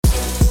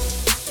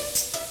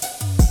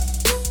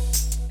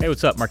Hey,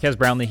 what's up? Marquez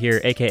Brownlee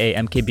here, aka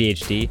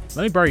MKBHD.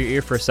 Let me borrow your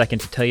ear for a second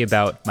to tell you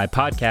about my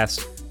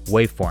podcast,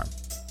 Waveform.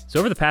 So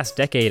over the past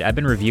decade, I've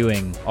been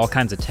reviewing all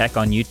kinds of tech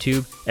on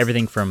YouTube,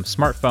 everything from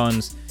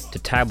smartphones to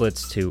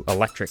tablets to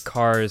electric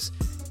cars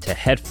to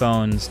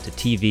headphones to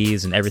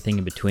TVs and everything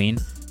in between.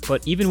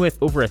 But even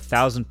with over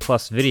 1,000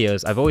 plus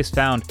videos, I've always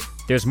found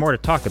there's more to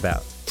talk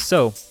about.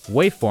 So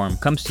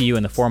Waveform comes to you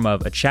in the form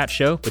of a chat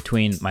show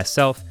between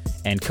myself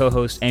and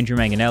co-host Andrew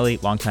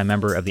Manganelli, longtime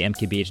member of the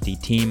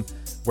MKBHD team,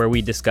 where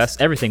we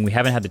discuss everything we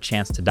haven't had the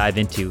chance to dive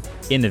into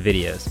in the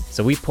videos.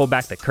 So we pull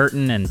back the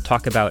curtain and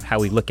talk about how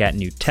we look at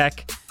new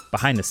tech,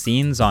 behind the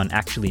scenes on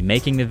actually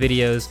making the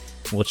videos.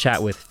 We'll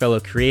chat with fellow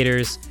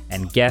creators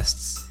and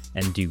guests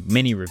and do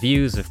mini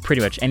reviews of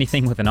pretty much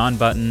anything with an on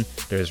button.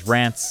 There's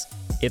rants.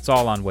 It's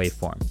all on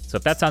Waveform. So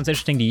if that sounds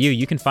interesting to you,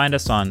 you can find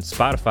us on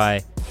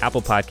Spotify,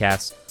 Apple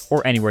Podcasts,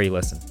 or anywhere you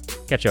listen.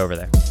 Catch you over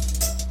there.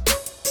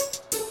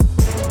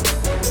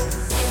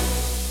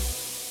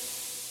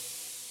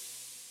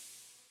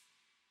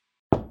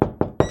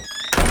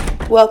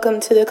 Welcome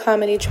to the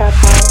Comedy Trap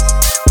House.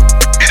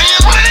 It is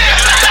what it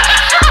is.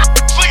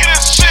 Look at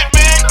this shit,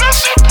 man. That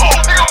shit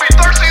poop. They gonna be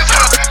thirsty as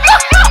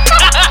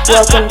hell.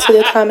 Welcome to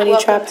the Comedy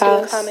Trap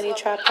House. Come on, man.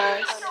 Come on,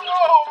 man.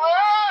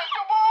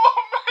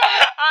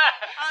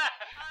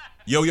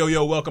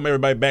 Yo, welcome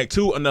everybody back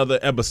to another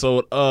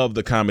episode of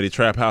the Comedy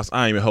Trap House.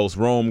 I am your host,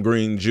 Rome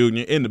Green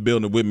Jr. In the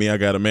building with me, I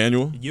got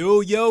Emmanuel.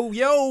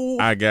 Yo.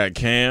 I got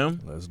Cam.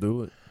 Let's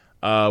do it.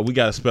 We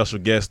got a special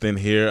guest in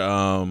here,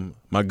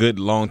 my good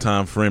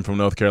longtime friend from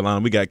North Carolina.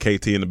 We got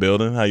KT in the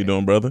building. How you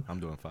doing, brother? I'm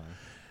doing fine.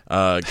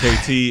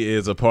 KT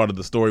is a part of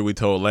the story we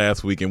told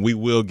last week, and we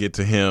will get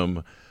to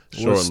him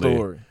shortly. What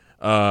story?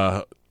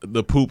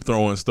 The poop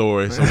throwing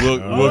story. So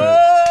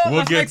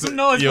we'll get make to some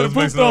noise yeah, for the let's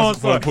poop make some throwing noise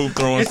for the poop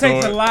throwing It story.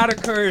 takes a lot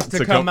of courage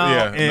to come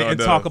out and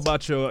talk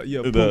about your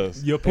It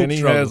does. poop And he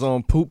struggles. has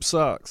on poop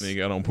socks. He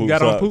got on poop You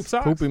got socks. on poop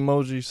socks? Poop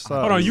emoji socks.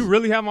 Hold on, you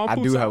really have on I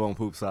poop do socks? have on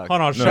poop socks.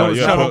 Hold on, No, show you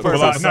show gotta on pull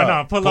poop up socks. a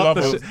No, pull up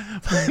the shit.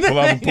 Pull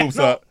up a poop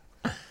sock.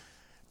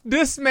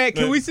 This man,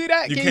 can we see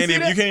that? You Can can't see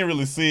even, that? you can't even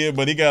really see it,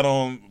 but he got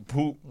on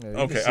poop. Yeah, you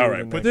Okay, can see all it right.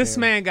 in Put that This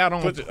man got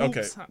on put poop your,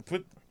 okay. socks.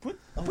 Put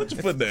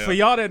your foot down. For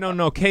y'all that don't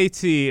know,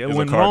 KT, a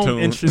when cartoon. Rome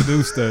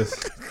introduced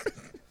us,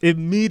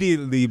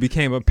 immediately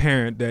became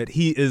apparent that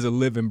he is a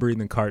living,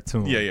 breathing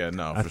cartoon. Yeah,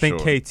 no, I for think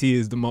sure. KT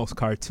is the most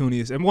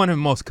cartooniest and one of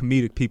the most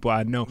comedic people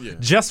I know, Yeah.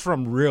 just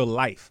from real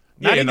life.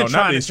 Not Yeah, even no, not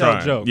trying to he's tell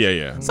trying. jokes.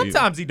 Yeah.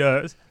 Sometimes he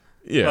does.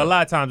 Yeah. But a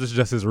lot of times it's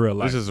just his real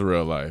life. This is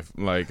real life.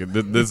 Like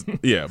this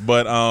yeah,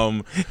 but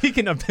he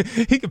can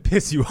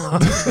piss you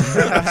off.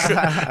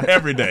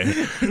 every day.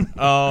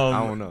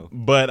 I don't know.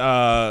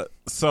 But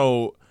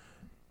so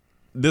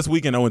this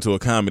weekend I went to a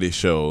comedy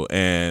show,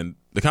 and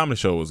the comedy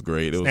show was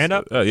great. It was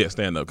Stand-up? Yeah,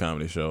 stand-up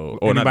comedy show.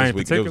 Or not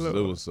Anybody this in week. particular?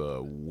 It was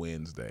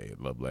Wednesday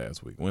of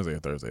last week. Wednesday or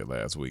Thursday of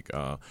last week.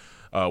 One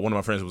of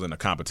my friends was in a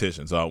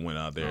competition, so I went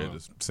out there and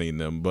just seen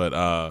them.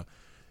 But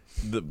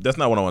that's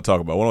not what I want to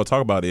talk about. What I want to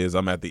talk about is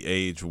I'm at the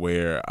age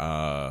where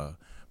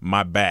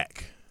my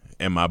back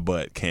and my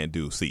butt can't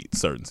do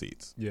certain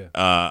seats. Yeah.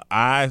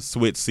 I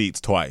switched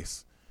seats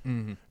twice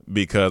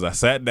because I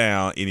sat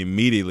down and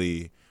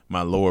immediately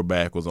my lower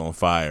back was on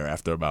fire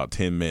after about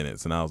 10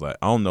 minutes. And I was like,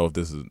 I don't know if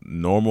this is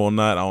normal or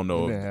not. I don't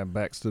know. They didn't have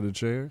backs to the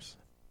chairs.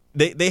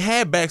 They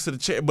had backs to the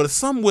chair, but it's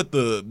something with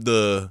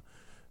the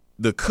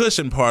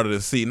cushion part of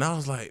the seat. And I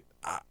was like,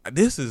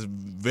 this is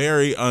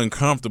very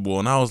uncomfortable.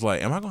 And I was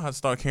like, am I going to have to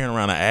start carrying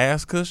around an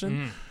ass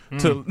cushion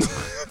to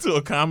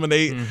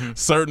accommodate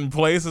certain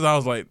places? I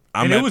was like,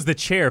 it was the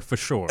chair for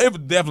sure. It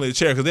was definitely a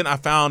chair, because then I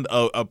found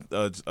a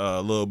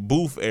little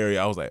booth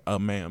area. I was like,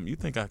 ma'am, you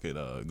think I could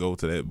go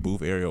to that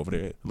booth area over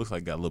there? It looks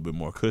like got a little bit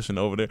more cushion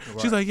over there.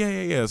 Right. She's like,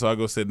 yeah. So I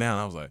go sit down.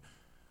 I was like,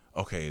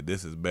 okay,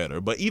 this is better.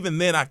 But even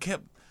then, I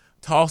kept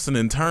tossing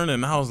and turning.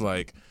 And I was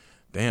like,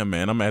 damn,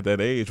 man, I'm at that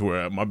age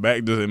where my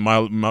back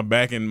my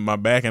back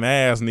and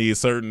ass need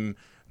certain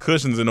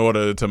cushions in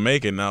order to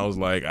make it. And I was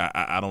like,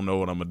 I don't know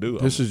what I'm gonna do.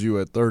 This is you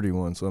at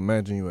 31, so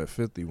imagine you at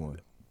 51.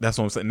 That's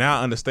what I'm saying.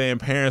 Now I understand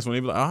parents when they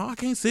be like, I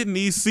can't sit in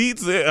these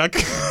seats. I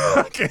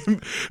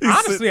can't.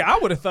 Honestly, I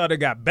would have thought it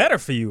got better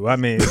for you. I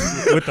mean,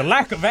 with the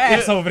lack of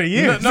ass over the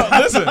years. No,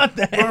 listen. But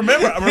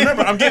remember,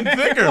 I'm getting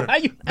thicker.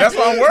 That's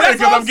why I'm worried, That's because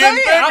what I'm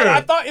getting thicker.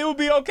 I thought it would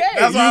be okay.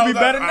 That's why You'd be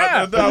better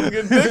now. I was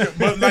getting thicker.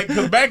 But like,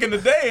 because back in the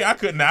day, I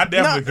couldn't. I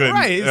definitely couldn't.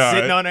 Right, All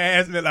sitting right. on the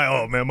ass and be like,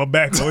 oh man, my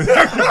back goes.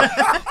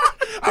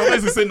 I was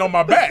basically sitting on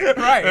my back.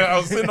 Right. I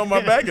was sitting on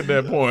my back at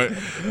that point.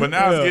 But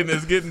now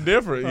it's getting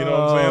different. You know what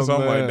I'm saying? So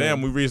I'm like, man.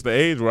 damn, we reached the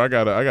age where I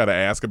gotta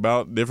ask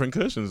about different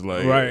cushions.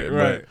 Like, Right.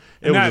 but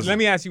it Now, was just- let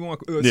me ask you one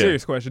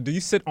serious question. Do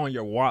you sit on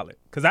your wallet?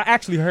 Because I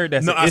actually heard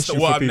that's No, an issue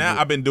for people. now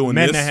I've been doing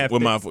Men this that have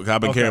with thick-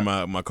 I've been Okay. carrying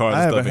my cards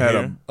I and stuff haven't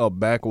in had here. a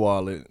back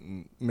wallet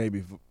in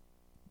maybe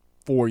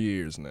 4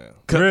 years now.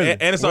 Really?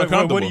 And it's What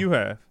uncomfortable. do you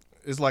have?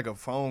 It's like a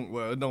phone.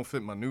 Well, it don't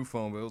fit my new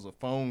phone, but it was a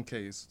phone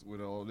case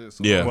with all this.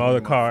 So Yeah. I Well, the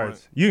put my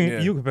cards.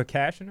 front- You can put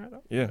cash in there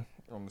though? Yeah,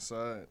 on the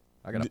side.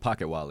 I got a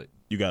pocket wallet.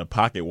 You got a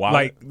pocket wallet.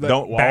 Like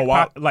Don't back all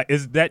wallet. like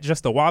is that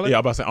just a wallet? Yeah,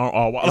 I'm about to say aren't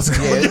all wallets.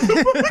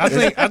 I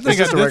think at just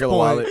this a regular point,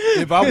 wallet.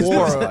 if I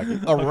wore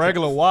a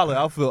regular wallet,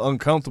 I'll feel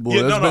uncomfortable.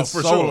 Yeah, It's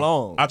been for so sure.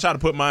 long. I tried to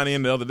put mine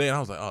in the other day, and I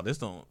was like, "Oh, this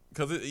don't,"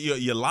 because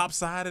you're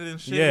lopsided and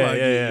shit. Yeah, like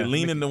yeah. You're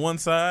leaning to one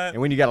side,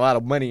 And when you got a lot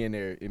of money in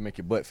there, it make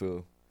your butt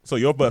feel. so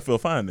your butt feel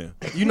fine then.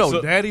 You know,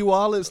 So- daddy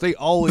wallets, they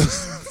always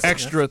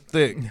extra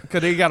thick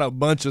because they got a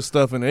bunch of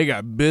stuff in there. They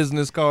got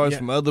business cards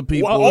from other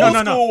people. Well, old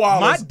no. school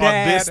wallets My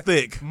are this dad-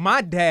 thick.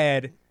 My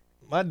dad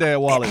My dad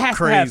wallet has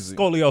to have crazy.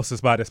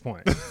 scoliosis by this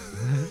point.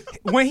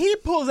 When he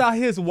pulls out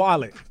his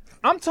wallet,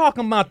 I'm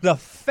talking about the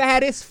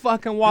fattest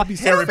fucking wallet.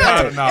 Harry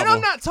Potter And novel.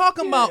 I'm not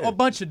talking about a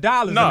bunch of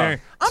dollars No, in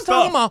there. I'm stuff.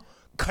 talking about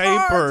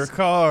Paper,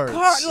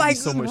 cards. like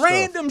So much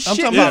random stuff.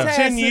 shit. I'm talking he's about had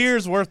 10 since-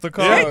 years worth of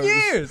cards. 10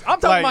 years. I'm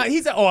talking Like- about,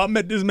 he said, oh, I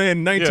met this man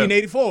in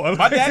 1984.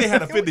 My daddy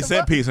had a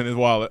 50-cent piece in his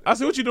wallet. I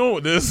said, "What you doing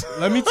with this?"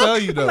 Let me tell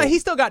you, though. Like, he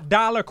still got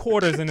dollar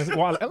quarters in his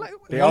wallet. I'm like,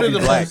 They all One of be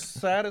the black. most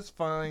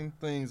satisfying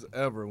things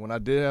ever when I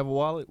did have a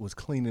wallet was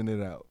cleaning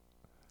it out.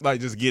 Like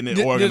just getting it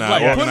Just organized,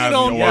 like putting it organizing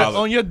on your wallet.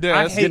 on your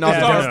desk. I hate and that.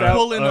 start Yeah.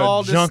 pulling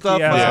all this junky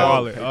stuff ass out.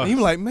 wallet. And you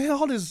be like, man,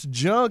 all this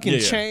junk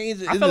and Yeah.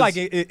 change. I feel like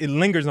it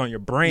lingers on your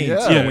brain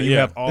Yeah. too Yeah, when you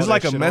have all it's that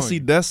like a shit messy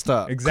on you.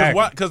 desktop.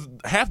 Exactly. Because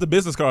half the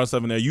business card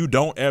stuff in there you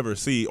don't ever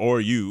see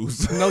or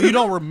use. No, you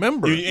don't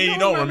remember. You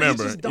don't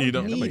remember. You just don't You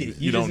don't need it.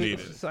 You don't just- need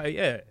it. It's like,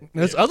 yeah.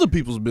 It's other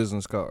people's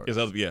business cards. It's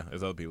other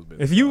people's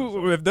business.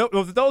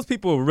 If those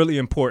people were really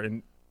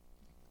important,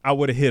 I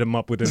would have hit them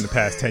up within the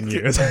past 10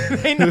 years.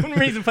 Ain't no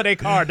reason for their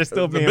card to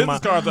still The be in my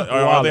business cards are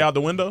they wallet. out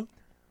the window?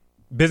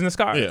 Business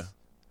cards? Yeah,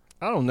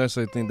 I don't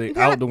necessarily think they Not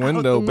out the out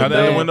window, the but not window.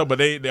 out the they, window,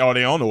 but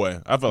they on the way.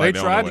 I feel they like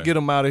they're on tried the to way. get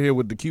them out of here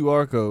with the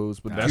QR codes,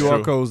 but the That's QR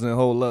true. codes didn't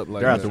hold up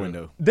like They're out that. the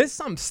window. There's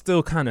something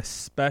still kind of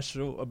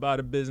special about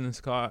a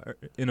business card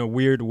in a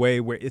weird way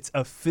where it's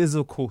a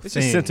physical It's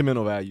thing. just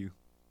sentimental value.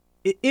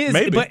 It is,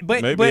 Maybe. but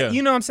Maybe, yeah.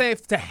 you know what I'm saying?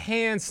 To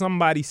hand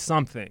somebody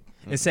something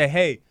and say,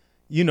 hey,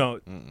 you know,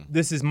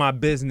 this is my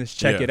business,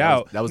 check Yeah, it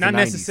out. that was Not the 90s.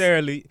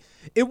 necessarily.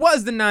 It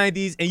was the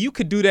 90s, and you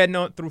could do that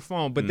through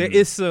phone, but there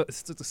is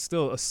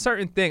still a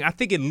certain thing. I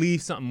think it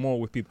leaves something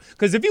more with people.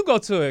 Because if you go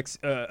to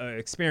an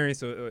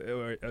experience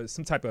or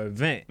some type of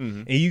event,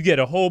 and you get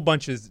a whole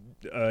bunch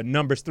of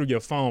numbers through your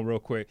phone real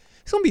quick,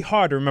 it's going to be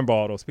hard to remember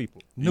all those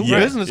people. New Yeah.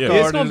 business Yeah.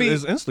 It's card gonna be-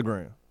 is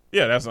Instagram.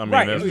 Yeah, that's I mean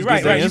Right. that's You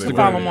Instagram. can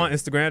follow them on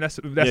Instagram, that's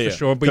Yeah. for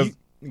sure. But Because-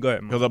 go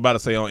ahead, man. Because I'm about to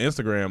say on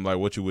Instagram, like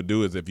what you would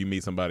do is if you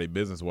meet somebody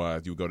business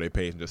wise, you go to their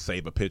page and just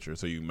save a picture,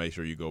 so you make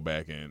sure you go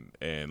back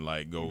and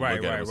like go Right,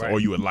 look at right, it, right. or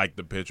you would like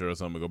the picture or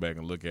something, go back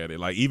and look at it.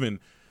 Like even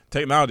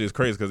technology is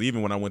crazy because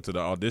even when I went to the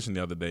audition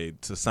the other day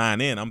to sign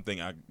in, I'm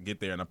thinking I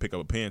get there and I pick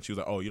up a pen. She was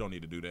like, "Oh, you don't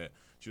need to do that."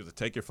 She was like,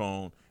 "Take your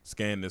phone,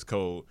 scan this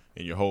code,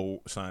 and your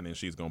whole sign in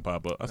sheet's gonna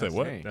pop up." I said,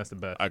 "What?" insane. That's the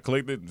best. I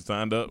clicked it,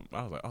 signed up.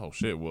 I was like, "Oh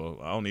shit!" Well,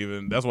 I don't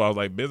even. That's why I was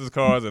like, business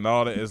cards and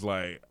all that. It's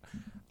like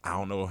I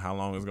don't know how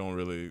long it's gonna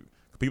really.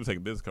 People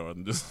take business cards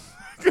and just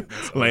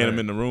laying them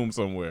in the room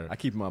somewhere. I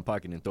keep them in my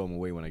pocket and throw them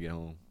away when I get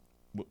home.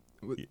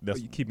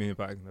 That's You keep me in your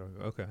pocket.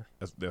 Okay.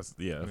 yeah.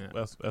 Yeah.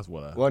 That's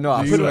what I. Well, no,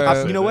 I Do put you them,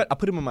 have- you know what? I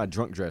put them in my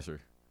drunk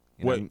dresser.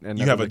 And Wait, I you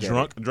never have a look at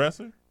drunk it.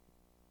 dresser?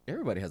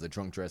 Everybody has a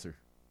drunk dresser.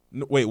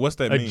 No, wait, what's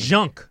that A mean?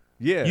 junk.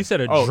 Yeah. You said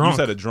a Oh, drunk. you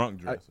said a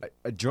drunk dresser.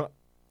 a drunk.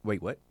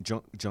 Wait, what?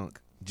 Junk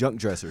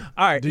dresser.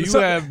 All right. Do you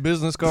so- have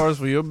business cards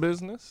for your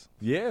business?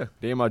 Yeah,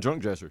 they in my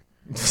drunk dresser.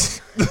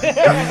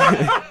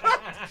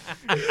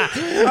 All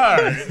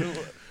right.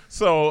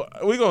 So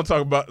we're gonna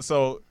talk about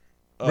Real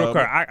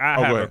quick, I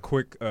go have a ahead.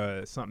 quick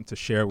something to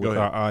share with Go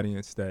ahead. our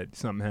audience that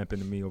something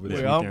happened to me over this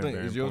Wait, I weekend. don't think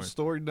very is your important.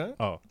 story done?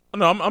 Oh,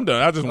 No, I'm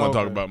done. I just want to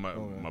talk Okay. about my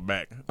Okay. my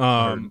back.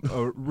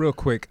 real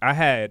quick, I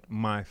had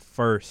my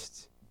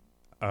first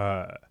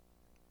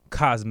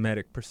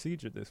cosmetic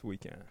procedure this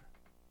weekend.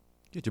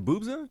 Get your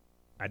boobs done?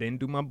 I didn't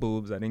do my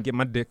boobs. I didn't get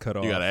my dick cut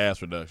off. You got an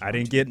ass reduction. I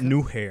didn't get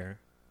new hair.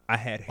 I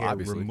had hair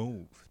Obviously.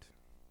 removed.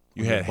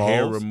 You Your had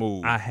hair balls?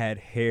 removed. I had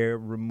hair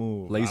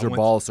removed. Laser I went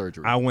ball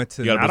surgery. I went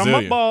to You got a not on my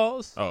Brazilian?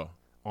 balls, Oh,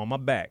 on my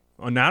back.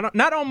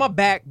 Not on my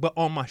back, but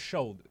on my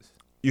shoulders.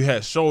 you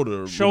had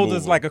shoulder. Shoulders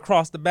removal. like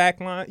across the back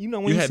line. You know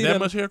when You you, had see that them-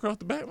 much hair across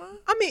the back line?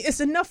 I mean, it's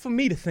enough for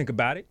me to think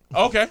about it.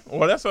 Okay.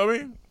 Well, that's what I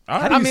mean. All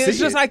right. I mean, it's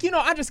see just it? like,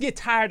 I just get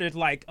tired of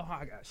like, oh,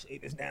 I gotta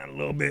shave this down a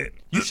little bit.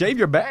 you shave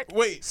your back?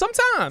 Wait.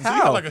 Sometimes So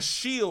you got like a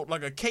shield,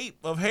 like a cape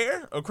of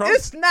hair across.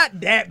 it's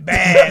not that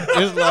bad.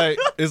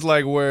 It's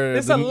like where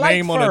It's the a light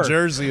name on fur. a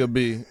jersey will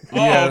be. You Oh,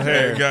 got okay,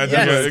 hair. gotcha,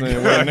 Yes. gotcha,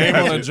 Where the name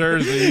on a gotcha.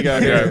 jersey, you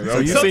got hair. So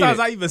you seen Sometimes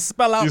it. I even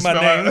spell out You my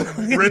spell name. out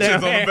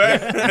Richards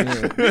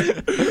on the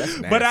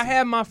back. But I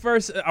had my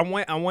first. I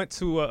went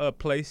to a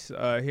place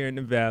here in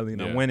the valley,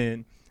 and I Yeah. went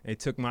in. They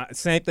took my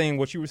same thing.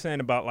 What you were saying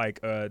about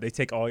like they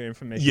take all your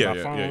information, Yeah, my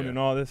yeah, phone yeah, yeah. and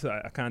all this.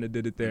 I kind of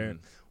did it there.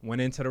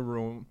 Went into the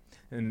room,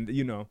 and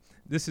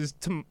this is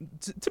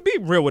to be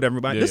real with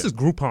everybody. Yeah, this yeah. is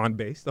Groupon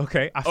based.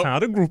 Okay, I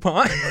found a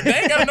Groupon. They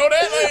ain't gotta know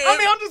that. I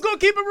mean, I'm just gonna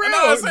keep it real.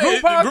 No, I'm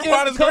saying, Groupon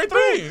is a come great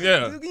through. thing,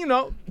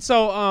 yeah.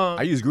 So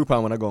I use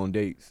Groupon when I go on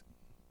dates.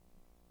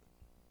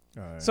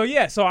 So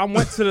yeah, so I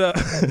went to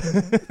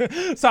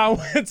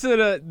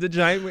the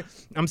giant.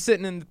 I'm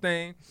sitting in the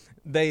thing.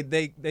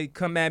 They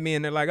come at me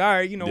and they're like, all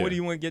right, what do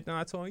you want to get done?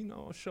 I told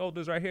them,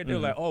 shoulders right here. They're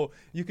like, oh,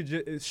 you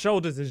could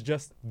shoulders is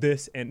just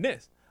this and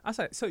this. I was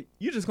like, so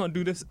you're just gonna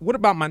do this? What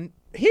about my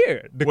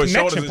here? The connection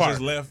shoulders part. Is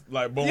just left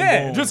like boom,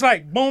 boom. Just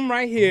like boom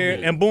right here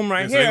and boom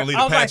right and here. So they leave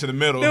a patch in the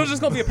middle. There was just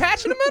gonna be a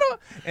patch in the middle,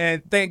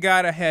 and thank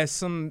God I had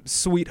some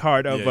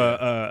sweetheart of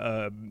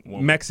a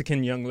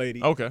Mexican young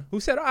lady. Okay.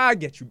 Who said, I'll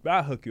get you,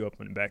 I'll hook you up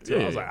in the back too.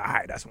 I was like, all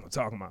right, that's what I'm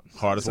talking about.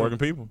 Hardest working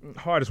people.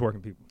 Hardest working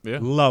people. Yeah.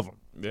 Love them.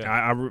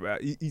 Yeah.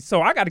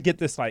 So I got to get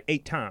this like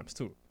 8 times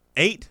too.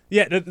 8?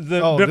 Yeah.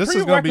 The this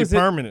is gonna be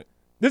permanent.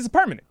 This is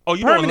permanent. Oh,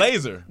 you permanent. doing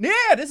laser?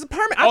 Yeah, this is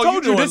permanent. I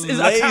told you this is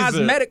laser. a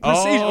cosmetic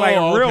procedure, like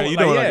a real. Okay, you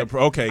doing like a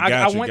okay? Gotcha,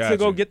 I went to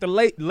go get the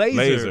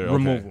laser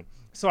removal. Okay.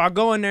 So I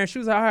go in there. She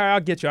was like, "All right,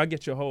 I'll get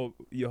your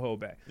whole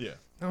back." Yeah.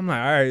 I'm like,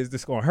 "All right, is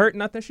this gonna hurt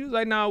nothing?" She was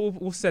like, "No,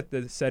 we'll set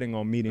the setting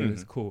on medium.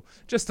 It's cool,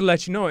 just to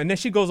let you know." And then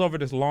she goes over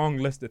this long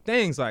list of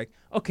things, like,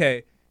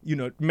 "Okay,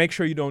 make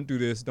sure you don't do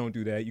this, don't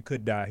do that. You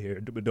could die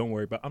here, but don't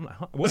worry about." I'm like,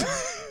 huh? What?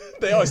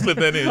 They always slip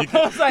that in.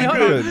 I was like,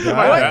 hold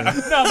on.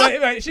 No,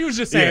 but she was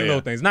just saying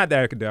little things. Not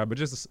that I could die, but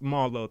just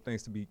small little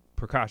things to be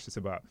precautious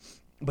about.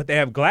 But they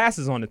have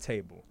glasses on the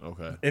table.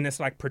 Okay. And it's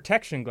like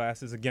protection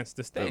glasses against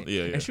this thing.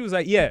 Yeah. And she was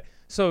like, yeah.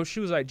 So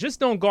she was like, just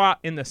don't go out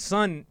in the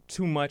sun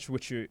too much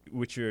with your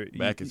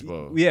back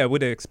exposed. Yeah,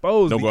 with it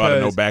exposed. Don't go out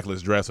in no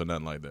backless dress or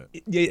nothing like that.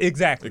 Yeah,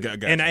 exactly.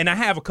 Gotcha. And I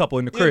have a couple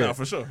in the crib. Yeah,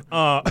 for sure.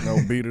 No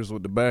beaters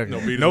with the back. No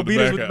out.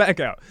 beaters with the back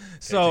out.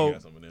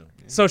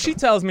 So she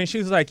tells me, she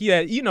was like,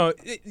 yeah, you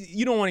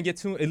don't want to get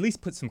too, at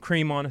least put some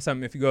cream on or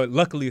something if you go.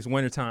 Luckily, it's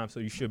wintertime, so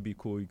you should be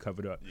cool. You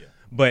covered up. Yeah.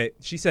 But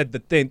she said the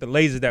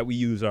lasers that we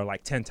use are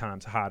like 10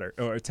 times hotter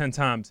or 10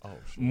 times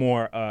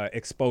more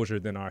exposure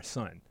than our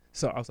sun.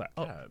 So I was like,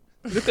 oh,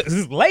 this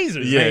is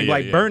lasers, man,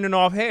 like burning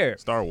off hair.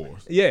 Star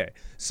Wars. Yeah.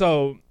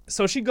 So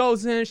she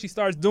goes in, she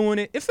starts doing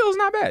it. It feels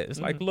not bad. It's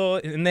like a little,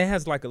 and it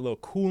has like a little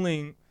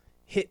cooling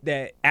hit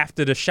that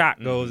after the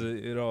shot goes,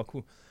 it all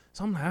cool.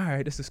 So I'm like, all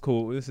right, this is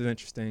cool. This is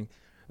interesting.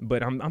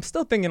 But I'm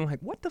still thinking, like,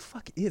 what the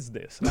fuck is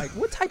this? Like,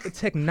 what type of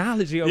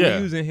technology are we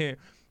using here?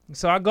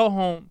 So I go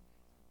home,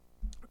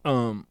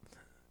 so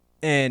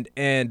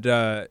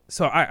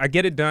I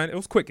get it done. It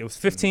was quick. It was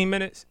 15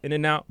 minutes in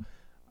and out.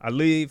 I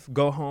leave,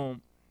 go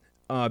home.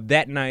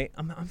 That night,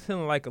 I'm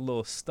feeling like a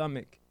little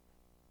stomach,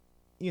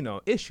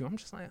 issue. I'm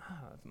just like,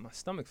 my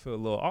stomach feel a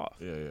little off.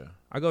 Yeah.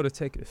 I go to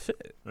take a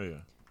shit. Yeah.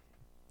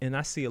 And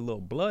I see a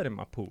little blood in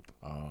my poop.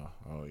 Oh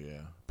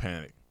yeah.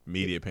 Panic.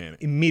 Immediate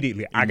panic.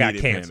 Immediately, I got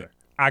cancer. Panic.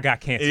 I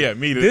got cancer. Yeah,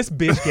 immediately. This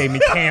bitch gave me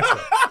cancer.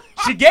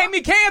 She gave me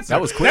cancer.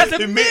 That was quick.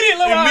 That's immediately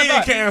what I Immediate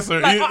thought. cancer.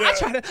 Like,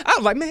 I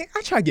was like, man,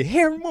 I try to get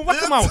hair removed. I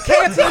come out with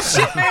cancer and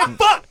shit, man.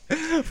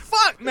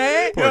 Fuck,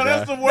 man. Yo,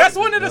 that's the worst. That's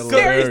one of the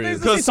scariest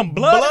things. To see some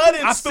blood.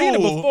 and I've seen it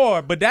stool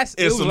before, but It's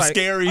some like,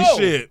 scary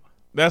shit.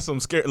 That's some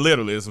scary.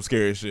 Literally, it's some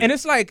scary shit. And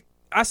it's like,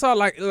 I saw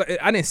I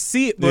didn't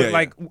see it, but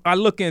I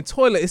look in the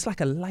toilet, it's like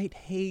a light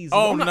haze.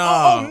 Oh, I'm like,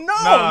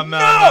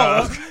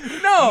 no.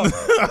 No. So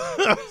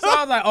I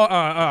was like,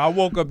 I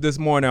woke up this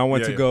morning. I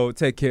went to go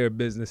take care of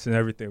business, and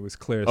everything was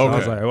clear. So I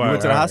was like, you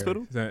went to the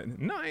hospital?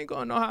 No, I ain't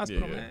going to no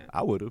hospital, man.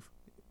 I would have.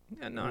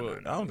 Yeah, no. I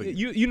don't think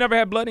You never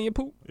had blood in your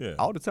poop? Yeah.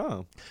 All the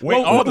time.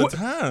 Wait, all the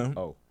time.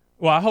 Oh.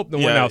 Well, I hope the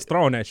one that was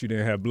thrown at you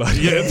didn't have blood.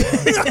 Yeah.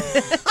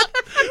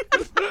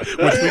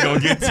 Which we gonna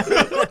get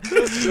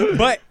to.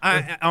 But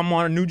I'm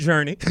on a new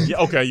journey. Yeah,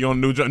 okay, you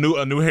on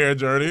a new hair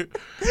journey.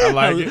 I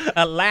like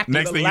it.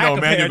 Next thing you know,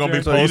 man, you're gonna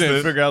be So you didn't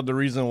posted. figure out the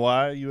reason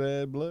why you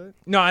had blood?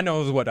 No, I know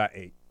it was what I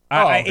ate.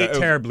 I okay. ate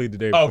terribly the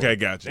day before. Okay,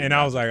 gotcha. And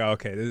I was like,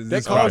 okay, this That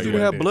is caused you probably to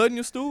what have it is. blood in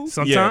your stool?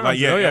 Sometimes. Yeah, like,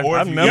 yeah, Oh, yeah. or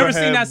if I've you- never You ever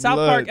seen had that South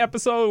blood. Park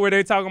episode where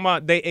they talking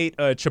about they ate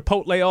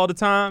Chipotle all the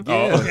time?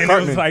 Yeah. And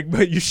it was like,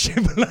 but you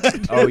shit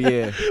blood. Oh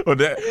yeah. or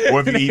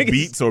if you eat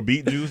beets or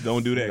beet juice,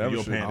 don't do that. Never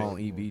You'll seen- I panic. don't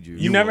eat bee juice.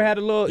 You never had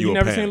a little, you you a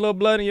never seen panic. a little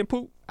blood in your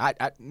poop? I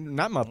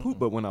not my poop,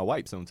 but when I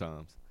wipe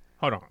sometimes.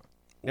 Hold on.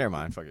 Never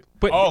mind. Fuck it.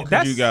 But Oh, 'cause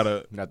that's, you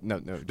gotta. No.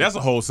 That's a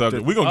whole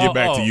subject. We're gonna get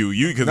back to you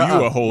because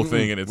you a whole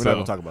thing in We're not itself.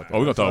 gonna talk about that. Oh,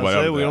 we're gonna talk I about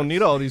say that. we don't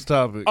need all these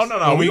topics. Oh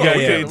no, we we got- got.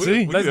 yeah, let's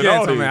let's get get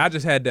all into it, these. man. I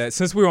just had that.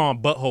 Since we were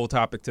on butthole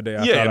topic today,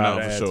 I Yeah, thought no, I'd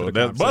for add to sure. the That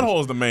conversation.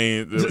 butthole's the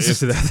main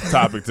it's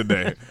topic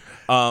today.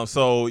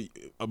 So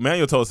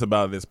Emmanuel told us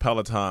about this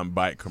Peloton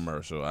bike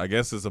commercial. I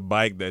guess it's a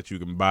bike that you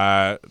can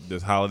buy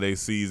this holiday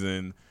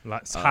season.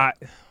 It's hot.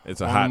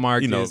 It's a on hot the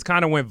market. You know, It's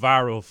kind of went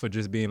viral for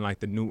just being like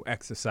the new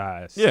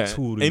exercise yeah.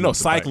 tool. And, to use the bike.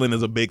 cycling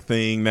is a big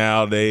thing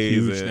nowadays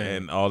Huge and, thing.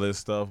 and all this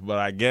stuff. But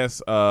I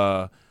guess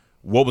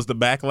what was the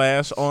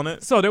backlash on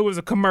it? So there was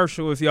a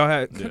commercial. If y'all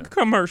had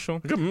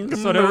commercial,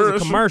 so there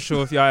was a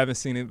commercial. If y'all haven't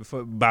seen it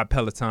before, by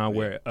Peloton,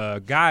 where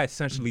a guy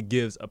essentially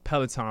gives a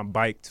Peloton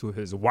bike to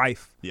his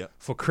wife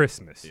for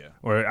Christmas. Yeah.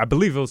 Or I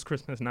believe it was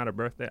Christmas, not her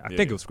birthday. I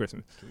think it was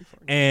Christmas.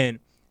 And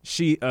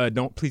she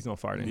please don't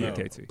fart in here,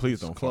 KT.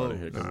 Please don't fart in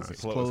here closed. because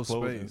it's a Closed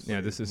closed space. Yeah,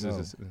 this is.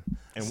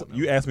 And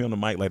you asked me on the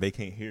mic like they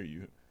can't hear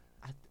you.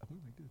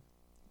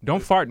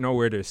 Don't fart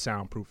nowhere there's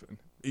soundproofing,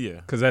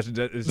 Yeah. because that's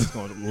just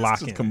going to lock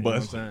just in. You know what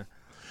I'm combustion. saying?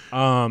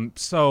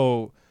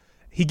 So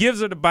he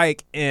gives her the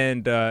bike,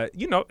 and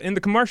in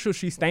the commercial,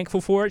 she's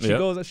thankful for it. She Yep.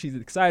 goes up, she's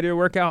excited to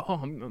work out. Oh,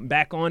 I'm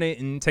back on it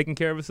and taking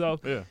care of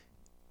herself. Yeah.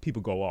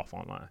 People go off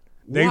online.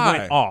 They Why?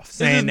 went off This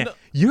saying is that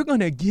you're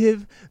gonna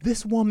give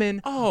this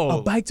woman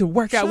a bike to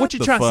work out. shut What you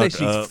the trying to say? fuck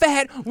She's up.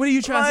 fat. What are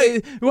you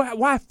trying to say?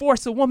 Why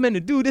force a woman to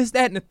do this,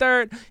 that, and the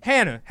third?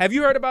 Hannah, have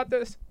you heard about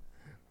this?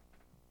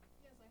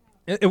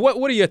 And what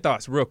are your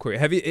thoughts, real quick?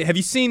 Have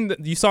you seen?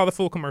 You saw the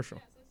full commercial?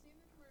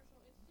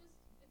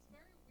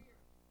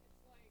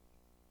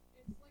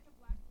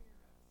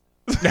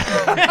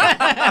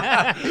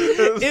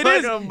 It's like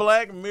is- a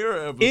Black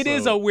Mirror episode. It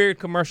is a weird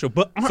commercial,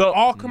 but aren't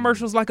all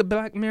commercials like a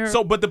Black Mirror?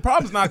 So, but the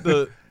problem's not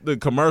the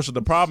commercial.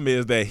 The problem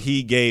is that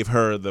he gave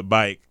her the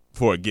bike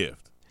for a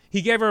gift.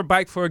 He gave her a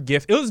bike for a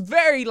gift. It was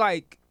very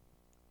like,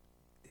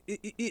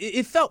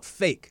 it felt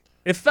fake.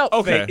 It felt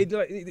Okay.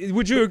 fake.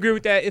 Would you agree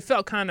with that? It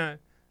felt kind of.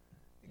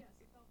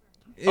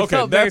 It Okay,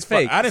 felt very that's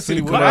fine. fake. I didn't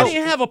see what I else-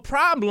 didn't have a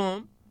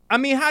problem. I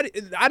mean, I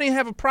didn't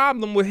have a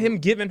problem with him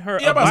giving her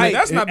Yeah, a but I bike mean,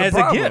 that's not the as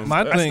problem. a gift. My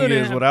I thing still didn't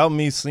is, have- without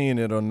me seeing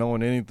it or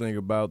knowing anything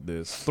about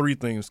this, 3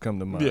 things come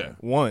to mind. Yeah.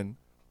 One,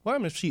 what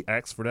happened if she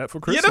asked for that for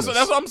Yeah, Christmas?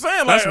 that's what I'm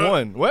saying. That's Like,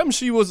 one. What happened if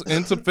she was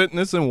into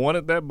fitness and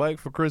wanted that bike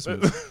for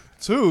Christmas?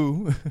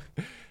 2,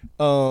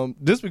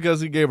 just because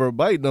he gave her a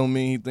bike don't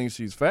mean he thinks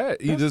she's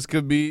fat. He just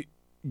could be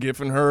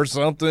giving her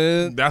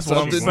something. That's what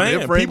I'm something saying.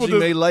 different. People She just-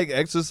 may like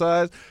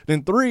exercise.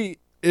 Then 3,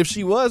 if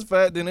she was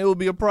fat, then it would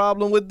be a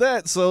problem with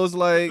that. So it's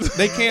like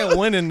they can't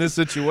win in this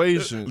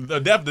situation. The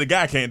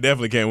guy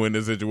definitely can't win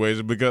this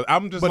situation because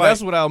I'm just But like,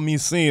 that's without me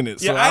seeing it.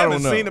 So yeah, I I don't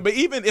haven't know. seen it. But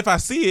even if I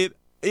see it,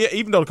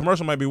 even though the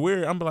commercial might be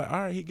weird, I'm like, all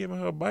right, he giving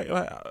her a bike.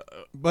 Like,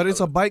 But it's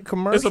a bike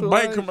commercial. it's a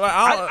bike. like-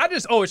 Like, I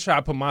just always try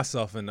to put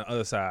myself in the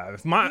other side.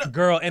 If my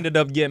girl ended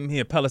up getting me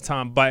a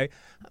Peloton bike,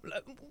 I'm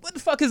like, what the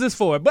fuck is this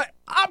for? But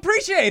I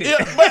appreciate it.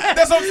 yeah, but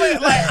that's what I'm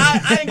saying. Like, I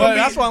ain't But gonna be.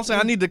 that's why I'm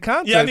saying I need the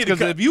context. Yeah, I need the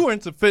Because if you were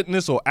into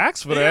fitness or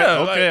asked for that, Yeah,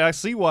 okay, like- I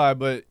see why.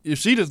 But if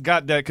she just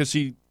got that because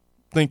she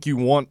think you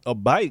want a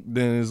bike,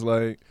 then it's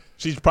like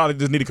She probably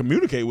just need to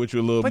communicate with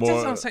you a little But more.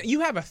 that's what I'm saying. You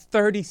have a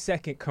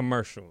 30-second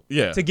commercial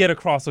Yeah. to get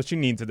across what you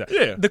need to do.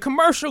 Yeah. The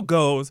commercial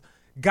goes,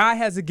 guy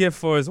has a gift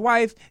for his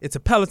wife. It's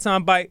a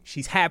Peloton bike.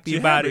 She's happy She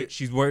about happy. it.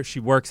 She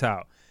works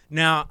out.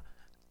 Now,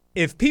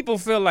 if people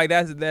feel like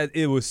that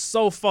it was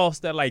so false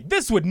that like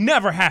this would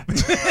never happen,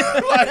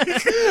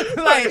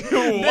 like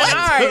then, all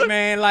right,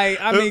 man. Like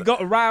I mean, go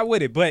ride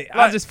with it. But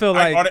I just feel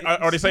like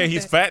are they saying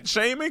he's fat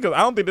shaming? Because I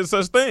don't think there's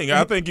such thing.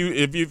 I think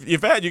if you're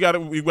fat, you gotta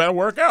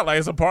work out. Like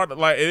it's a part of,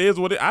 like it is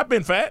what it. I've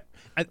been fat.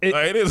 it-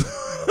 Like, it is.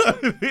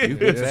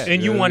 It is.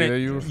 and you Yeah, wanted yeah,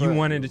 you were you fine.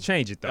 wanted to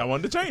change it though. I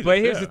wanted to change it. But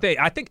here's yeah. the thing.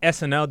 I think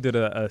SNL did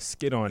a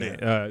skit on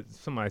it.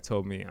 Somebody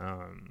told me.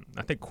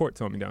 I think Court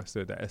told me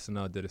downstairs that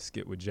SNL did a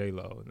skit with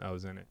J-Lo, and I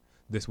was in it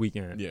this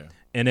weekend. Yeah.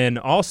 And then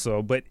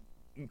also, but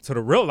to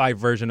the real life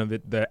version of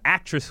it, the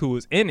actress who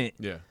was in it,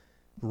 Yeah.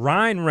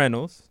 Ryan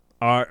Reynolds,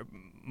 are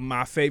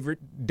my favorite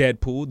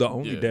Deadpool, the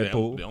only Yeah,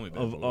 Deadpool. the only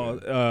of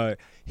Deadpool, all.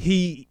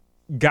 He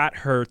got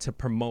her to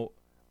promote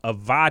a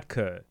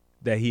vodka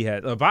that he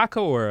has, a vodka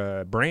or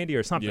a brandy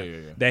or something Yeah.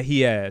 that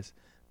he has,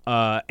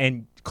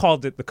 and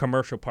called it the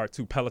commercial part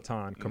 2,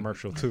 Peloton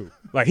commercial 2.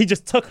 Like he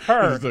just took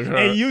her, He took her.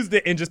 and used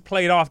it and just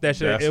played off that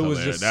shit. That's It was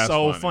hilarious. just That's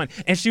so funny.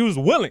 fun, and she was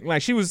willing.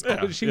 Like she was,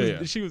 Yeah,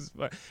 she was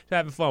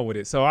having fun with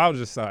it. So I was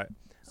just like,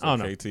 So I don't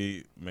know.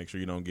 KT, make sure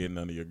you don't get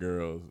none of your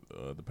girls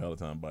the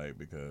Peloton bike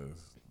because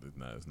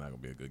it's not gonna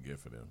be a good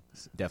gift for them.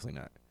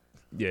 Definitely not.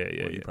 Yeah,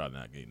 Well, you're probably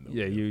not getting. No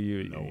Yeah, gift.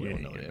 you No, we yeah,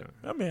 don't know yeah. that.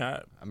 I mean,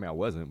 I mean, I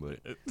wasn't, but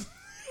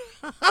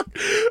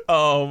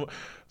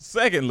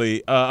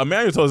secondly,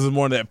 Emmanuel told us this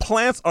morning that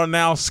plants are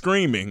now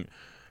screaming,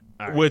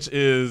 right. which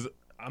is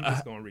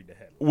gonna read the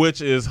headline.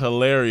 which is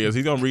hilarious.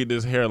 He's gonna read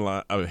this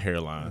hairline. No,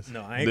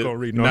 I ain't gonna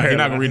read no He's not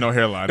hairline. gonna read no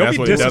hairline. Don't That's be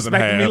what he doesn't disrespecting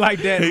have. me like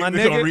that, my He's gonna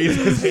nigga. read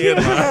his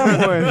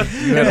headline.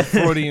 you had a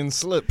Freudian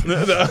slip.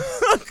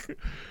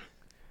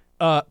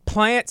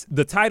 Plants.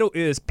 The title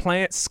is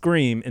 "Plants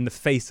Scream in the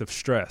Face of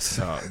Stress."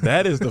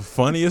 That is the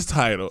funniest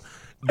title.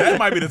 That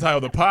might be the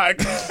title of the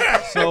podcast.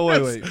 So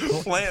wait.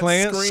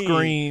 Plants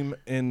scream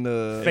in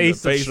the Face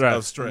of face stress.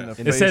 of stress.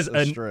 In the It says face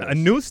of stress. a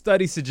new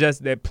study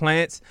suggests that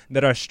plants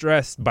that are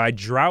stressed by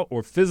drought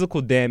or physical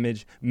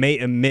damage may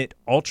emit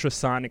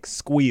ultrasonic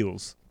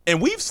squeals.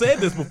 And we've said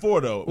this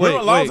before, though. Wait, Remember,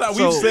 a long wait, time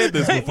so- we've said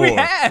this before. We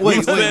have. Wait,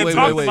 We've wait,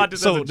 talked wait. about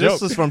this So as a this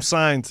joke. is from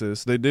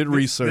scientists. They did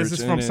research. This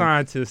is and from then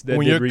scientists that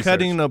when did you're research.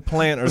 cutting a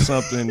plant or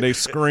something, they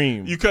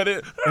scream. You cut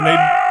it. and they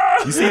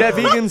you see that,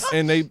 vegans?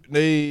 and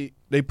they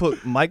put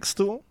mics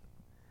to them.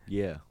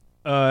 Yeah.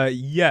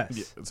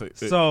 Yes. So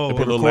So- they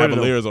put little Recorded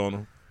lavaliers on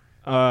them.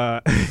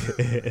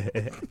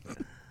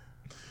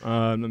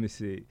 Let me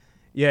see.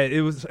 Yeah,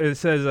 it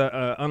says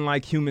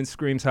unlike human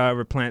screams,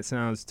 however, plant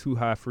sounds too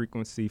high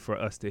frequency for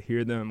us to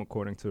hear them,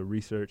 according to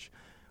research,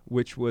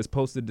 which was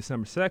posted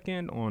December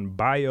 2nd on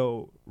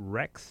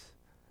BioRex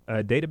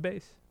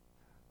database.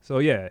 So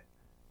yeah,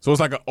 So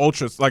it's like an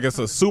ultra, like it's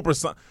a super.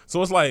 So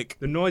it's like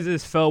the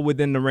noises fell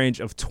within the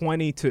range of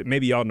 20 to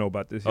maybe y'all know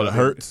about this. the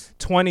hertz.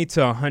 20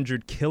 to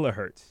 100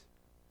 kilohertz.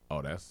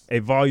 Oh, that's a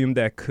volume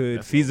that could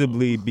That's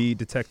feasibly be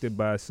detected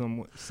by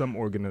some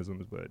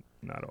organisms, but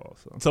not all.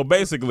 so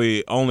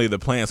basically only the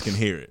plants can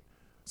hear it.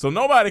 So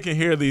nobody can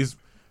hear these.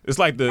 It's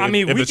like if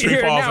we the can tree hear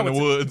it falls now in the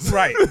with- woods.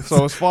 right?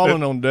 So it's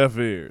falling on deaf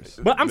ears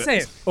But I'm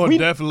saying or we,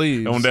 deaf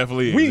leaves. On deaf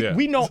leaves. we yeah.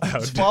 we know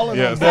It's falling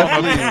Yeah, on it's deaf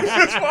falling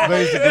on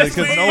leaves, basically,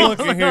 because no one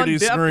can hear on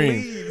these deaf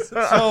screams. leaves.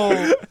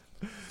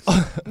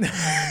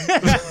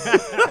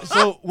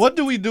 So what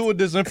do we do with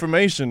this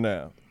information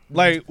now?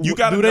 Like, You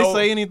gotta do they know-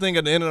 say anything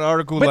at the end of the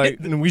article But like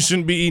we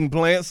shouldn't be eating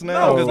plants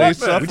now No, because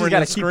they fuck that. We just suffering gotta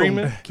and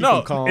screaming? keep No,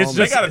 them calm. It's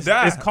They just gotta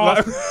die. It's called.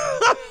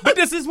 But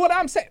this is what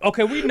I'm saying.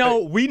 Okay, we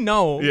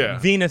know Yeah.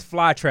 Venus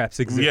flytraps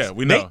exist. Yeah,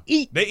 we know.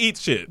 They eat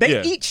shit. They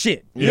yeah. eat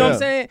shit. You know what I'm Yeah.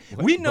 saying?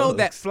 We know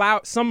that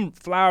some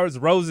flowers,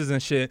 roses,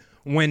 and shit.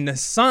 When the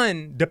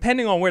sun,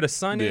 depending on where the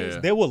sun is,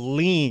 Yeah. they will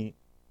lean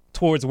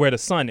towards where the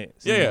sun is.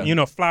 Yeah. You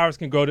know, flowers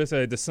can grow this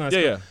way, the sun's.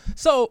 Yeah.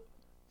 So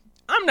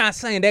I'm not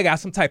saying they got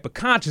some type of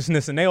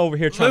consciousness and they over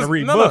here trying to Listen,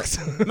 read no, books.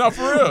 No,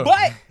 for real.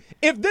 But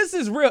if this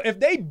is real, if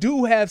they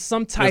do have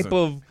some type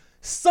of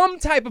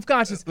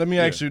consciousness. Let me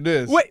ask you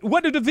this. Wait,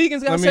 what do the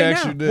vegans got to Let me say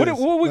ask now? you this. What are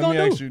we Let gonna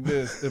me do? ask you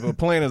this. If a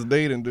plant is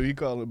dating, do you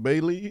call it bay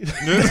leaf?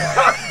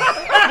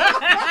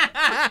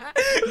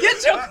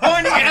 Get your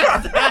corny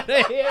ass out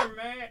of here,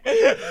 man.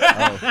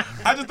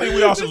 I just think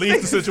we all should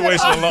leave the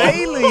situation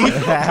alone.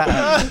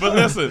 But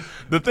listen,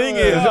 the thing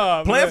is,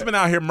 Oh, plants man. been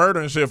out here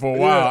murdering shit for a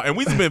while, and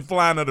we've been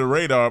flying under the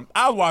radar.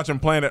 I was watching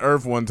Planet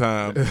Earth one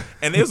time,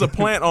 and there's a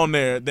plant on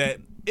there that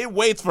it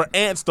waits for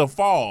ants to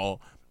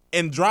fall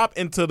and drop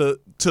into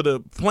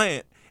the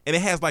plant, and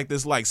it has like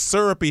this like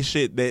syrupy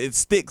shit that it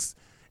sticks.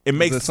 It Is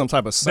makes it some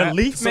type of The sap?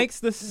 leaf makes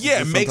this. yeah, it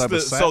some makes type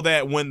of so sap?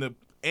 that when the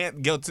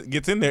ant gets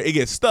in there, it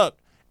gets stuck,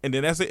 and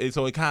then that's it.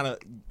 So it kind of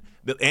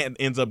the ant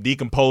ends up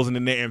decomposing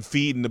in there and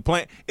feeding the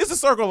plant. It's a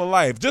circle of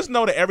life. Just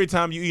know that every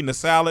time you eat a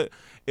salad,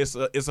 it's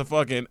a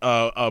fucking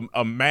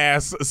a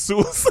mass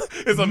suicide.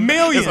 It's a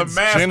Millions, It's a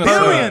mass genocide.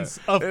 murder. Billions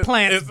of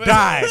plants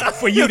died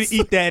for you to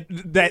eat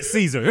that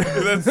Caesar.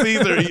 That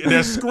Caesar,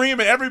 they're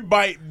screaming every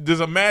bite.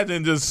 Just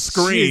imagine, just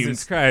screams.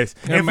 Jesus Christ!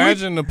 If we-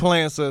 Imagine the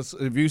plants that's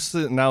if you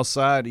sitting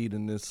outside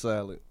eating this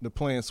salad, the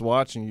plants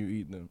watching you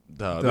eating them.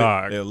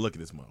 Dog. They'll look at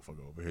this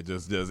motherfucker over here,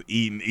 just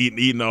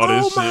eating all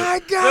this shit. Oh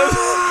my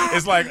God!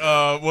 It's like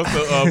what's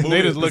the movie?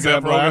 They just The look Seth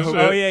at Brian Rogen Hook.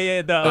 shit? Oh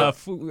yeah, the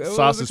food, what was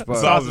Sausage it?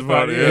 party. Sausage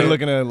party. They're Yeah.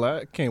 looking at it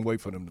like, I can't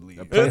wait for them to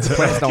leave. Plants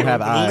don't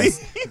have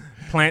eyes.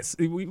 Plants.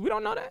 We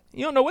don't know that.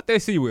 You don't know what they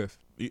see with.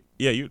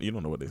 Yeah, you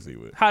don't know what they see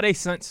with. How they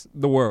sense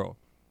the world.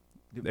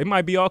 They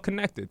might be all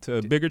connected to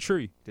a bigger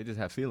tree. They just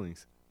have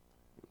feelings.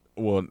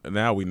 Well,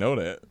 now we know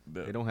that.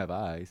 They don't have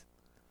eyes.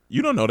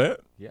 You don't know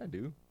that. Yeah, I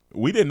do.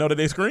 We didn't know that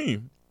they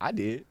scream. I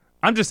did.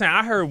 I'm just saying.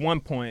 I heard one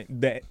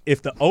point that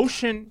if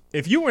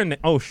you were in the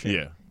ocean,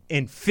 Yeah.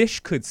 and fish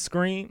could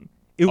scream,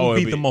 it would Oh,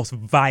 be it'd the be- most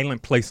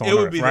violent place on It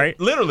would earth, be right?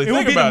 literally. It would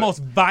think be about the it.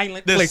 most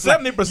violent There's place.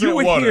 70% You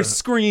would water. hear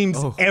screams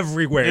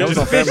everywhere. It was Just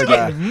on fish Family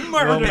Guy. getting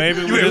Well, murdered. maybe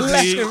You we hear just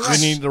left need, and we right.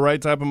 need the right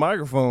type of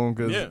microphone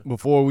because Yeah.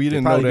 before we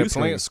didn't know probably that do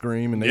plants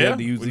scream and they Yeah, had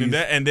to use we did these.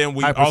 that, and then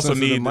we also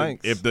hypersensitive need mics.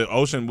 if the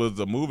ocean was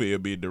a movie,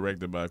 it'd be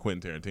directed by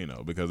Quentin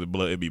Tarantino because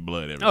it'd be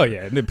blood everywhere. Oh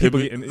yeah, and then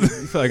people It'd getting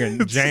fucking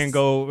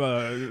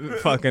Django,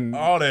 fucking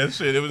all that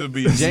shit. It would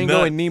be Django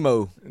nut- and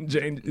Nemo.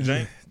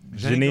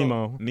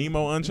 Janemo.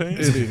 Nemo Unchained.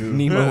 Anywho.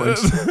 Nemo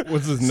and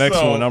What's this next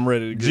So, one? I'm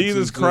ready to get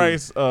Jesus to, too.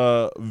 Christ,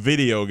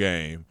 video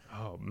game.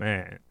 Oh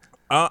man,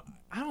 Uh,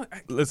 I don't.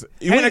 listen,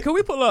 Hey, can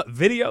we pull up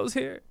videos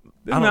here?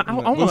 I don't- I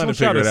we'll almost have want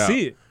to y'all figure to it out.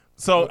 see it.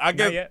 so I Not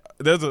guess yet.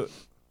 there's a.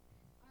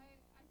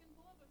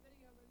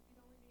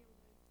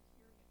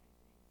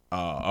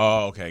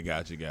 Oh, okay,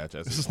 gotcha.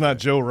 This is not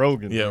Joe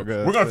Rogan. Yeah, for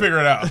God's we're gonna sake. figure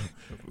it out.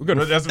 we're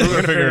gonna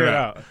figure it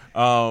out.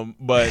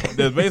 But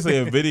there's basically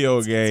a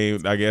video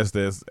game. I guess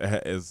is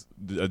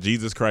a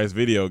Jesus Christ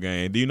video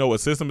game. Do you know what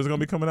system is gonna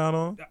be coming out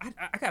on?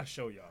 I gotta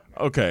show y'all.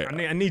 Okay,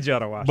 I need y'all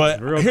to watch. but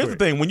this real here's quick.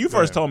 the thing: when you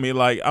first Yeah. told me,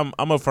 like, I'm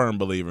a firm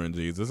believer in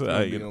Jesus,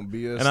 Gonna be on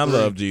BS3. and I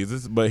love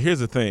Jesus. But here's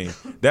the thing: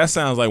 that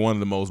sounds like one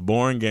of the most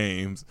boring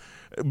games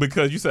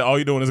because you said all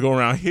you're doing is going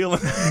around healing.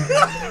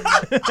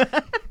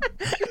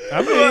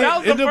 I That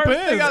was mean, it the first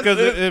thing depends I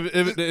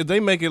because if they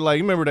make it like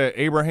you remember that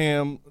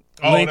Abraham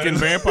Oh, Lincoln that-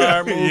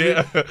 vampire movie.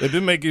 Yeah. If they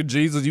make it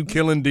Jesus, you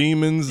killing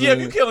demons. Yeah,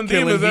 and if you killing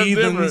demons, that's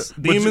heathens, different.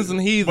 But demons you-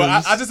 and heathens.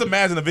 But I just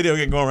imagine a video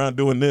game going around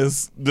doing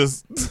this.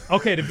 Just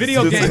Okay, the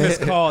video game is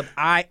called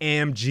I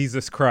Am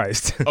Jesus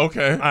Christ.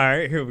 okay, All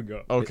right, here we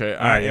go. okay.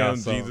 All I right, y'all, am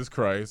so- Jesus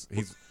Christ.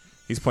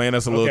 He's playing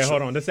us a little. Okay,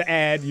 hold on. This is an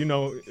ad. You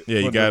know. Yeah,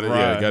 you for got the it.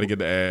 Yeah, ride. got to get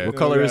the ad. What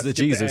color We is gotta the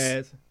skip Jesus?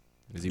 ads.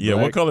 Is he Yeah,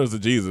 black? what color is the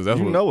Jesus? That's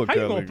you what. know what How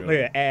you color gonna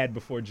play an ad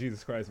before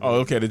Jesus Christ? Oh,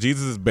 okay. The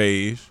Jesus is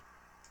beige.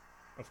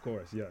 Of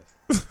course, yes.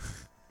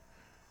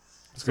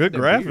 It's good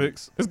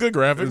graphics. It's good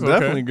graphics. It's okay.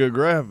 definitely good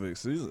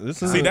graphics.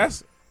 This is See,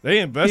 that's they He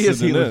invested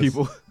is in healing this.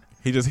 people.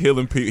 he just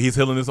healing people. He's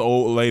healing this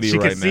old lady She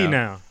right can see now.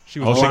 now. She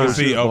was Oh, she blind. can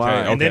see. She was Okay, blind.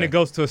 okay. And then it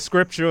goes to a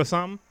scripture or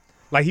something.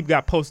 Like he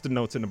got post-it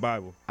notes in the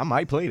Bible. I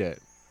might play that.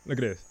 Look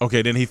at this.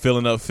 Okay, then he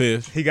filling up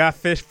fish. He got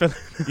fish filling.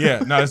 Yeah,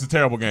 no, it's a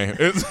terrible game.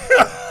 It's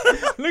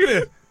Look at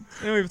this.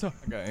 They don't even talk.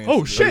 got Oh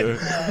answers.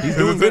 shit! He's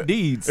doing good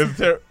deeds.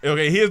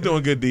 Okay, he is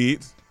doing good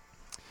deeds.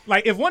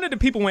 Like if one of the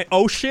people went,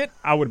 "Oh shit,"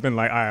 I would have been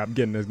like, "All right, I'm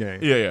getting this game."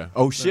 Yeah, yeah.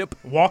 Oh, ship.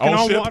 Walking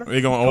Oh on ship. water.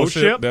 He going, oh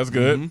ship. That's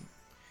good.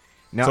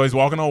 Now, So he's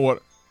walking on water.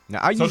 now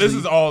I So usually, this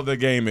is all the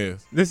game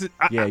is. This is,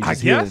 yeah, I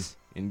just healing guess.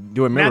 and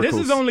doing Now miracles.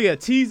 this is only a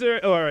teaser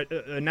or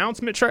a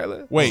announcement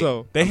trailer. Wait,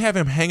 so, they have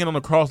him hanging on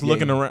the cross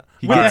looking yeah. around.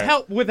 with All a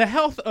right.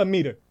 health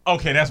meter.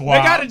 Okay, that's They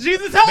wild. got a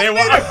Jesus health They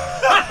meter.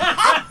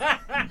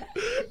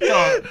 They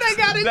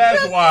got a That's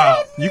Jesus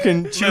wild. You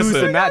can choose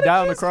Listen. to not die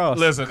on the cross.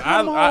 Listen,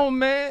 Come on,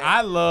 man.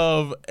 I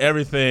love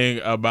everything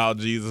about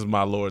Jesus,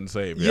 my Lord and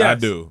Savior. Yes. I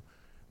do.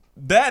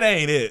 That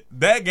ain't it.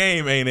 That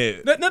game ain't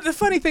it. The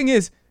funny thing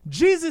is,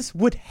 Jesus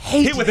would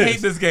hate. He would hate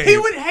this game. He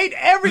would hate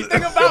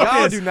everything about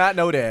Y'all this. do not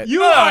know that. You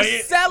No, are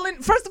it- selling.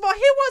 First of all,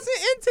 he wasn't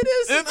into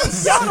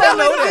this. Y'all selling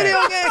know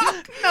that.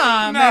 video game.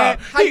 Nah, man.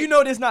 How you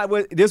know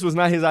this was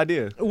not his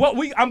idea?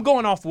 I'm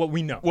going off what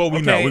we know. What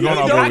we know. We're going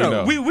off what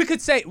we know. We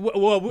could say. I'm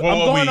what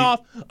going we-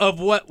 off of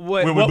what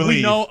we we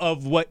believe. know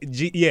of what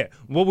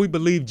we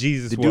believe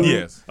Jesus was.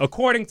 Yes.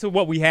 According to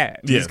what we had.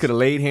 Yes. Just could have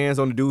laid hands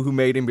on the dude who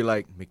made it and be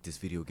like, make this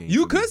video game.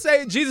 You for me." could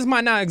say Jesus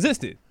might not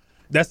existed.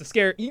 That's the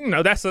scary.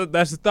 That's a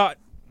thought.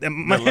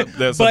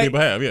 That some people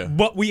have, yeah.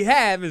 What we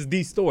have is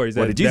these stories.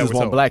 Well, that, the Jesus that was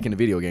wasn't told. black in the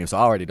video game, so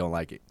I already don't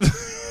like it.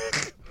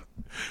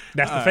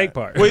 That's the fake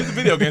part. Well, it's a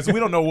video game, so we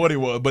don't know what he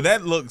was. But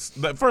that looks.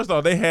 First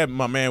off, they had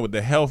my man with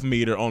the health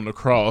meter on the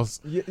cross.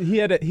 He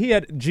had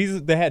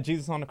Jesus. They had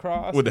Jesus on the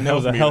cross. With the and there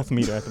was a health health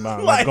meter at the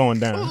bottom, Like, going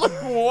down.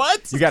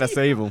 What? You gotta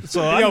save him.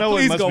 So I Yo, know it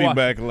please must go be watch.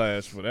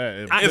 backlash for that.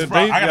 If It's they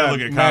probably- I gotta got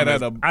look at mad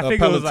at a, I a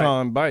think it was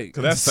Peloton bike.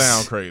 That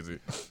sounds crazy.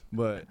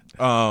 But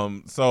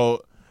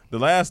So the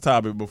last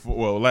topic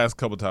last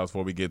couple topics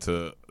before we get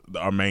to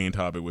our main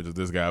topic, which is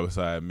this guy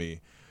beside me.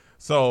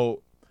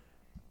 So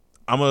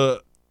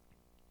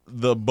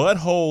the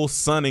butthole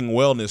sunning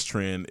wellness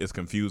trend is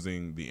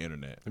confusing the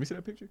internet. Let me see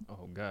that picture.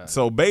 Oh God.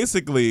 So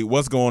basically,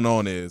 what's going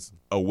on is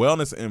a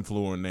wellness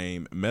influencer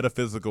named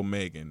Metaphysical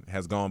Megan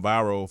has gone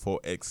viral for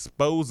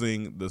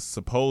exposing the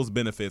supposed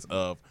benefits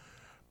of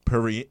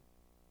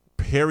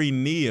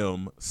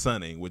perineum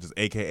sunning, which is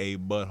AKA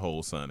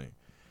butthole sunning.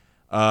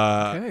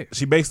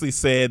 She basically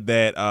said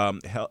that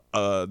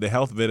the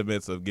health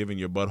benefits of giving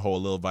your butthole a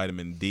little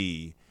vitamin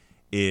D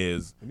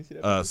is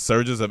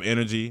surges of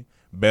energy,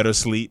 better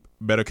sleep,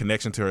 better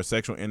connection to her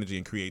sexual energy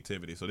and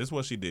creativity. So this is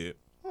what she did.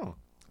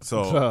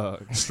 So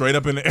straight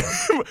up in the air,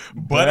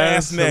 butt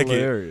ass That's naked,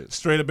 hilarious.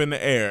 straight up in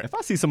the air. If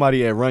I see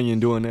somebody at Runyon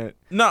doing that,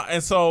 No,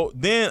 and so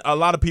then a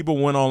lot of people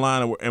went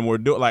online and were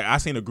doing, like, I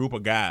seen a group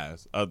of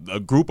guys, a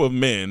group of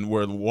men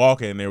were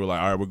walking and they were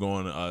like, all right, we're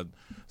going to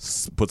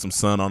put some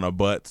sun on our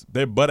butts.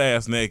 They're butt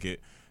ass naked.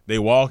 They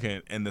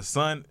walking and the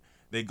sun,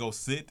 they go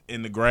sit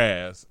in the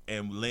grass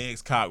and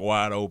legs cocked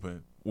wide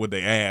open with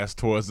their ass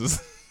towards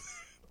us.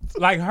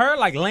 Like her,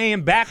 like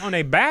laying back on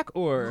their back,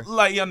 or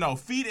Like,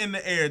 feet in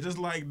the air just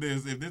like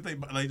this. If this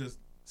they just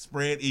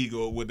spread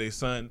eagle with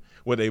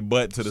their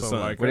butt to the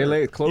sun. like where they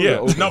lay close Yeah,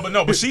 or open?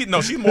 but she's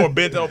more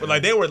bent over.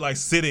 Like they were like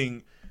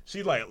sitting.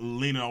 She like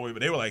leaning all the way,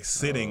 but they were like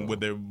sitting with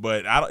their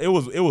butt. It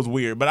was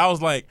weird. But I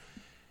was like,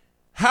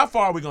 how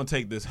far are we gonna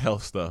take this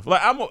health stuff?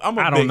 Like I'm a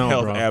I don't big know,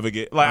 health bro.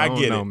 advocate. Like I don't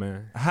get know, it,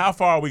 man. How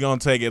far are we gonna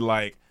take it?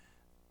 Like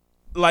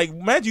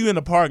imagine you in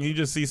the park and you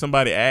just see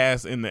somebody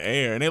ass in the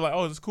air and they're like,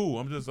 oh, it's cool.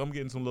 I'm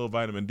getting some little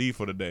vitamin D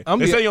for the day.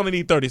 They say you only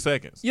need 30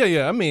 seconds.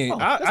 yeah. I mean,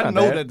 that's I not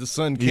know bad. that the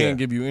sun can Yeah.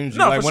 give you energy.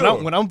 No, like for when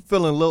sure. when I'm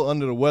feeling a little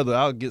under the weather,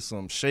 I'll get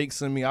some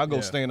shakes in me. I'll go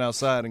Yeah. stand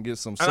outside and get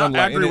some I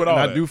sunlight agree in it, with and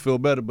all I that. do feel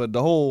better. But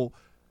the whole,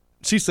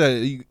 she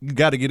said you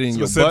got to get it in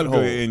your Specifically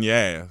butthole. in your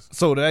ass.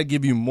 So that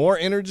give you more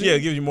energy. Yeah,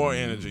 it gives you more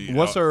energy.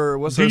 What's her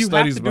Do her you have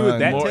studies to do it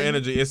behind that it? more technique?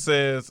 energy? It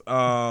says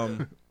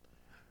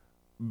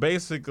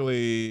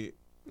basically.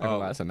 Not gonna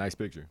lie, that's a nice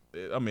picture.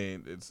 I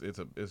mean, it's just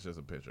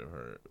a picture of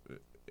her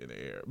in the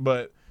air,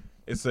 but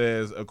it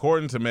says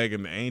according to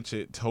Megan, the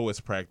ancient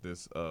Taoist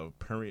practice of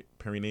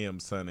perineum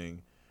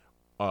sunning,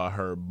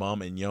 her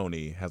bum and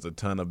yoni has a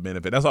ton of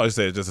benefit. That's all it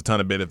says, just a ton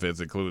of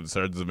benefits, including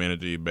surges of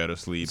energy, better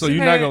sleep. So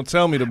you're not gonna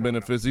tell me the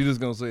benefits. You're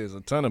just gonna say it's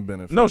a ton of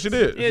benefits. No, she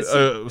did.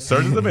 It's-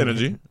 Surges of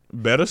energy,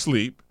 better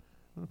sleep,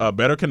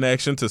 better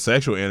connection to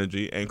sexual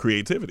energy, and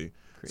creativity.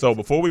 So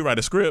before we write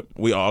a script,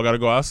 we all got to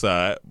go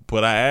outside,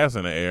 put our ass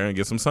in the air, and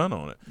get some sun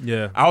on it.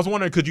 yeah. I was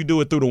wondering, could you do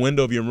it through the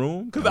window of your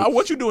room? Because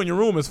what you do in your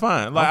room is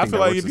fine. Like I think feel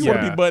that like works if you want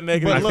to as be butt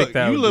naked, But I look, think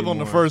that you would live be on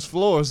the more- first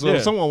floor, so Yeah.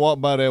 if someone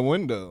walked by that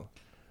window,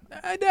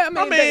 I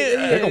mean,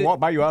 They gonna walk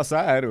by you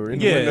outside or in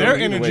the Yeah, window. their Either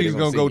way, energy they is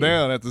gonna see go you.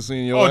 down after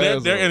seeing your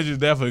ass. their energy is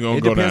definitely gonna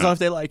It go depends down. on if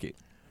they like it.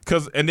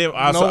 And then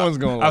I No one's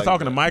gonna I was like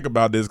talking that. to Mike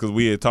about this because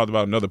we had talked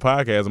about another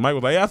podcast, and Mike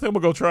was like, "Yeah, I think I'm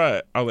gonna go try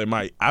it." I was like,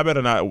 "Mike, I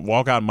better not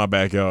walk out in my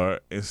backyard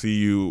and see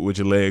you with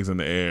your legs in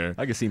the air,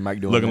 I can see Mike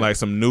doing looking that. like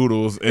some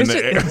noodles in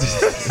the air,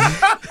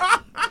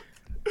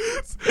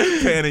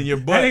 panning your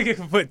That butt." nigga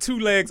can put two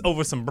legs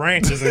over some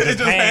branches and It just,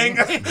 just hang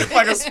hang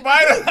like a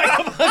spider. like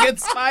a fucking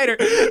spider.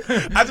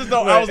 I just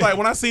don't. I was like,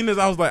 when I seen this,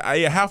 I was like,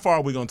 yeah, how far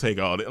are we gonna take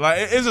all this? Like,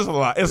 it's just a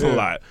lot. It's a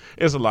lot.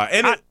 It's a lot.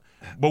 And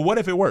but what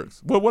if it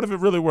works? What if it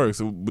really works?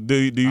 Do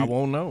I you?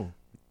 won't know.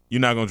 You're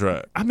not gonna try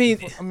it. I mean,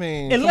 come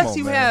unless on,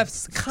 you man. have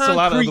It's concrete a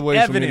lot of other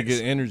ways for me to evidence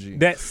get energy.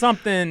 that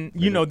something,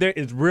 there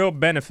is real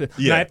benefit.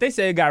 Yeah. Now, if they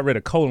say it got rid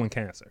of colon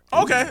cancer,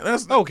 Okay,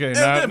 that's Okay,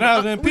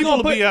 now then we people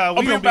gonna will be out.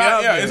 We gonna be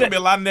out Yeah, there. it's gonna be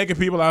a lot of naked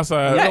people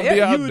outside. gonna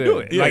be out you would there. do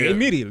it Yeah, like yeah.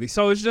 immediately.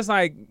 So it's just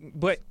like,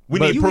 but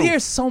need you proof. hear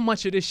so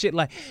much of this shit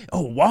like,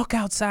 oh, walk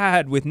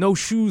outside with no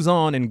shoes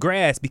on and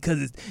grass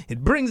because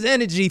it brings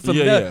energy from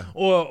Yeah, the yeah.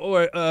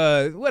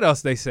 or what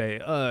else they say,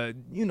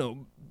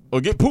 Or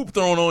get poop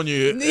thrown on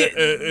you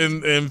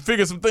and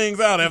figure some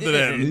things out after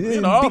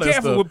that. All be that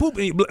careful stuff. with poop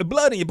in your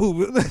blood in your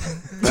poop.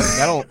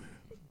 I don't.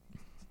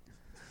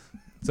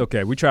 It's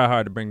okay. We try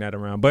hard to bring that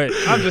around. But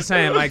I'm just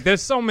saying, like,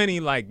 there's so many,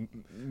 like,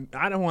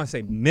 I don't want to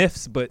say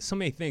myths, but so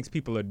many things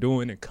people are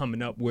doing and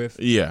coming up with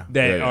Yeah,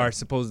 that yeah, yeah. are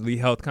supposedly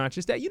health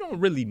conscious that you don't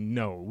really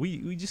know.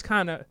 We just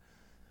kind of,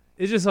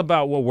 it's just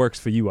about what works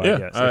for you, I Yeah,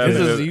 guess. I It's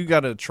mean, just, you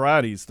got to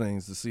try these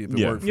things to see if it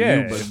Yeah. works for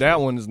Yeah. you. But that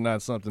one is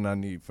not something I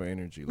need for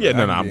energy. Like, Yeah,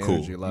 no, I no, can I'm get cool.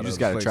 energy a lot You of just other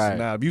gotta places. try it.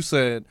 Now, if you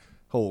said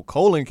whole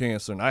colon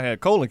cancer and I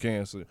had colon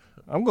cancer,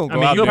 I'm gonna I go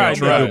mean, out you'll there and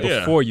probably try do it. it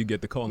before you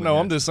get the colon. No,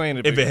 I'm cancer. just saying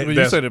if If it, it- you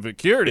that's- said if it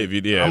cured it, if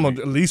you- yeah, I'm if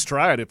gonna at least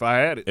try it if I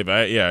had it.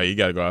 You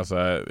got to go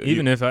outside.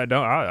 Even if I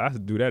don't, I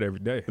do that every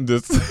day.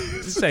 just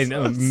Just say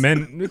no,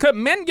 men, because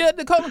men get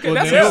the colon cancer. Well,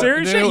 That's then some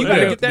serious shit. You gotta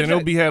get that. Then they'll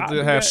shit. be have I'll to do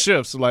have that.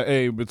 shifts like,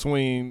 hey,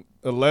 between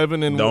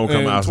 11 and, Don't come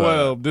and outside.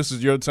 12, this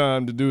is your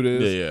time to do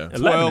this. Yeah, yeah. 11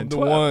 12 and to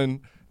 12. 1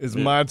 is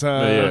my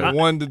time. Yeah.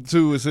 1 to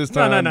 2 is his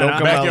No, time. no, no, Don't no.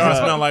 come backyard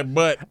outside. smell like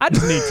butt. I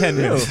just need 10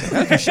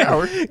 minutes.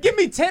 Shower. Give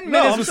me 10 No,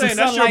 minutes I'm with some saying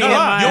that's your sunlight in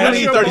block. my You That's only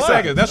need your 30 block.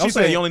 seconds. That's I'm she said.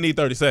 saying- You only need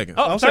 30 seconds.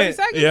 Oh, I'm 30 saying-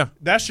 seconds? Yeah.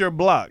 That's your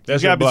block.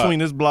 That's you your got block. between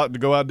this block to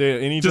go out there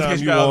anytime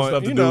Just you got want.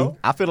 stuff to You do. know,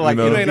 I feel like You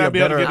know, it would may be a not be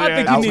able to better get I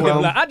think you need to.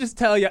 outcome. Like, I just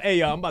tell you, hey,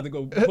 yo, I'm about to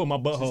go pull my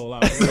butthole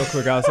out real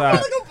quick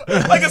outside.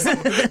 Like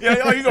it's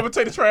yeah, you gonna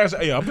take the trash?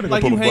 Yeah, I'm gonna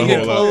Like go you pull my hanging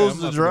butthole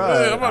clothes out. to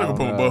dry. Yeah, I'm about to go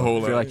pull my I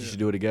butthole feel out. like you should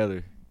do it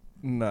together.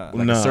 Nah.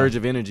 Like Nah. a surge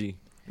of energy.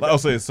 Like I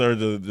say,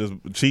 surge of just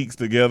cheeks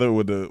together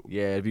with the.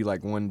 Yeah, it'd be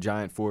like one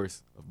giant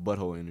force of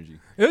butthole energy.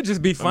 It would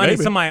just be funny.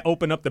 Maybe. Somebody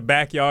open up the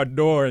backyard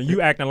door and you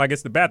acting like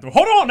it's the bathroom.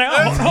 Hold on now.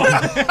 Hold on.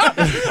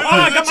 Oh,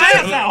 I got my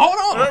ass out.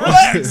 Hold on.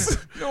 Relax.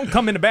 You don't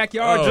come in the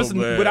backyard Oh, just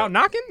man. without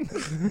knocking.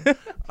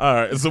 All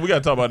right, so we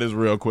gotta talk about this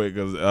real quick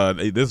because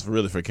this is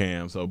really for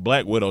Cam. So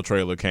Black Widow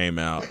trailer came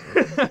out,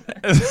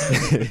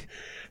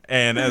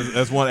 and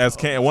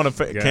one of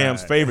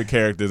Cam's favorite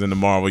characters in the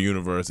Marvel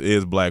universe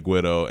is Black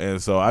Widow,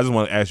 and so I just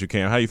want to ask you,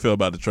 Cam, how you feel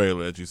about the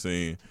trailer that you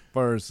seen?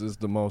 First is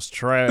the most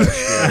trash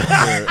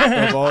character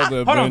of all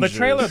the Hold on, the Avengers.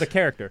 trailer or the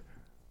character?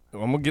 I'm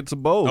gonna get to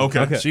both.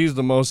 Okay. She's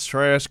the most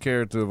trash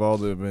character of all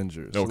the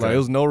Avengers. Okay. Like, there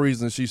was no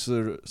reason she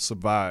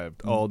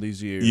survived all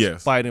these years.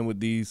 Yes. Fighting with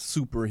these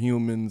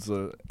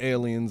superhumans,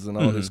 aliens, and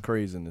all this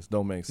craziness.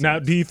 Don't make sense. Now,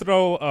 do you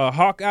throw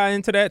Hawkeye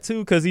into that too?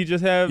 Because he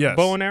just have Yes.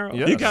 bow and arrow?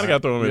 Yes. You kind of got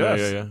to throw him in Yes.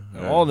 there,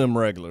 yeah. All them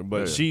regular, but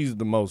Yeah. she's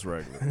the most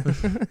regular.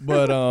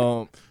 But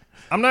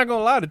I'm not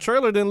gonna lie, the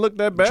trailer didn't look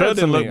that bad. Trailer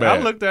to didn't me. look bad.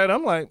 I looked at it,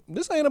 I'm like,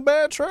 this ain't a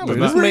bad trailer.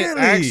 It's This not. may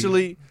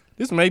Really?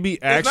 this may be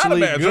It's not a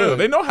actually bad good. trailer.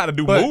 They know how to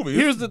do but movies.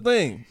 here's the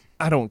thing.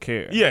 I don't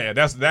care. Yeah,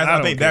 that's. I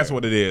don't think that's care.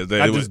 what it is.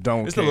 I just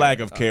don't It's care. the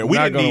lack of care. I'm We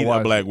not didn't gonna need a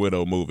watch Black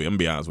Widow movie. I'm gonna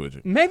be honest with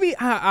you. Maybe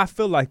I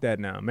feel like that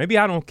now. Maybe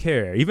I don't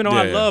care, even though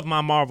I Yeah. love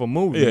my Marvel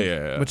movies.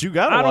 Yeah. But you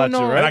gotta I don't watch know.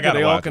 it, And right? I gotta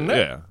They all watch it. connect.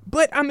 Yeah.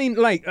 But I mean,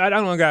 like, I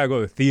don't gotta go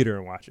to the theater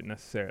and watch it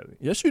necessarily.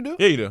 Yes, you do.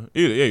 Yeah, you do.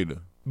 Yeah, you do.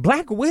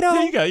 Black Widow.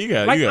 Yeah, you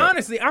got. Like, you got.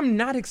 honestly, I'm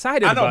not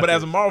excited. I know, about but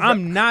as a this. Marvel,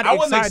 I'm not. I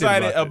wasn't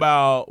excited about.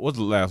 about. What's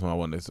the last one I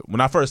wasn't? When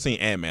I first seen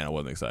Ant-Man, I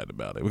wasn't excited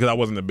about it because I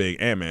wasn't a big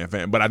Ant-Man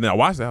fan. But I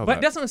watched it. I was But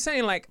like, that's what I'm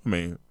saying. Like, I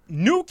mean,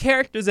 new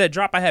characters that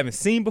drop I haven't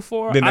seen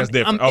before. Then that's I'm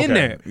different. in Okay.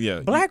 there. Yeah.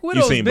 Black You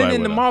Widow's seen been Black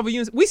in the Widow. Marvel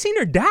universe. We seen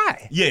her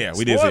die. yeah,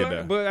 we did see Spoiler,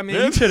 that. But I mean,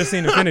 you should have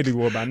seen Infinity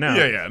War by now.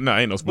 Yeah. No,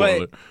 ain't no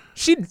spoiler. But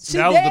she That was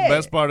dead. the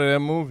best part of that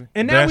movie.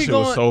 And now That we shit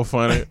going. was so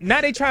funny.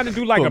 Now they trying to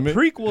do like For a me.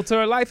 prequel to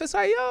her life. It's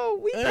like, yo,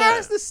 we Yeah.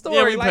 passed the story.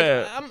 Yeah, we like,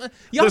 passed.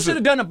 y'all Listen. should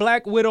have done a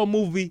Black Widow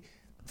movie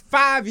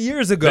 5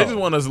 years ago. They just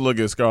want us to look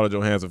at Scarlett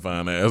Johansson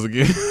fine ass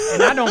again.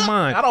 And I don't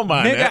mind. I don't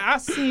mind Nigga, that. I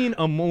seen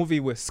a movie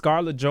with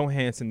Scarlett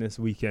Johansson this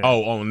weekend.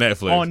 Oh, on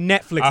Netflix. On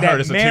Netflix, I that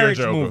heard it's a marriage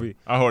tearjerker. movie.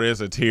 I heard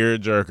it's a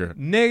tearjerker.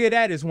 Nigga,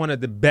 that is one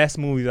of the best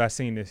movies I've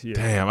seen this year.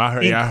 Damn, I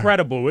heard. Yeah,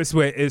 Incredible. It's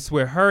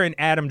with her and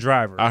Adam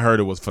Driver. I heard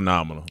it was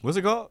phenomenal. What's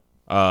it called?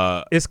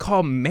 It's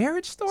called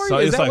Marriage Story. So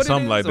Is it's that like what it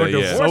something is? like Or that,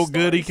 yeah. Divorce So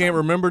good he Story? can't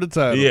remember the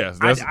title. Yes,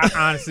 that's. I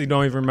honestly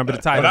don't even remember the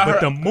title. But I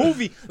But heard- the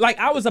movie, like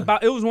it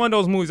was one of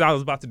those movies I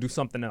was about to do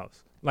something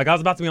else. Like I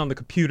was about to be on the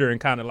computer and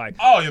kind of like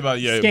oh, you're about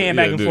scan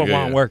back and dude, forth yeah,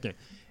 while I'm yeah. working.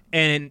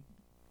 And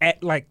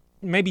at like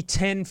maybe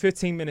 10,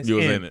 15 minutes You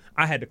was in, in it.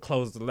 I had to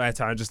close the last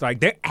time. Just like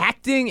they're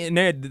acting and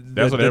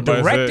That's what the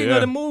everybody said, directing yeah.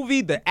 of the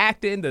movie, the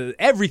acting, the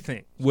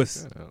everything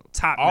was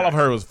top All notch. I've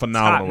heard was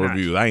phenomenal Top notch.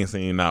 reviews. I ain't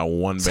seen not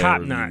one bad Top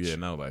review notch. yet.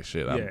 And I was like,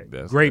 shit. Yeah,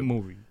 that's great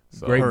movie.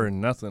 So- Great. Heard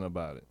nothing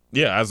about it.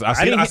 Yeah,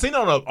 I didn't- seen it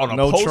on a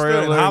No poster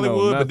trailer, in no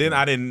Hollywood, but nothing.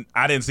 then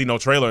I didn't see no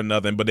trailer or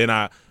nothing. But then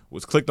I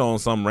was clicked on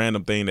some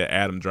random thing that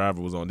Adam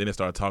Driver was on. Then it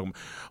started talking.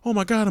 Oh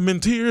my God, I'm in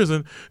tears,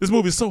 and this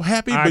movie's so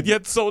happy, but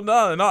yet so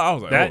not. And I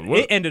was like, That oh, what?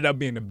 it ended up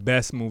being the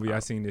best movie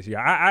I've seen this year.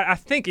 I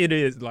think it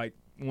is like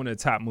one of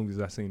the top movies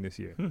I've seen this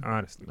year,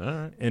 honestly. All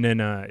right. And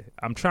then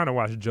I'm trying to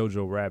watch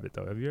Jojo Rabbit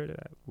though. Have you heard of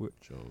that?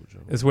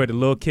 Jojo. It's where the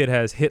little kid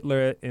has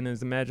Hitler in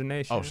his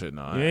imagination. Oh shit,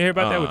 no. You ain't hear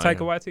about that with I Taika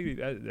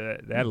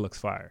Waititi? That looks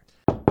fire.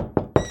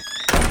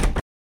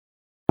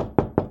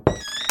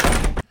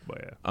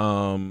 But yeah.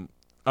 All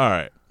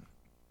right.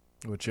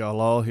 What y'all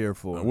all here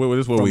for? This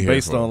is what we here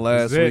based for. on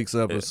last Is it? week's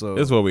episode.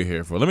 This is what we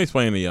here for. Let me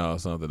explain to y'all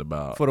something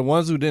about. For the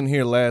ones who didn't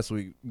hear last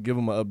week, give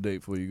them an update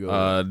before you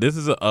go. This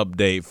is an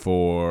update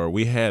for.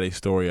 We had a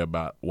story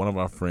about one of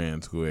our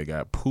friends who had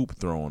got poop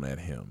thrown at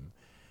him,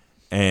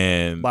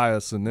 and by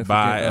a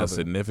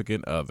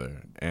significant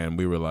other. And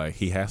we were like,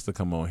 he has to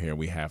come on here.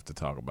 We have to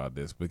talk about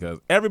this because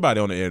everybody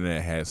on the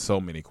internet has so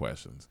many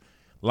questions.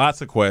 Lots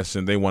of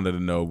questions. They wanted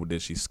to know,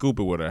 did she scoop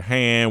it with her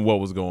hand?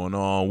 What was going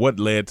on? What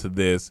led to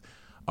this?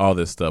 All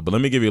this stuff. But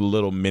let me give you a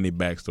little mini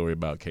backstory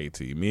about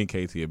KT. Me and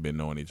KT have been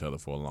knowing each other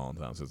for a long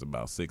time, since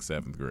about 6th,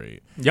 7th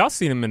grade. Y'all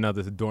seen him in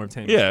other dorm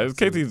teams. Yeah,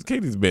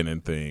 KT's been in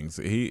things.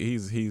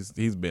 He's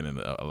been in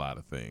a lot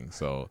of things.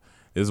 So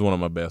this is one of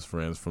my best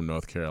friends from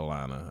North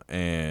Carolina,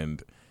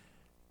 and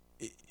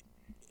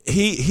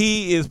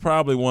he is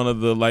probably one of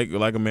the like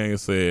Emmanuel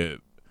said.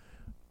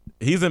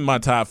 He's in my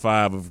top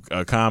 5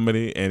 of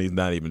comedy, and he's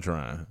not even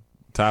trying.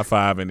 Top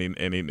 5, and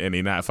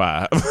he not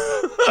 5.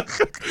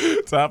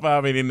 Top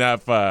 5, and he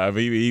not 5.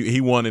 He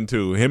 1 and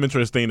 2. Him and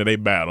Tristina, they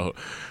battle.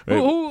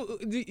 Who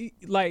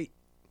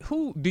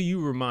do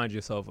you remind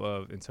yourself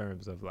of in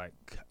terms of like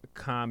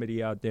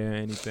comedy out there?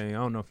 Anything? I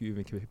don't know if you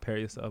even compare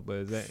yourself, but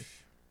is that?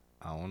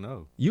 I don't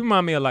know. You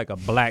remind me of like a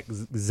black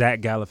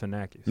Zach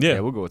Galifianakis. Yeah,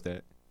 we'll go with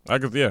that. I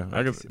could.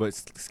 But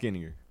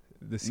skinnier.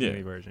 The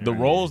skinny version. The right?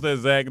 roles that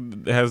Zach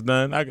has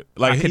done, I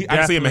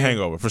can see him in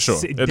Hangover for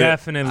sure.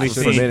 Definitely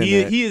see.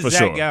 He is For Zach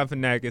sure.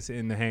 Galifianakis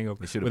in The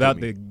Hangover. should've Without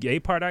put the me. gay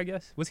part, I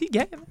guess. Was he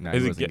gay? Nah, Is he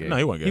he wasn't gay? gay. No,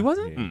 he wasn't gay. He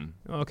wasn't?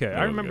 Yeah. Okay, I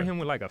wasn't remember gay. him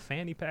with like a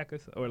fanny pack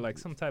or like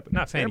some type of,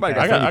 not fanny Everybody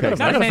pack. got fanny I got packs.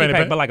 a Not a fanny fanny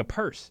pack, pack. but like a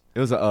purse. It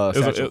was a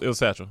satchel. It was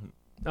Satchel.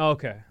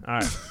 Okay, all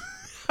right.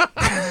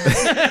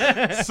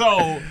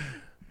 So,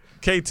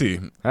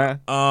 KT, Huh?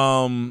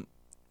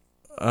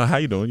 how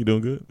you doing? You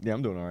doing good? Yeah,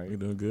 I'm doing all right. You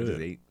doing good? I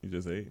just ate. You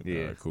just ate?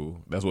 Yeah. All right,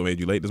 cool. That's what made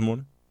you late this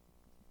morning?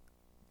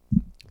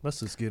 Let's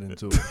just get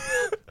into it.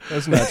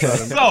 Let's not try to.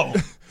 So,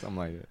 Something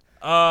like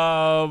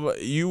that.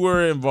 you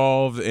were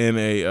involved in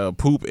a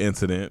poop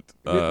incident.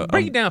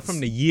 Break it down from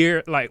the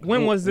year. Like,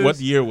 when was this? What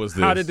year was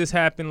this? How did this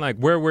happen? Like,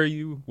 where were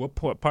you? What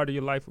part of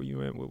your life were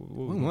you in? What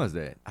When was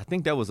that? I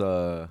think that was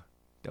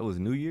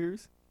New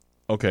Year's.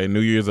 Okay, New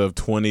Year's of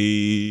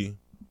 2010,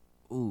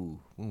 Ooh,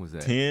 when was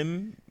that?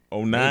 09?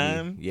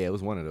 Maybe. Yeah, it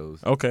was one of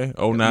those. Okay,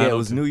 09. Yeah, it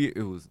was New Year.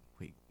 It was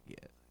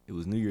it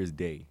was New Year's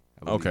Day.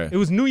 I believe. Okay. It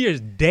was New Year's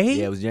Day?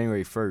 Yeah, it was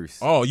January 1st.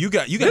 Oh, you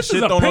got This shit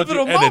is a thrown on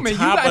pivotal you at the moment. You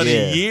top got of the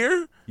shit.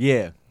 year?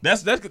 Yeah.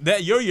 That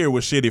your year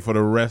was shitty for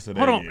the rest of the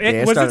Hold on. year. Yeah,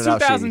 it was it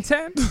started out shitty.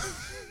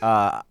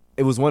 2010?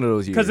 It was one of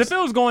those years. Because if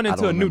it was going I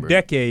into don't a new remember.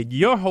 decade,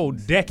 your whole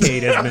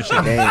decade has been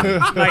shit.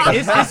 Damn. Like,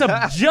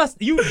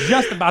 you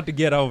just about to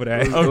get over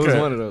that. It was Okay.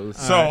 one of those.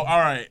 So, all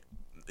right.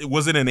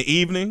 Was it in the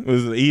evening?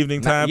 Was it the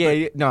evening time?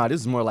 Yeah. No,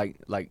 this is more like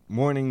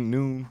morning,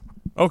 noon.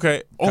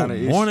 Okay. Oh,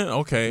 Kinda-ish. morning?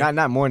 Okay.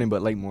 Not morning,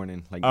 but late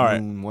morning. Like All right.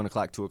 noon, 1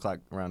 o'clock, 2 o'clock,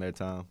 around that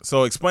time.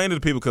 So explain to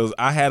the people, because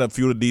I had a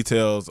few of the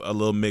details a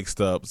little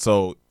mixed up.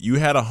 So you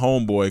had a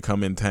homeboy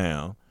come in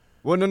town.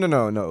 Well,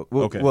 no.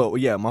 Well, Okay. Well,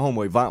 yeah, my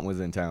homeboy Vaunt was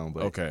in town,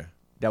 but Okay.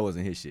 that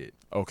wasn't his shit.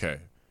 Okay.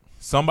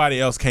 Somebody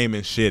else came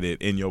and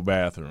shitted in your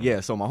bathroom. Yeah,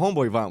 so my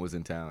homeboy Vaunt was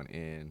in town,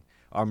 and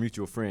our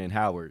mutual friend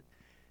Howard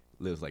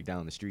lives like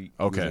down the street.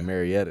 He was Okay. in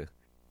Marietta.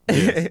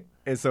 Yes.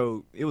 And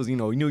so it was,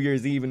 New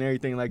Year's Eve and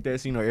everything like that.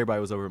 So, everybody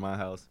was over at my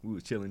house. We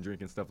was chilling,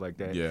 drinking, stuff like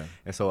that. Yeah.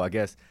 And so I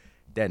guess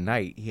that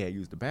night he had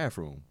used the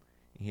bathroom.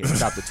 He had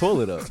stopped the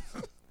toilet up.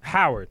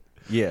 Howard.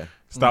 Yeah.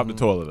 Stop the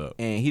toilet up.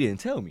 And he didn't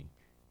tell me.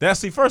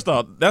 See, first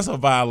off, that's a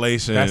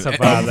violation. That's a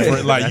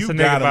violation. Like, That's you a nigga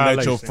gotta let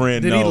your violation.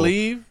 friend Did know. he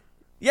leave?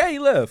 Yeah, he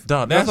left.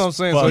 Dog, That's what I'm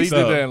saying. So he fucked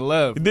did up. that and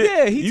left.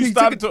 Yeah, he you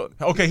took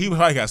stopped. Okay, he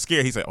probably got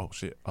scared. He said, "Oh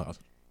shit."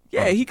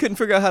 Yeah, he couldn't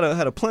figure out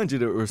how to plunge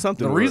it or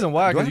something. The reason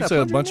why, Do I because you have said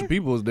a plunger bunch in of there?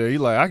 people was there. He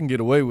like, I can get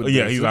away with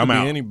Yeah, this. he's It like, could I'm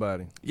be out.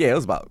 anybody. Yeah, it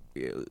was about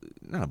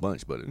not a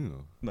bunch, but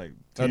Like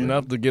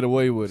Enough to get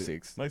away with it.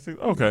 6. Like six.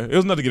 Okay, it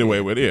was nothing to get away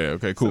with. Yeah.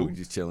 Okay. So Cool. we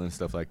just chilling and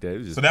stuff like that. It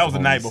was just So that was the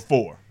night homies.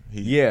 before.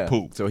 He Yeah.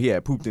 pooped. So he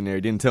had pooped in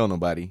there, didn't tell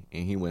nobody,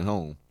 and he went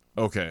home.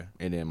 Okay.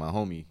 And then my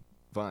homie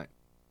Vaunt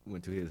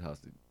went to his house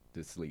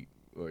to sleep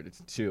or to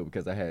chill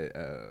because I had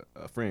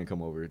a friend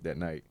come over that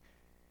night.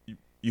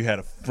 You had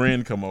a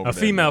friend come over. A that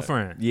female night.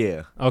 friend.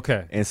 Yeah.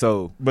 Okay. And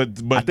so, But I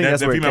think that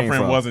that's where it female came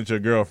friend from. wasn't your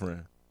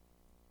girlfriend.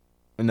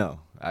 no,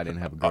 I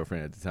didn't have a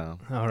girlfriend at the time.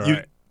 All right.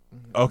 You-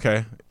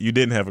 Okay, you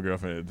didn't have a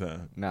girlfriend at the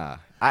time. Nah.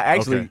 I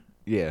actually, Okay.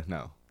 yeah,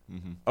 no.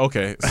 Mm-hmm.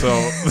 Okay,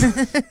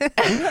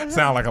 so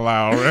sound like a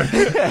lie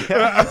already.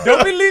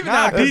 Don't be leaving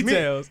out Because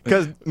details.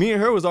 Because me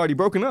and her was already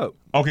broken up.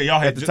 Okay, y'all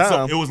had At the so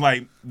time. it was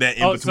like that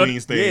in Oh, so between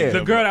stage. yeah. The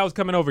of- girl that was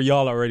coming over,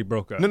 y'all already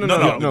broke up. No, no,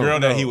 the girl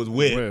that no. he was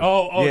with. With.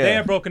 Oh, Yeah. they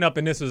had broken up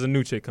and this was a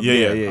new chick coming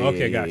Yeah, over. yeah,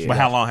 Okay, gotcha. But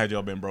how long had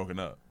y'all been broken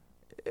up?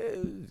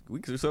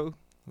 Weeks or so.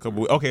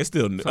 Couple. Okay, it's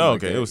still new. Something like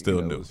Okay, that, it was still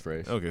you know, new. it was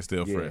fresh. Okay,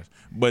 still Yeah. fresh.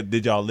 But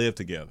did y'all live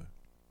together?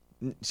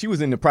 She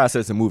was in the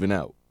process of moving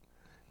out.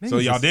 So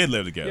y'all did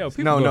live together. Yo,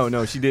 people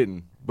No, she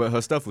didn't. But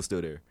her stuff was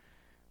still there.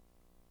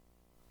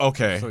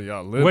 Okay. So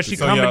y'all live. Was she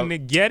So coming y'all- to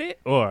get it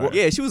or?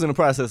 Yeah, she was in the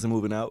process of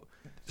moving out.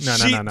 No.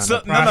 She- The so-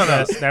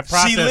 process, That She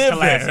process lived can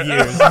last there.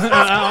 years.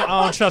 I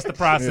don't trust the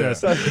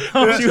process. I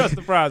don't trust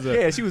the process.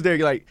 Yeah, she was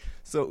there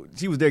so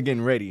she was there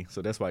getting ready.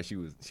 So that's why she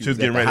was She was at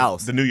getting the ready.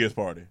 house. The New Year's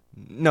party.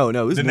 No, it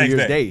was The New next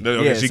Year's day. Day.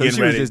 Okay, Yeah, she so getting she was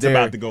ready. just It's there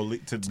about to go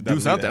to do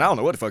something. I don't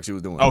know what the fuck she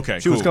was doing. Okay,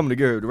 she was cool. coming to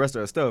get the rest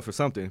of her stuff or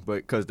something, but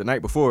because the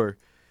night before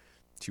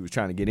she was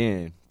trying to get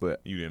in,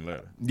 but You didn't let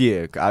her.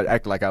 yeah, I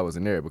acted like I was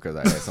in there because I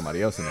had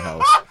somebody else in the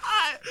house.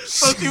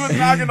 So she was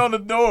knocking on the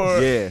door.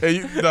 Yeah. And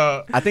you,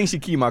 I think she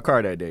keyed my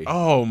car that day.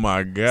 oh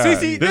my God.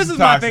 See, this is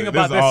my toxic. thing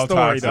about is this all story,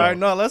 toxic. though. All right,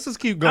 no, let's just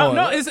keep I going.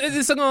 don't know.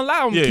 It's gonna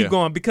allow him Yeah, to keep yeah.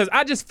 going because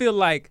I just feel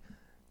like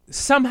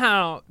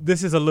somehow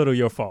this is a little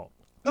your fault.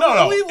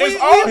 No, we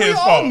it's all we his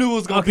all fault. knew it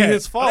was gonna be Okay.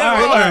 his fault. All right,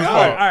 It's all his fault.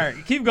 all right,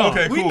 keep going.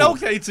 Okay, We cool. know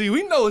KT.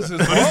 We know it's his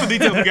So this is fault. the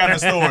details we got in the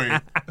story.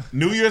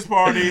 New Year's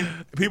party,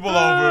 people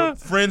over,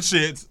 friend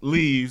shits,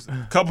 leaves,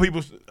 couple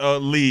people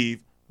leave,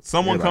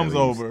 someone Everybody comes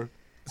leaves. over.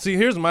 See,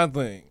 here's my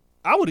thing.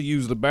 I would have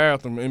used the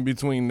bathroom in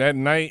between that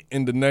night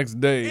and the next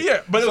day.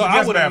 Yeah, but it was So a I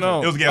guest would've bathroom.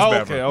 known. It was a guest Oh,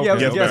 bathroom. okay, Yeah, it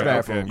was a okay, guest okay,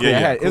 bathroom. okay.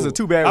 Yeah, it was a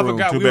Cool. 2-bedroom. I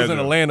forgot we was in bedroom.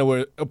 Atlanta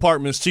where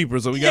apartments cheaper,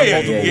 so we got Yeah,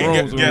 multiple yeah, rooms. yeah, when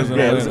we was in yeah, Yeah,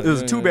 Atlanta. it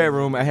was a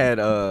 2-bedroom. I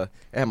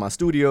had my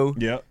studio.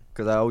 Yep.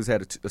 Because I always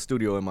had a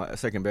studio in my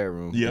second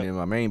bedroom, Yep. and then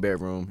my main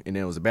bedroom, and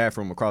then it was a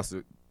bathroom across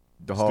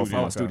the hall from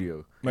my Okay.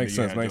 studio. Makes You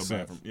sense. had Makes your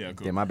sense. bathroom. Yeah,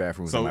 cool. Then my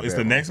bathroom was in So my it's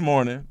bedroom. the next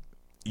morning.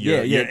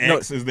 Yeah, Your no,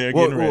 ex is there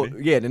well, getting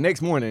ready. yeah, the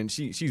next morning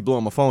she's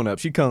blowing my phone up.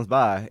 She comes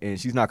by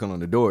and she's knocking on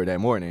the door that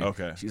morning.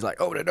 Okay. She's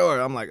like, "Open the door."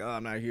 I'm like, "Oh,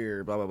 I'm not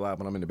here." Blah blah blah.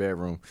 But I'm in the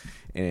bedroom,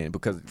 and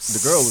because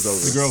the girl was over,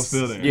 The girl's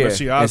still there. Yeah, But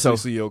she and obviously so-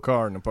 see your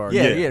car in the parking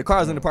yeah, lot. yeah, the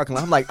car's in the parking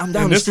lot. I'm like, I'm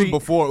down And the this street. was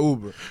before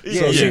Uber.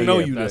 Yeah, So she yeah, know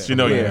yeah, you that's- there. she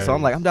know you yeah, there. so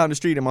I'm like, I'm down the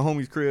street at my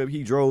homie's crib.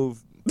 He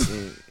drove,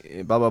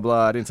 and blah blah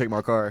blah. I didn't take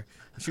my car.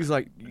 She was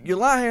like, "You're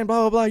lying."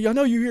 Blah blah blah. Y'all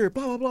know you here.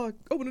 Blah blah blah.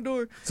 Open the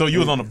door. So you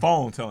was on the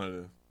phone telling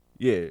her this.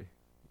 Yeah.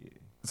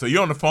 So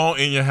you're on the phone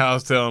in your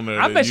house telling her.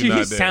 I that bet you're you he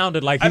not there.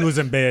 sounded like he was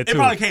in bed It too.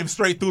 probably came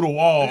straight through the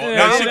wall. Yeah,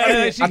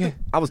 Now, she-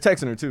 I was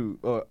texting her too.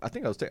 I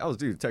think I was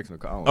dude texting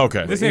her. I don't know. Okay.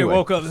 But This anyway, nigga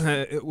woke up and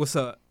said, "What's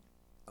up?"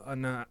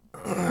 Nah,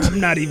 I'm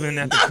not even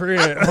at the crib.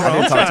 I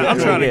didn't talk to her. I'm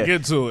trying Yeah. to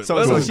get to it. So,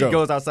 Let's she go.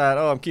 goes outside.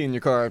 Oh, I'm keying your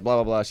car. Blah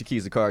blah blah. She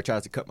keys the car.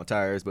 Tries to cut my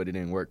tires, but it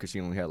didn't work because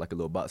she only had like a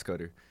little box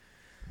cutter.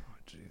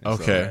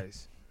 Okay.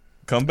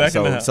 Come back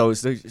in the house. So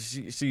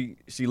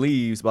she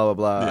leaves. Blah blah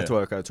blah. Yeah.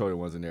 I told her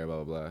wasn't there.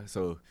 Blah blah blah.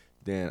 So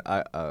then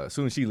as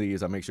soon as she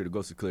leaves, I make sure the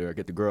ghost is clear. I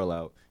get the girl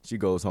out. She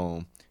goes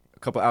home. A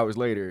couple hours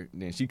later,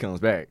 then she comes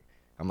back.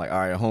 I'm like, all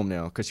right, I'm home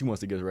now because she wants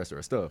to get the rest of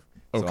her stuff.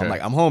 So Okay. I'm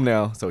like, I'm home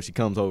now. So she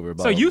comes over.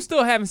 Blah, So blah, you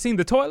still haven't seen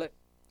the toilet?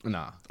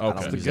 Nah. Okay.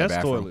 I don't The use that guest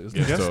bathroom. toilet. It's the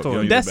Yeah, guest so you toilet.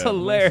 don't use That's the bathroom.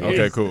 hilarious.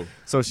 Okay, cool.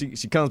 So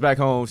she comes back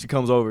home. She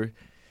comes over.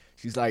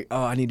 She's like,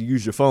 oh, I need to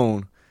use your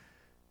phone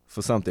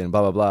for something.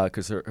 Blah blah blah.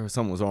 Because her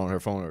something was on her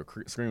phone. Her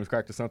screen was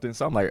cracked or something.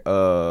 So I'm like,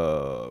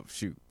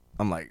 shoot.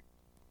 I'm like,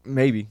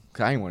 maybe.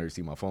 Cause I didn't want her to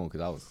see my phone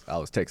because I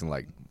was texting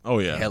like Oh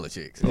yeah. hella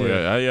chicks. Oh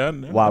yeah. Yeah.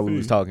 While we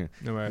was talking.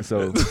 No, right.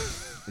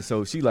 And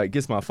so she like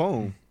gets my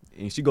phone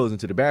and she goes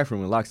into the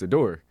bathroom and locks the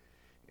door.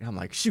 And I'm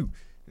like, shoot.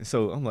 And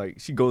so I'm like,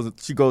 she goes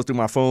through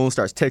my phone,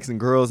 starts texting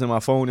girls in my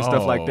phone and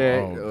stuff like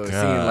that. Seeing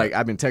God. like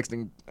I've been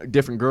texting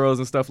different girls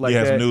and stuff like You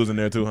had that. some news in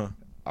there too, huh?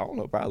 I don't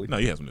know, probably. No,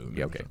 you had some news. In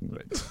Yeah, there.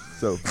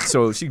 okay.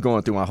 So she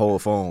going through my whole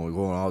phone,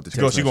 going all the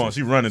text She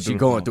messages. running through. She the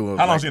going phone. through it.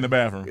 How long like- she in the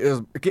bathroom?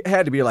 It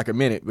had to be like a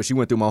minute, but she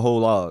went through my whole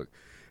log,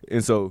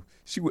 and so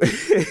she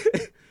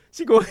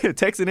she going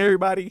texting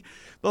everybody,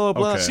 blah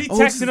blah blah. Okay. She Oh,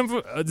 texting him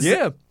for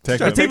Yeah, Texting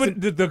Started people,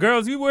 texting- the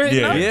girls you were hitting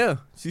Yeah. up? yeah.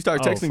 She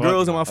started Oh, texting fuck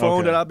girls on my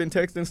phone Okay. that I've been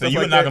texting. So Stuff you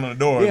were like that. knocking on the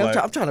door. Yeah, like,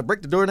 I'm trying to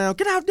break the door down.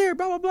 Get out there,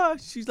 blah blah blah.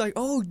 She's like,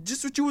 oh,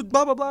 just what you was,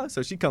 blah blah blah.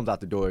 So she comes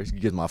out the door. She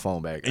gives my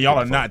phone back. and y'all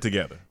I are get my phone. not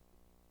together.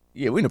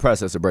 Yeah, we're in the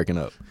process of breaking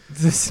up.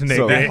 This So,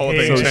 nigga. That whole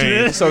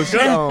thing so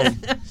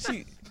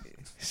changed.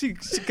 she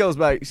comes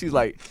back. She's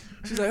like,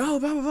 oh,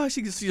 blah blah blah.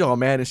 She's all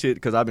mad and shit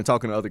because I've been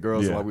talking to other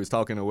girls Yeah. while we was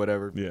talking or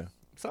whatever. Yeah.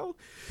 So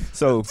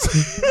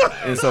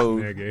and so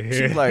Nigga.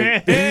 she's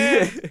like,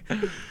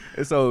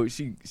 and so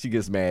she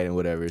gets mad and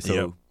whatever. So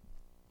Yep.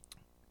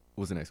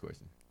 what's the next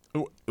question?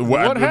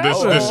 What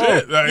happened? The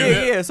shit. Like,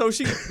 Yeah. So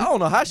I don't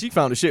know how she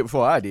found the shit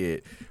before I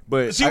did,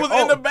 but She was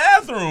in the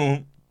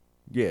bathroom.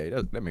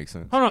 Yeah, that makes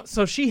sense. Hold on.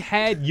 So she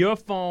had your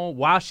phone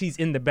while she's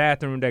in the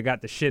bathroom that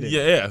got the shit in.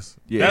 Yes.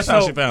 Yeah. That's So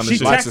how she found the she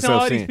shit. likes texting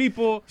herself all these seeing.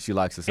 people, She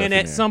likes herself. and in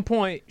at there. some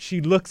point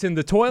she looks in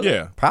the toilet.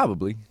 Yeah.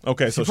 probably.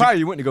 Okay. So She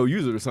probably went to go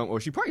use it or something, or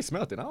she probably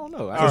smelled it. I don't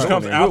know. I So she don't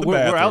comes know. out the We're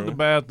out bathroom. the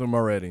bathroom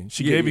already.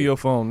 She Yeah, gave you yeah. your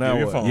phone. Now Give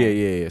you what? your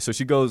phone. Yeah. So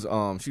she goes,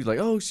 she's like,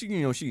 oh,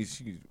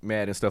 she's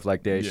mad and stuff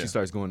like that. Yeah. She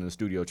starts going to the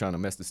studio, trying to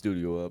mess the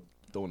studio up.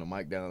 throwing the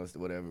mic down or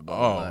whatever. Blah,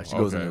 blah, blah. She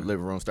goes in okay. the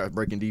living room, starts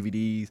breaking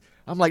DVDs.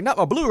 I'm like, not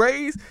my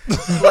Blu-rays.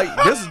 Like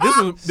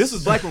this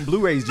was back when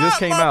Blu-rays just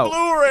came out.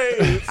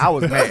 Blu-rays. I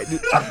was mad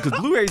because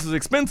Blu-rays was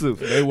expensive.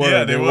 They were.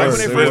 Yeah, they Right were. when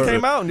they They first were.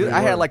 came out, and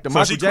I had like the So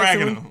Michael she cracking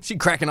Jackson. them. She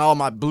cracking all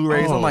my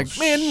Blu-rays. I'm like,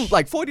 man,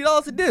 like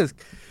 $40 a disc.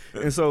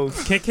 And so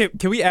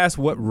Can we ask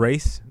what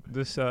race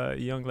this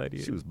young lady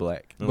is? she was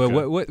black, But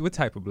Okay. what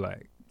type of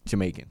black?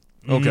 Jamaican,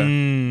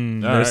 Okay.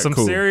 There's right, some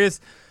cool. serious.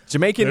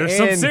 Jamaican There's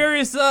some and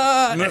serious Hey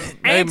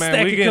angst man,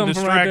 that we could getting come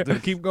from right distracted. there.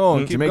 Keep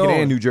going. Keep Jamaican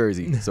going. and New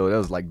Jersey. So that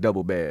was like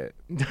double bad.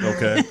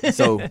 Okay.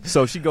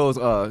 So she goes.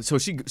 So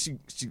she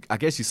I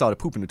guess she saw the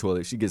poop in the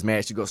toilet. She gets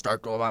mad. She goes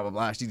start going blah blah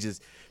blah. She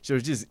just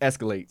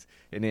escalates.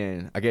 And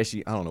then I guess I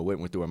don't know what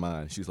went through her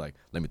mind. She's like,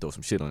 let me throw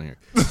some shit on here.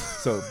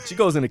 So she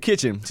goes in the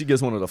kitchen. She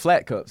gets one of the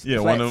flat cups. Yeah,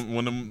 Flats.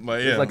 one of them,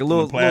 like, yeah. It's like a them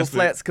little plastic.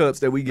 flats cups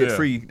that we get Yeah.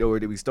 free or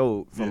that we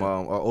stole from Yeah.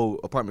 our old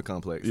apartment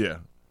complex. Yeah.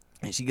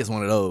 And she gets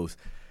one of those.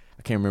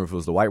 I can't remember if it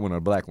was the white one or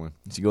the black one.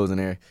 She goes in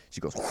there. She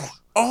goes,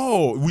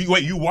 Oh,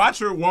 wait, you watch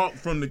her walk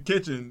from the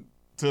kitchen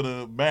to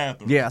the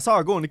bathroom. yeah, I saw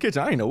her go in the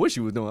kitchen. I didn't know what she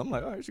was doing. I'm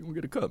like, all right, she's going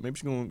to get a cup. Maybe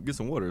she's going to get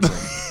some water or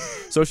something.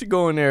 So she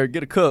go in there,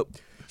 get a cup.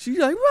 She's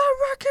like,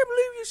 I can't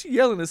believe you. She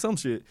yelling at some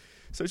shit.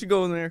 So she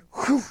goes in there.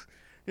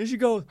 And she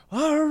goes,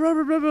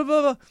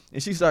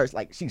 and she starts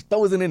like she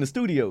throws it in the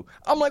studio.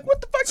 I'm like,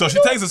 what the fuck? So you she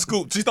doing? takes a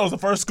scoop. She throws the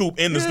first scoop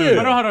in the Yeah.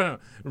 studio. Hold on,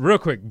 real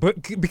quick,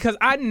 but because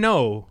I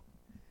know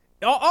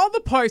all the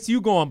parts you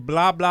going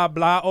blah blah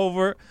blah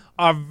over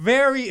are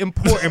very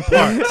important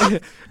parts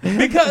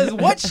because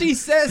what she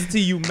says to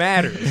you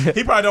matters.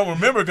 He probably don't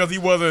remember because he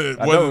wasn't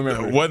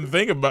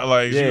thinking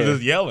about she Yeah. was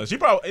just yelling. She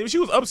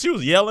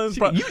was yelling.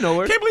 You know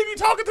her. Can't believe you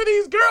talking to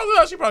these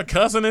girls. She probably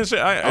cussing and shit.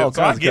 So I kinds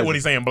of get what cussing.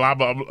 he's saying. Blah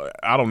blah blah.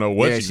 I don't know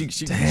what. Yeah, she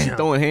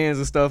throwing hands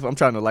and stuff. I'm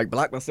trying to like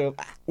block myself.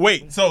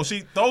 Wait. So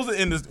she throws it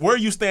in this. Where are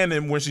you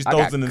standing when she I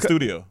throws got it in the cut-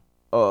 studio?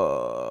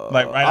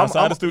 Like right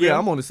outside the studio? Yeah,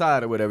 I'm on the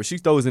side or whatever. She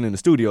throws it in the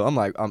studio. I'm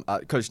like,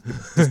 because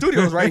the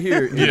studio's right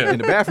here, Yeah. and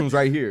the bathroom's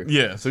right here.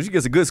 Yeah. So she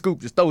gets a good scoop,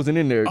 just throws it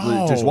in there,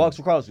 just Oh. walks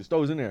across, just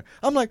throws it in there.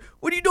 I'm like,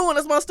 what are you doing?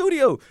 That's my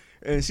studio.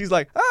 And she's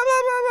like, blah,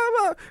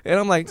 blah, blah, blah. And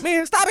I'm like,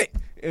 man, stop it.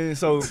 And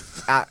so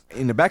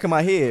in the back of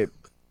my head,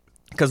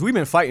 because we've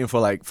been fighting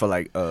for like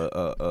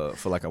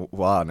a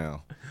while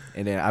now,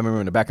 and then I remember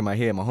in the back of my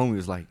head, my homie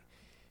was like,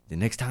 the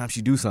next time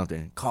she do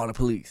something, call the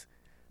police.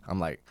 I'm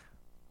like,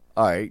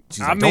 all right.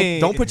 She's like,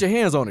 don't put your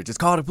hands on her. Just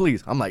call the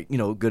police. I'm like,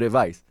 good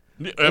advice.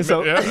 Yeah.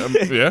 So,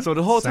 yeah. so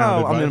the whole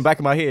Sound time I'm in the advice. back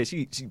of my head,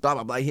 she blah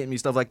blah blah hitting me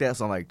stuff like that.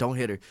 So I'm like, don't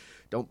hit her,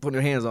 don't put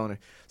your hands on her.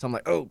 So I'm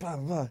like, oh blah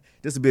blah blah.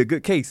 This would be a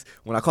good case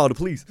when I call the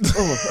police.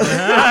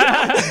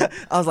 I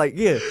was like,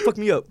 yeah, fuck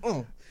me up.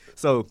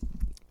 So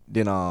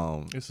then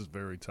This is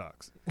very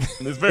toxic.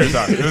 It's very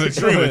toxic. It's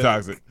extremely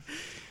toxic.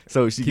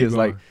 so she gets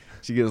like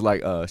she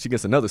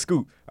gets another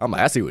scoop. I'm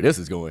like, I see where this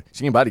is going.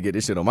 She ain't about to get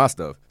this shit on my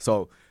stuff.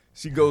 So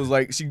she goes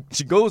like she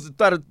goes to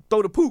try to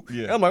throw the poop.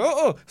 Yeah. And I'm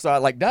like, so I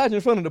like dodge in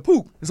front of the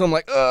poop. And so I'm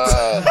like,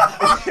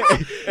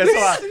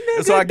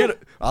 and so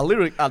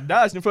I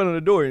dodged in front of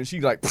the door, and she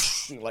like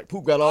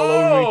poop got all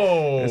over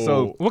me. And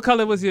so What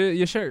color was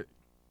your shirt?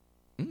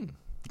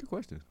 good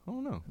question. I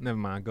don't know. Never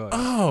mind. Go ahead.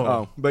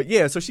 Oh. But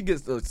yeah, so she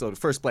gets so the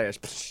first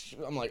splash.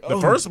 I'm like, The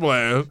first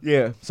blast.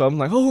 yeah. So I'm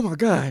like, oh my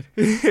god.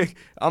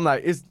 I'm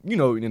like, it's in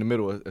the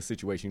middle of a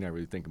situation you not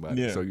really think about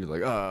Yeah. it. So you're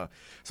like,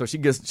 So she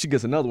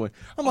gets another one.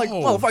 I'm like,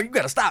 Oh. motherfucker, you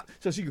gotta stop.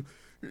 So she's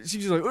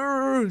just like,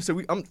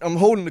 so I'm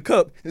holding the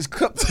cup. This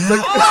cup. Like,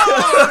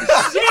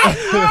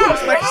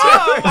 Oh my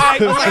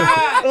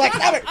god! like,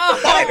 stop it.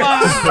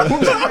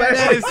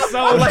 That is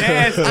so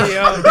nasty,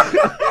 yo.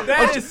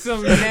 That is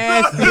some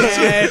nasty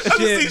ass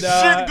See shit, shit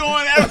dog.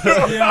 going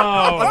everywhere. Yo.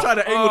 I'm trying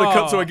to angle the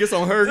cup so it gets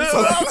on her.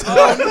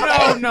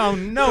 Oh no.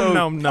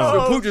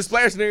 The poop just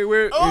splashing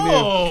everywhere.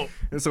 Oh.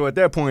 And so at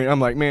that point, I'm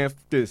like, man, f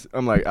this.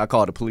 I'm like, I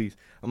call the police.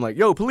 I'm like,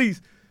 yo,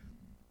 police.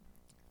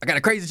 I got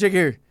a crazy chick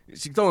here.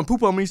 She throwing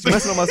poop on me. She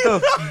messing on my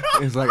stuff.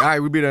 And it's like, all right,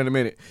 we'll be there in a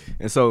minute.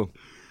 And so,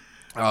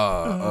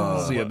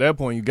 See, at that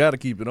point, you got to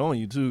keep it on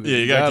you too. Yeah,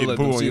 you gotta keep let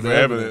the them poop on see you for the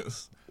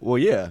evidence. well,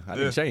 yeah, I Yeah.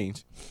 didn't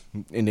change.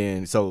 And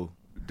then so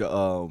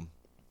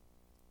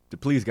the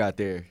police got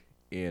there,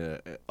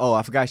 and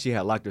I forgot she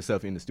had locked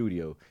herself in the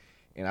studio,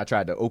 and I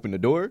tried to open the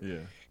door. Yeah.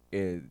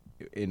 And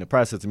in the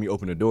process of me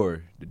opening the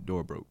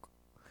door broke.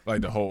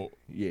 Like the whole,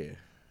 Yeah,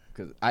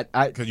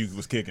 because you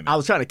was kicking it. I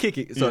was trying to kick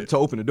it Yeah. to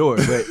open the door,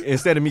 but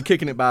instead of me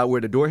kicking it by where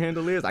the door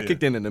handle is, I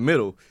kicked it in the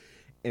middle,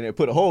 and it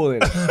put a hole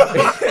in it.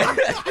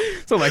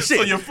 So I'm like, shit.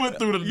 So your foot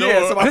through the door.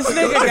 Yeah, so my This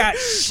nigga got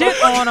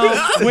shit on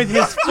him with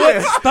his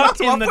foot stuck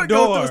so in my the foot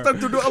goes door. stuck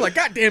through the door. I'm like,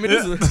 God damn it,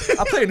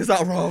 I'm playing this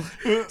out wrong.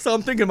 So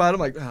I'm thinking about it. I'm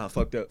like, I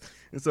fucked up.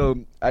 And so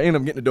I end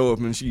up getting the door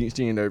open, and she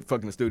in there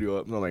fucking the studio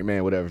up. And I'm like,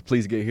 man, whatever.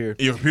 Please get here.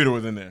 Your computer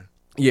was in there.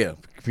 Yeah,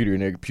 computer in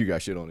there. Computer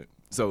got shit on it.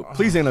 So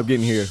please end up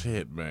getting here.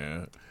 Shit,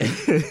 man.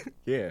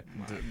 Yeah.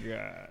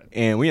 God.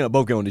 And we end up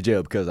both going to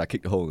jail because I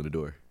kicked a hole in the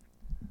door.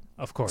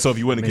 Of course. So if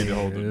you wouldn't have kicked the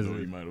hole Man, through the door,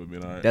 you might have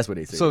been all right. That's what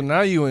they said. So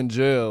now you in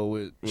jail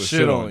with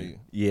shit on you.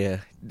 Yeah.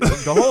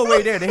 The whole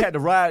way there, they had to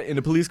ride in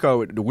the police car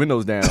with the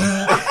windows down.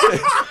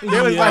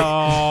 They was like,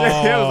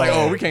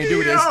 oh, we can't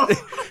do this.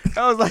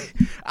 I was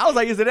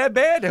like, is it that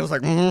bad? They was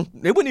like,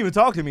 They wouldn't even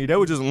talk to me. They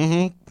were just,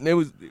 It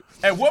was.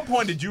 At what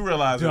point did you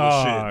realize it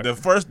was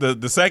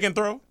shit? The second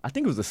throw? I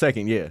think it was the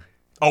second, yeah.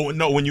 Oh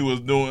no, when you was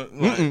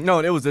doing No,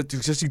 it was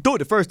she threw it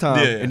the first time,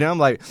 and then I'm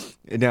like,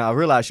 and then I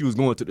realized she was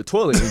going to the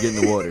toilet and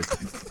getting the water,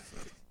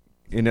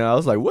 and then I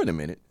was like, wait a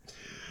minute,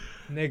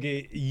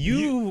 nigga,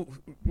 you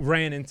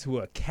ran into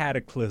a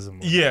cataclysm.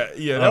 Yeah,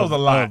 that was a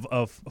lot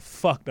of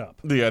fucked up.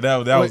 Yeah,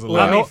 that was a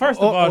lot. I mean, first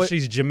of all,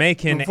 she's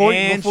Jamaican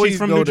and she's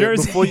from New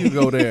Jersey. Before you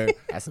go there,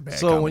 that's a bad.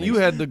 So when you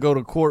had to go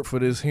to court for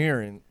this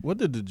hearing, what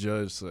did the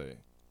judge say?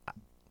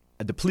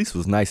 The police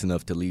was nice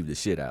enough to leave the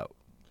shit out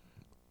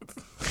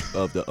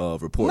of the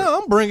report. No,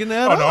 I'm bringing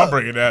that up. No, I'm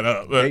bringing that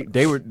up.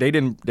 They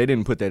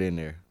didn't put that in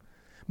there.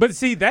 But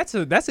see, that's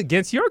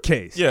against your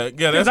case. Yeah.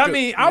 That's I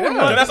mean, I would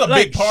want, that's a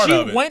big part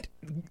of it. She went,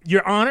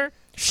 Your Honor,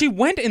 she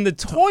went in the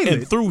toilet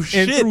and threw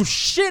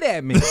shit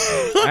at me.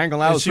 I ain't gonna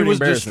lie, she was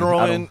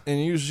destroying,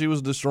 she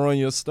was destroying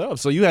your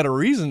stuff. So you had a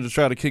reason to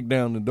try to kick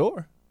down the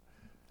door.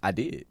 I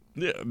did.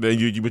 Yeah, but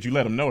you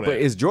let them know that. But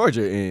it's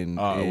Georgia, and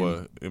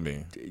well, I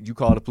mean, you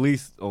call the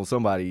police on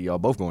somebody, y'all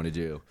both going to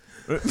jail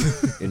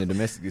in a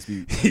domestic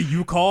dispute.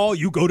 You call,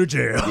 you go to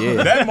jail.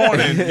 Yeah. That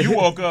morning, you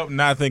woke up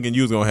not thinking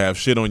you was gonna have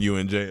shit on you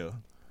in jail.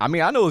 I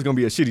mean, I know it was gonna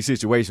be a shitty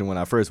situation when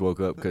I first woke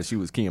up because she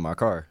was keying my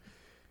car.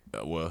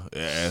 Well,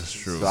 yeah, that's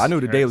true. So I knew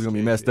the day was gonna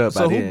be messed up.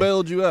 So who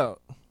bailed you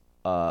out?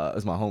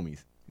 It's my homies.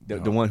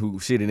 The one who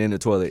shitted in the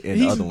toilet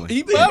and the other one.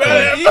 He better.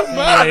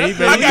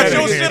 I got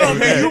your shit on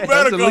me. You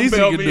better come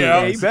bail me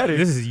out. He better.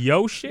 This is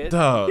your shit?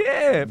 Dog.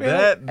 Yeah,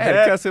 man. I had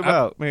to cuss him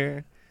out,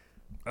 man.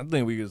 I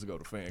think we just go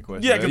to fan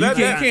questions. Yeah, because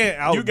you can't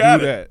outdo you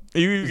got that.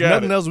 You There's got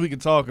nothing else we can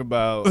talk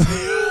about.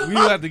 We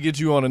have to get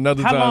you on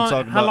another time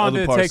talking about How long other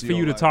did it parts take of for your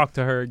you to life. talk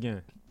to her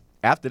again?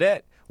 After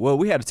that, well,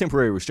 we had a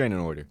temporary restraining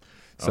order.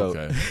 So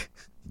okay.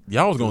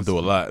 Y'all was going through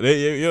a lot.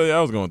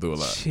 Y'all was going through a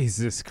lot.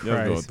 Jesus Y'all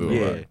was Christ. going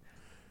through a lot.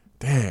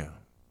 Damn.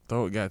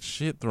 Got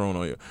shit thrown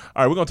on you.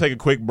 All right, we're going to take a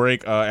quick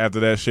break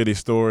after that shitty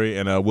story,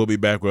 and we'll be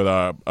back with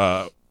our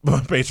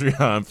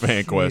Patreon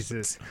fan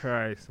questions. Jesus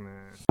Christ, man.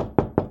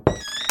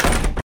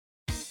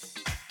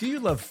 Do you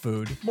love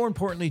food? More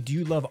importantly, do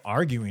you love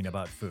arguing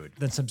about food?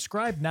 Then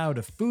subscribe now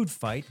to Food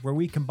Fight, where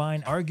we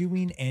combine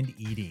arguing and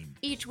eating.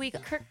 Each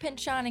week, Kirk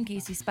Pinchon and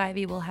Casey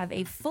Spivey will have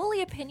a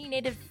fully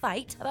opinionated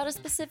fight about a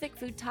specific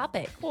food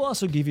topic. We'll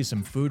also give you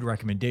some food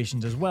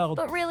recommendations as well,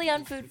 But really,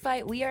 on Food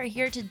Fight, we are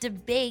here to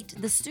debate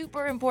the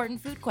super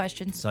important food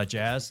questions. such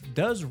as,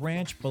 does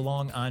ranch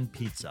belong on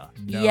pizza?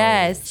 No.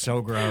 Yes.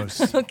 So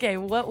gross. Okay,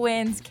 what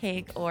wins,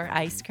 cake or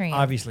ice cream?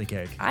 Obviously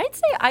cake. I'd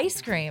say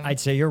ice cream. I'd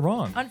say you're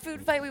wrong. On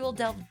Food Fight, we will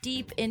delve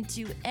deep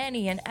into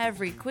any and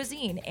every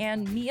cuisine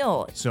and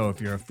meal. So if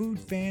you're a food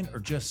fan or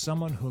just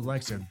someone who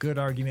likes a good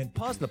argument,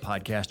 pause the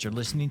podcast you're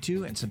listening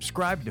to and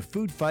subscribe to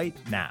Food Fight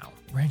now.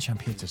 Ranch on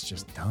pizza is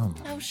just dumb.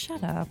 Oh,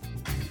 shut up.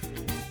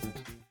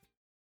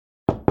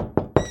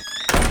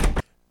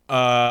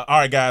 All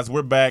right, guys,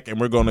 we're back, and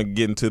we're going to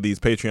get into these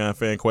Patreon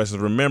fan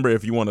questions. Remember,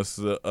 if you want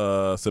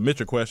to submit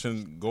your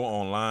questions, go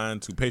online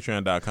to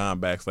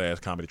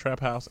patreon.com/Comedy Trap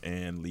House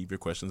and leave your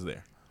questions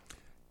there.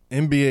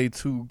 NBA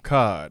 2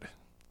 COD.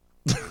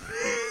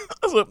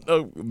 That's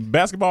a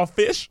basketball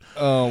fish.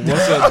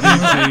 What's up,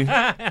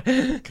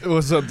 DT?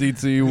 What's up,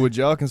 DT? Would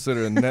y'all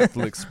consider a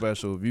Netflix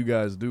special? If you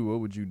guys do, what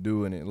would you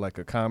do in it? Like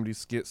a comedy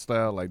skit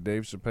style, like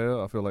Dave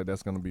Chappelle? I feel like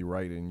that's going to be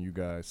right in you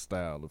guys'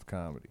 style of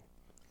comedy.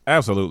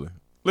 Absolutely.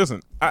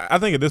 Listen, I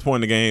think at this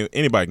point in the game,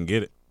 anybody can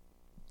get it.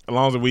 As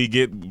long as we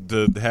get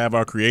to have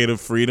our creative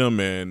freedom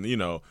and,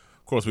 of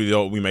course,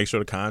 we make sure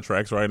the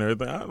contract's right and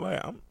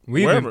everything.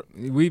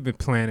 We've been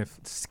planning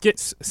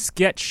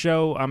sketch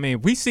show. I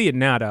mean, we see it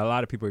now that a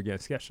lot of people are getting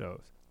sketch shows.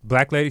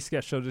 Black Lady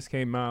sketch show just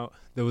came out.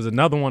 There was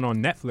another one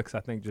on Netflix, I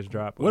think, just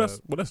dropped.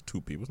 That's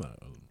 2 people. It's not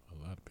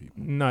a lot of people.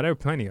 No, there were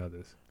plenty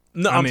others.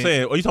 No, I'm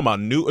saying, are you talking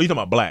about new? Or are you talking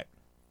about black?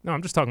 No,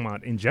 I'm just talking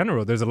about in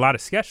general. There's a lot of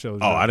sketch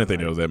shows. Oh, I didn't think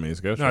there was that many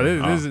sketch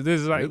shows. No,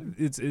 there's like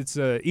it's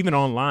even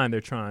online they're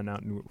trying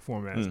out new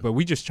formats, but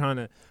we just trying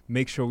to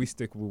make sure we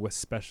stick with what's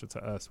special to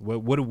us.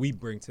 What do we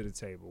bring to the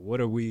table?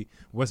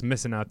 What's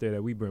missing out there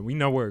that we bring? We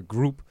know we're a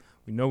group.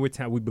 We know we're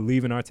we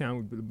believe in our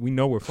town. We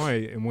know we're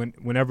funny, and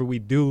whenever we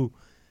do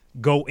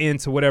go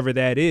into whatever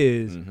that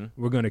is,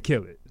 we're gonna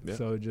kill it. Yeah.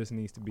 So it just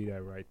needs to be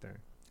that right thing.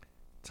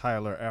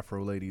 Tyler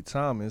Afro Lady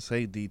Thomas.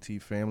 Hey,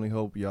 DT family.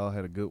 Hope y'all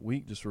had a good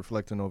week. Just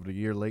reflecting over the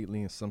year lately,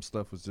 and some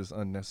stuff was just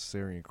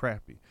unnecessary and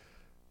crappy.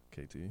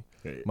 KT.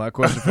 Hey. My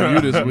question for you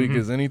this week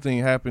is: anything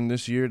happened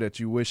this year that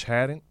you wish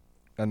hadn't?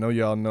 I know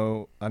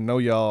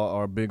y'all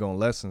are big on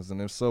lessons, and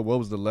if so, what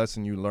was the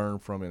lesson you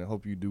learned from it? I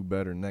hope you do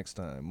better next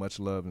time. Much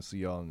love, and see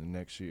y'all in the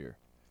next year.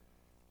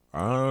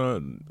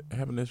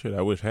 Happened this year that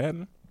I wish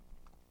hadn't.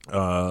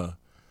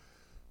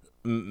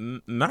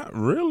 Not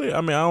really.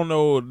 I mean, I don't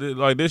know.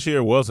 Like this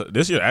year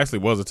actually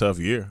was a tough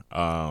year.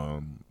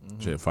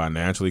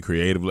 Financially,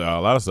 creatively, a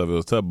lot of stuff it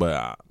was tough.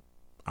 But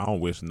I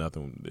don't wish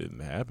nothing didn't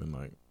happen.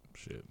 Like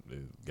shit.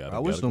 I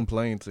wish them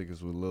plane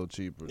tickets were a little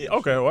cheaper. Yeah,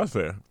 okay, well, that's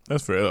fair.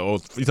 That's fair. Oh, you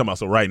talking about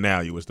so right now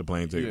you wish the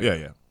plane ticket?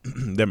 Yeah.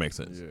 That makes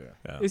sense.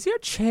 Yeah. Is your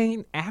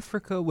chain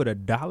Africa with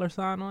a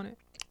 $sign on it?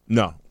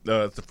 No,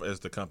 it's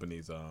the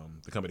company's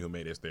the company who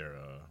made it's their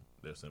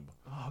symbol.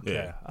 Oh, okay.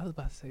 Yeah. I was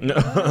about to say,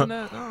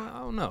 I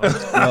don't know.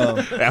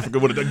 Africa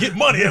would have get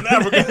money in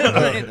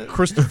Africa.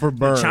 Christopher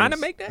Burns. China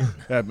make that?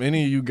 Have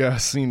any of you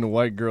guys seen the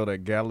white girl that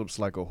gallops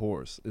like a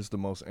horse? It's the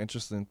most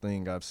interesting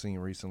thing I've seen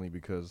recently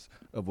because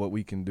of what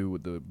we can do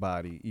with the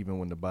body, even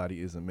when the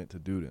body isn't meant to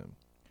do them.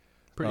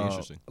 Pretty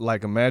interesting.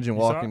 Like imagine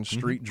You saw walking it?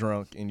 street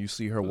drunk and you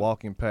see her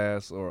walking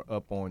past or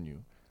up on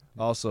you.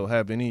 Also,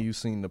 have any of you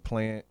seen the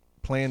plan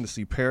to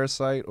see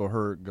Parasite or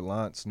heard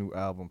Gallant's new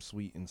album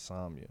Sweet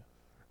Insomnia?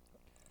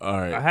 All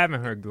right. I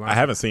haven't heard Glenn. I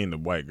haven't seen the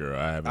white girl.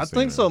 I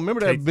think her. so.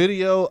 Remember that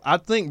video? I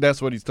think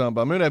that's what he's talking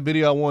about. Remember that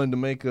video I wanted to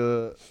make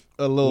a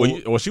little.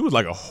 Well, she was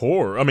like a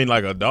whore. I mean,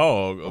 like a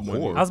dog. I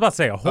was about to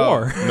say a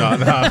whore.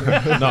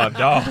 No,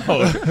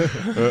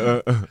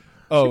 dog.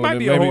 Oh, she might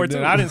be a whore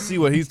too. I didn't see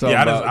what he's talking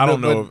about. I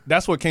don't know. But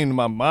that's what came to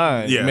my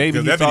mind. Yeah, maybe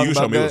that video you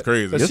showed me was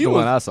crazy. This is the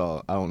one I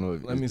saw. I don't know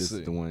if Let me this see.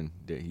 is the one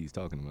that he's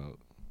talking about.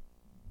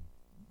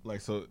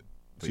 Like so,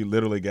 she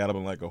literally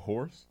galloping like a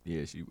horse.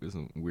 Yeah, she was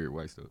some weird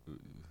white stuff.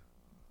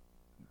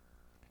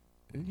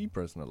 He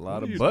pressing a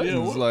lot of Yeah, buttons.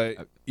 what? Like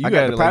I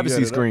got the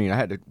privacy screen. I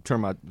had to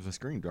turn the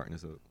screen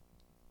darkness up.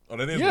 Oh,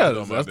 that is Yeah,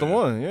 what that's the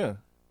one. Yeah.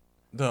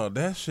 No,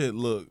 that shit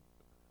look.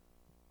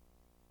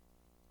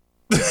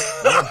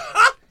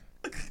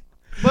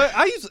 But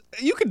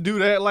you could do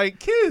that like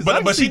kids.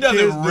 I But she see kids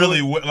doesn't do really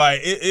it.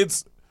 like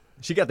it's.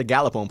 She got the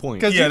gallop on point.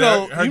 Because Yeah,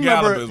 her you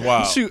gallop remember, is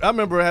wild. Shoot, I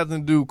remember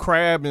having to do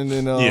crab and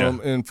then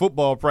in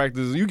football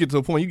practice. You get to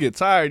a point you get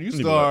tired. You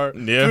start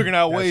Yeah. figuring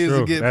out That's ways true.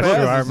 to get That's past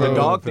true. I it. remember The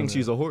So- dog thinks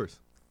she's a horse.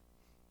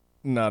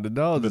 Nah, the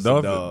dog The is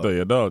dog, a dog.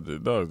 the dog is a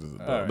dog.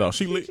 All right. No,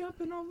 she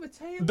jumping over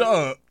tables.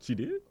 dog. She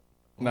did.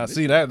 Now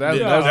see that's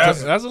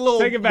that's- that's a little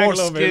Take it back more a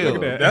little bit. skill.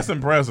 Look at that. That's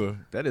impressive.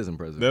 That is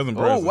impressive. That's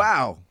impressive. Oh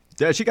wow.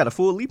 Yeah, she got a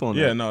full leap on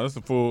Yeah, that. no, that's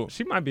a full.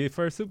 She might be the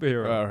first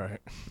superhero. All right.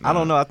 I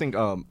don't know. I think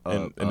And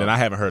then I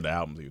haven't heard the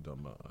albums you're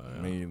talking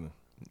about. Me either.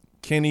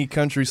 Kenny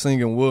Country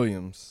Singing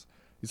Williams.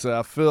 He said,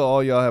 I feel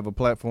all y'all have a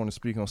platform to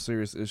speak on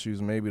serious issues,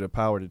 maybe the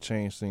power to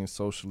change things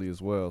socially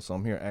as well. So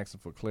I'm here asking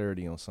for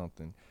clarity on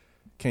something.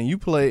 Can you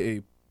play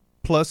a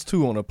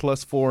 +2 on a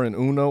 +4 in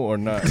Uno or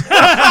not?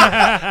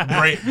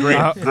 Great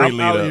I'm lead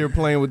out up. here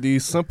playing with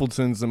these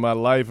simpletons in my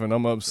life and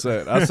I'm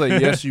upset. I say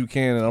yes, you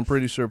can, and I'm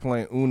pretty sure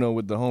playing Uno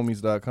with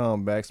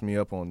thehomies.com backs me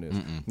up on this.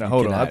 Now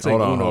hold on, I take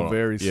Uno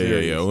very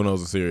serious. Yeah.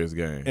 Uno's a serious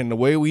game. And the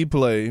way we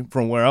play,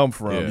 from where I'm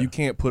from, Yeah. you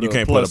can't put You a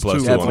can't put a +2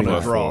 +2 on on a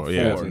a draw +4.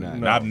 Yeah, four. not.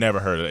 No. I've never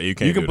heard of that. You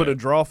can't. You can do put that. a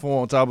draw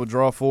 4 on top of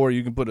draw 4.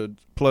 You can put a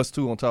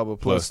 +2 on top of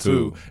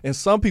 +2. +2. And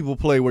some people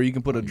play where you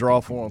can put a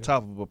draw 4 on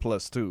top of a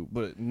 +2.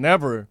 But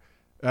never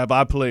have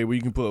I played where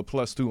you can put a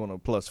 +2 on a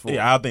 +4.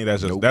 Yeah, I think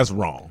that's just that's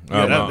wrong.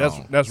 Yeah,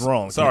 that's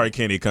wrong. Sorry,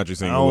 Kenny Country I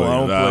Singer don't,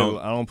 Williams.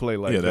 I don't play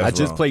like Yeah, that. I that's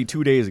just wrong. played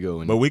 2 days ago.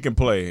 And But we can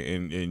play,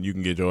 and you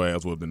can get your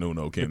ass whooped in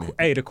Uno, Kenny.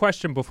 Hey, the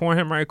question before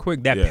him, right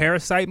quick. That Yeah.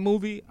 Parasite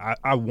movie,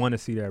 I want to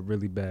see that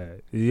really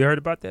bad. You heard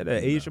about that?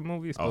 That Asian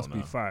movie? It's supposed to be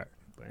no. fire.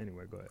 But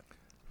anyway, go ahead.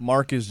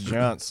 Marcus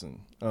Johnson,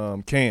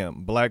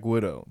 Cam, Black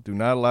Widow. Do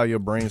not allow your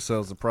brain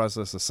cells to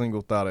process a single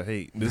thought of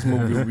hate. This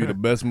movie will be the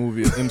best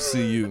movie of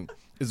MCU.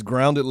 It's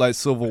grounded like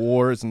Civil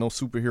War. It's no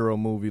superhero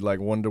movie like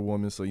Wonder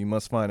Woman, so you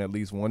must find at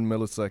least 1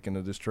 millisecond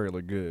of this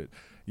trailer good.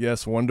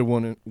 Yes, Wonder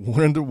Woman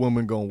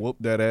gonna whoop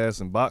that ass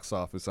in box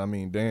office. I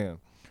mean, damn,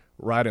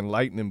 riding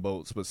lightning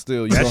bolts, but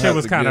still, you That don't shit have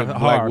was to kinda give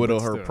Black hard, Widow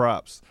but her still.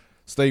 props.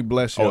 Stay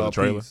blessed, Oh, y'all. the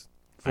trailer? Peace.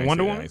 For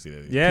Wonder Woman? Yeah.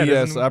 Yeah.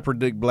 P.S. I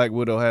predict Black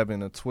Widow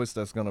having a twist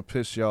that's gonna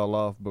piss y'all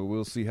off, but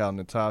we'll see how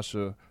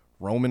Natasha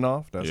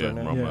Romanoff, that's her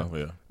name, Romanoff,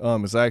 yeah.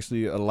 is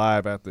actually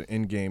alive after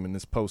Endgame in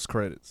this post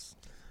credits.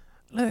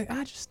 Look,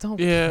 I just don't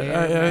Yeah,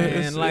 care, man.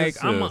 it's- Like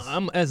it's-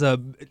 I'm as a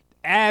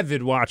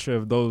avid watcher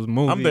of those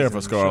movies. I'm there for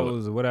and Scarlett.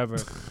 shows or whatever.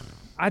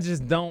 I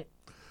just don't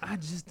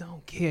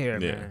care,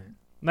 Yeah. man.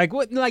 Like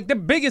what? Like the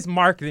biggest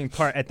marketing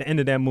part at the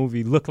end of that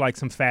movie looked like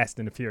some Fast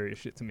and the Furious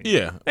shit to me.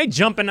 Yeah. They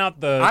jumping out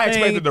the. I thing.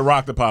 expected The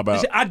Rock to pop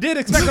out. I did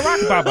expect the Rock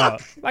to pop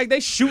out. Like they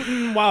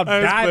shooting while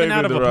I diving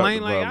out expected of The a Rock plane.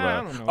 to Like pop I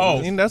out. don't know. Oh,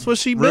 I mean, that's what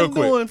she real been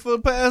quick. doing for the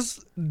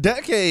past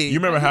decade. You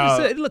remember how?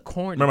 it looked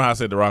corny. Remember how I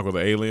said The Rock was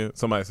an alien?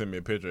 Somebody sent me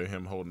a picture of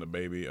him holding a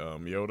baby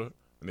Yoda,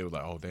 and it was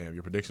like, "Oh damn,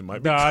 your prediction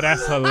might be." Nah,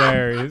 that's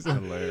hilarious.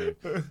 hilarious.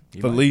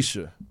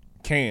 Felicia,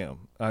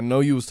 Cam, I know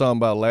you was talking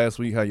about last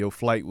week how your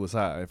flight was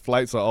high.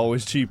 Flights are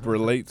always cheaper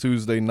late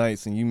Tuesday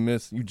nights, and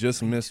you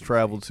just missed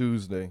Travel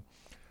Tuesday.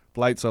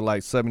 Flights are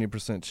like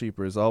 70%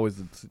 cheaper. It's always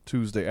the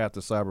Tuesday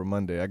after Cyber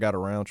Monday. I got a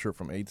round trip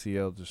from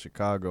ATL to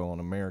Chicago on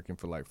American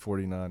for like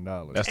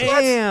 $49. That's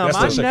Damn, that's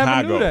I to never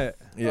Chicago. knew that.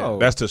 Yeah.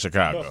 That's to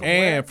Chicago.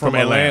 And from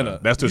Atlanta. Atlanta.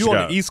 That's to you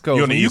Chicago. on the East Coast.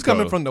 You on the When you East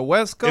coming Coast. from the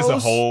West Coast, It's a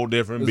whole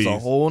different it's beast. a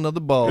whole nother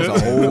ball. It's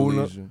a whole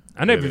nother.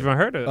 I never Yeah. even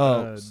heard of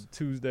Oh.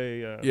 Tuesday.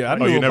 Yeah, I Oh,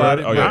 knew you never about heard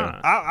it. it? Oh,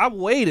 but yeah. I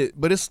waited,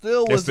 but it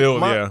still was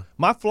yeah.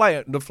 my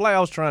flight. The flight I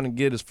was trying to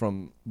get is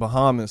from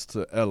Bahamas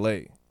to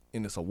L.A.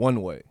 and it's a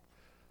one way.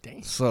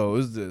 So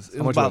it's just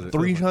much was about it?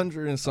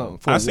 300 and something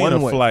for I seen a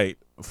one way.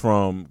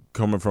 flight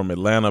coming from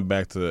Atlanta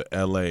back to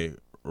L.A.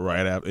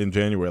 right after in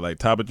January, like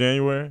top of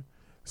January,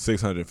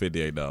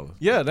 $658.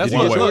 Yeah, that's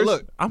One what. way.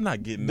 Look, I'm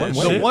not getting that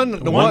the shit.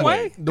 one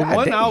way?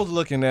 I was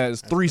looking at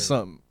is 3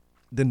 something.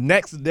 The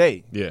next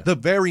day, Yeah. the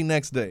very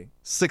next day,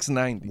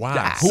 $690. Wow.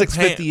 Who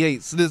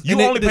 $658. So this, You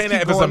and only this paying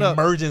that keep if it's going up.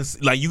 emergency,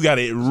 like you got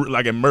it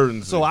like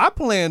emergency. So I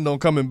planned on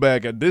coming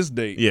back at this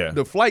date. Yeah.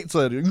 The flight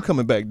said you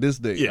coming back this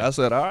date. Yeah. I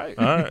said all right.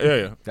 all right,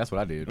 yeah. That's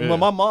what I did. Well,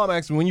 my mom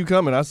asked me when you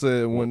coming. I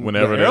said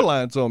Whenever the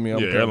airline told me I'm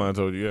Yeah, coming. airline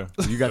told you,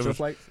 yeah. You got your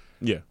flight?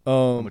 Yeah.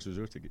 How much was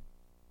your ticket?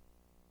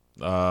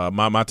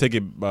 My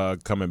ticket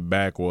coming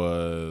back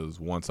was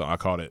one time. I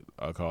caught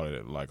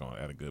it like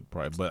at a good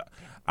price, but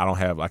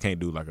I can't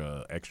do like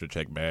a extra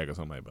check bag or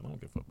something like that. But I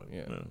don't give a fuck.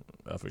 Yeah.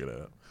 I'll figure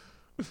that out.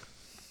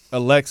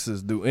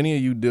 Alexis, do any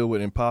of you deal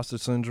with imposter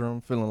syndrome,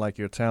 feeling like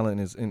your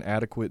talent is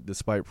inadequate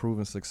despite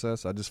proven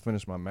success? I just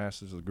finished my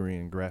master's degree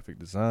in graphic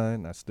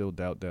design. I still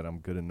doubt that I'm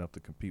good enough to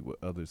compete with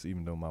others,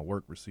 even though my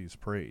work receives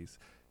praise.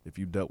 If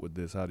you dealt with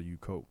this, how do you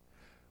cope?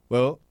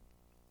 Well,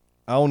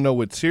 I don't know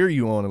what tier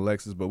you on,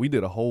 Alexis, but we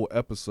did a whole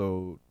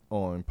episode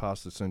on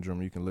imposter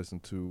syndrome you can listen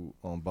to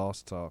on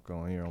Boss Talk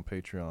on here on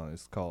Patreon.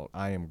 It's called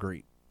I Am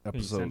Great, send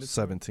episode it to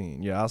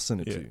 17. Yeah, I'll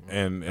send it to you.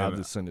 And I'll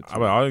just send it to I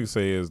you. mean, all I can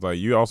say is like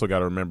you also got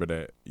to remember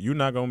that you're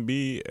not gonna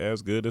be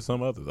as good as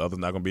some others. Others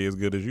not gonna be as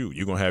good as you.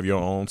 You're gonna have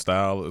your own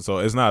style. So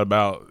it's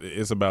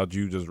about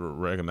you just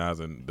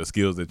recognizing the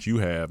skills that you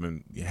have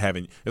and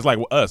having. It's like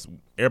with us.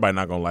 Everybody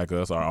not gonna like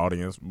us, our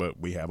audience, but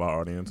we have our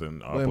audience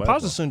and our Well, platform.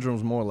 imposter syndrome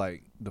is more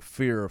like the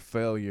fear of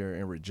failure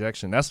and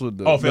rejection. That's what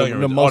the failure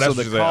and the rejection. most That's of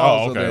the what you said.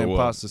 cause Oh, of the okay, well,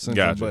 imposter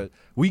syndrome. gotcha. But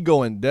we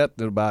go in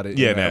depth about it.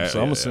 Yeah, in the nah, episode.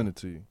 I'm yeah, gonna send it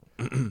to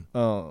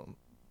you.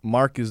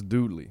 Marcus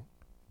Dudley.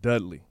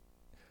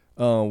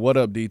 What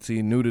up,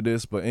 DT? New to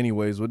this, but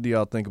anyways, what do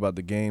y'all think about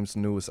the game's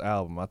newest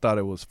album? I thought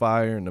it was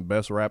fire and the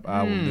best rap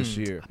album this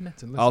year. I meant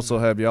to listen Also,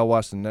 to that. have y'all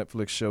watched the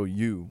Netflix show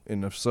You?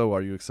 And if so,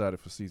 are you excited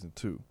for season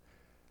 2?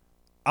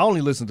 I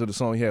only listened to the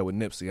song he had with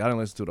Nipsey. I didn't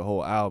listen to the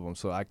whole album,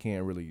 so I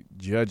can't really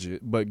judge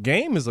it. But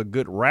Game is a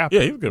good rapper.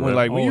 Yeah, he's a good when, rapper.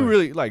 Like when you Always.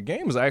 really like,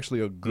 Game is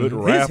actually a good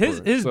Mhm. rapper.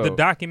 His so. the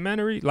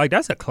documentary, like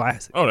that's a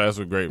classic. Oh, that's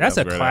a great. That's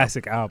a great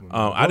classic album.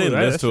 I didn't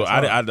listen to it.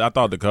 I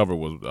thought the cover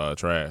was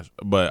trash,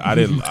 but I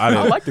didn't.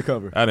 I like the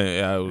cover. I didn't.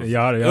 Yeah, it was,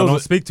 Y'all it don't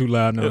was, speak too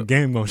loud now.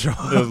 Game gonna show.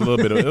 It was a little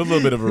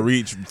bit of a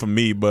reach for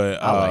me,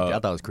 but I liked it. I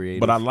thought it was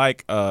creative. But I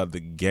like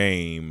the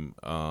Game.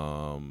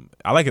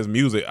 I like his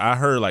music. I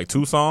heard like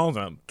two songs.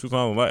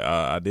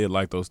 I did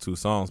like those two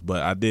songs,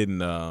 but I didn't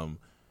listen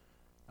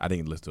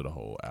to the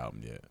whole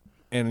album yet.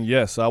 And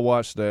yes, I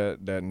watched that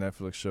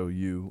Netflix show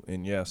You,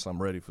 and yes,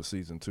 I'm ready for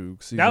season 2.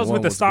 Season That was with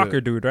 1 the soccer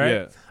good. dude, right?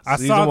 Yeah, I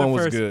season saw 1 the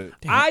was first. good.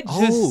 I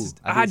just,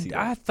 I did see that.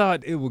 I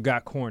thought it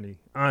got corny.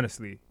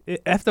 Honestly,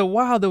 after a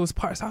while, there was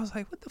parts I was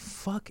like, "What the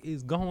fuck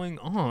is going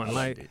on?"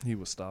 Like He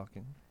was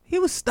stalking. he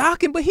was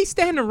stalking, but he's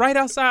standing right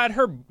outside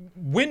her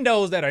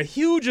windows that are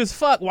huge as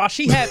fuck while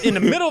she had in the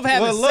middle of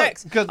having Well, look,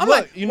 sex. 'cause I'm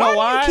look, like, you know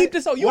why? do you keep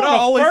this? You're What I on the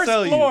always first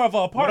tell you. floor of an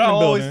What I apartment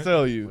always building.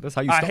 tell you. That's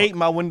how you I stalk. hate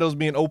my windows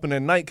being open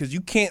at night because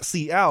you can't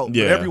see out,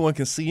 Yeah. but everyone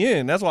can see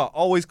in. That's why I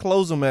always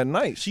close them at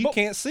night. She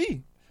can't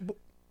see.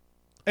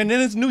 And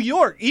then it's New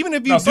York. Even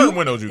if you No, do, certain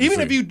windows you can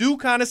even if see. you do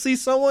kind of see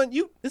someone,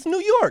 it's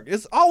New York.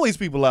 It's always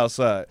people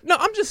outside. No,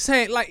 I'm just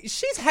saying, like,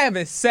 she's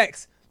having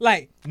sex,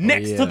 like,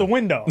 next yeah. to the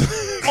window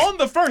on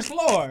the first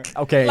floor.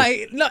 Okay.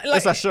 Like, no, like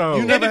It's a show.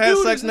 You Oh. never and the had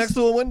dude sex is next just-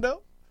 to a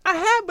window? I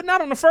have, but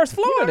not on the first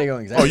floor. You know they going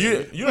Oh, exactly.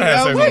 you done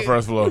had sex on the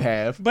first floor. You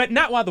have. But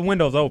not while the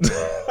window's open.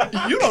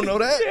 You don't know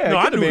that. no,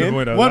 I knew the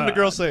window. One of the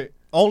girls say,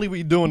 "Only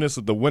we doing this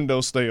if the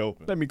windows stay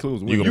open." Let me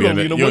close. You gonna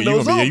leave the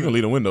windows open. You gonna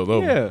leave the windows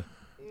open. Yeah,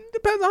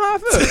 Depends on how I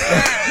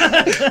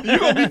feel. you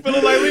gonna be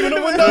feeling like leaving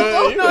the windows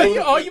open.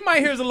 No, all you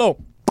might hear is a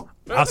little.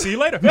 I'll see you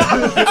later.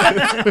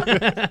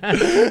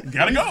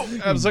 Gotta go.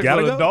 Have sex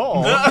Gotta with a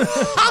go.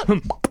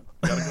 dog.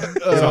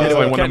 Sounds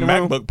like when the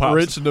MacBook pops.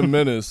 Rich the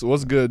Menace.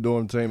 What's good,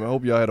 Dorm Team? I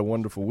hope y'all had a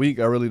wonderful week.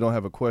 I really don't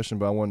have a question,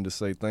 but I wanted to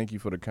say thank you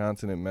for the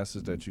content and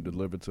message that you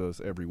deliver to us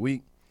every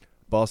week.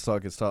 Boss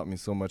Talk has taught me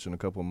so much in a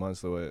couple of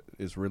months, so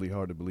it's really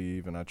hard to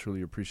believe, and I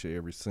truly appreciate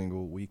every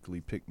single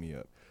weekly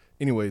pick-me-up.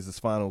 Anyways, it's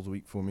finals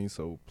week for me,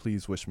 so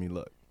please wish me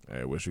luck.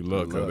 Hey, wish you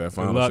luck, Good because luck. that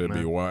final luck, should be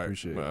man. white.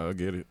 Appreciate it. I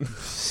get it.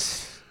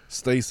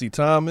 Stacy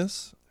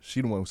Thomas, she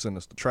the one who sent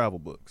us the travel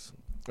books.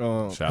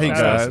 Shout Hey out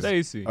guys,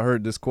 Stacy. I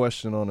heard this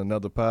question on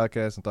another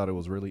podcast and thought it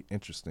was really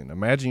interesting.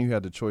 Imagine you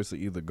had the choice of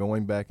either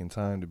going back in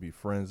time to be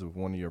friends with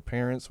one of your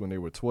parents when they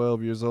were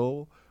 12 years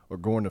old, or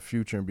go in the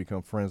future and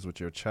become friends with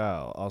your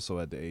child, also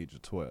at the age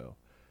of 12.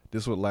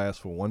 This would last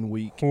for 1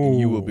 week, and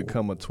you will Ooh.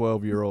 become a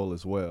 12-year-old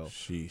as well.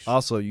 Sheesh.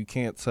 Also, you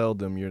can't tell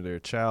them you're their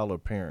child or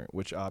parent.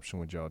 Which option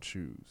would y'all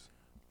choose?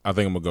 I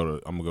think I'm gonna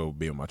go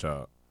be with my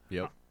child.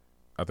 Yep.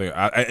 I think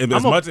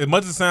as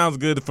much as it sounds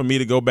good for me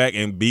to go back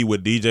and be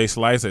with DJ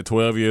Slice at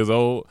 12 years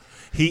old,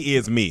 he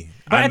is me.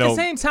 But I at know. the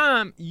same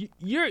time,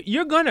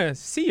 you're gonna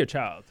see your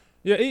child.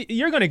 Yeah,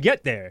 you're gonna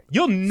get there.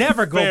 You'll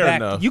never go Fair back.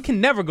 enough. You can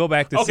never go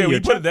back to see Okay, we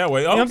your put it that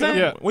way. You know what I'm Okay. saying?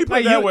 Yeah. We put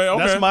Like, it that you- way.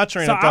 Okay. That's my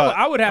train So of thought.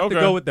 I would have to Okay.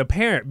 go with the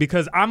parent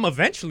because I'm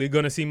eventually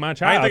gonna see my I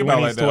child ain't think when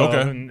about he's it like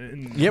that. 12. Okay.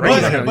 And Yeah,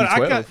 raise but- him. But I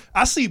 12.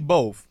 I see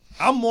both.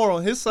 I'm more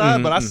on his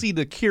side, but I see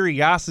the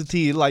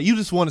curiosity. Like you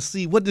just want to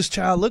see what this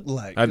child look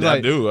like. I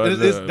Like, do.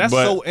 That's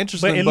But- so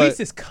interesting. But at least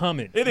it's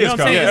coming. It You is know what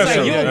I'm coming. saying? Yeah, It's that's like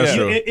true. you- That's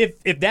you- true.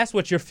 if that's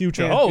what your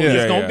future Yeah. holds, Yeah,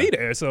 it's gonna yeah. be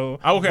there. So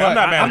Okay, But I'm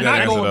not mad at that not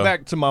answer, going though.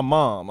 back to my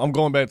mom. I'm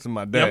going back to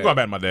my dad. Yeah, I'm going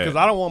back to my dad. Because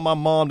I don't want my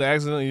mom to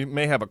accidentally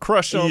may have a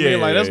crush on me. Yeah,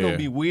 Like that's yeah, gonna yeah.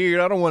 be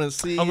weird. I don't want to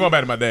see. I'm going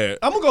back to my dad.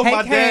 I'm gonna go with Hey,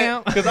 my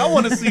dad because I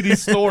want to see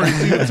these stories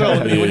he was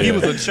telling me when he Yeah.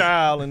 was a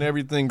child and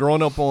everything,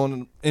 growing up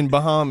in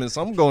Bahamas.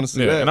 I'm going to see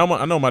Yeah, that. and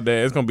I know my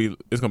dad. It's gonna be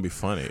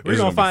funny. we're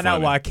gonna find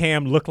out why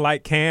Cam looked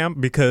like Cam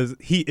because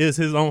he is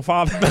his own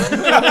father.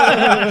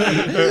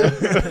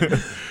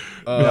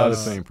 Not the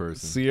same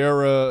person.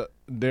 Sierra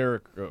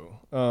Derrico.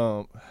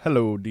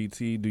 Hello,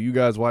 DT. Do you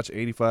guys watch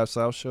 85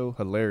 South Show?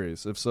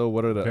 Hilarious. If so,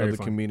 what are the Very other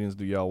fun. comedians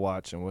do y'all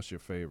watch and what's your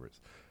favorites?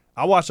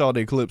 I watch all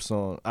their clips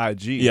on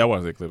IG. Yeah, I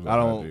watched that clip. I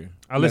don't.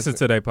 I listen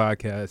to their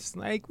podcast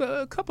like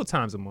a couple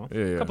times a month.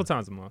 Yeah, yeah. A couple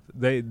times a month.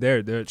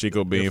 They're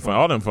Chico Bean, they're fun.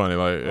 All them funny.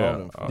 Like yeah,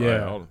 them all Yeah.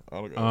 right,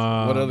 all the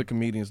guys. What other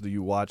comedians do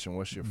you watch and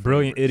what's your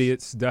Brilliant favorites?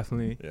 Idiots,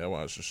 definitely. Yeah, I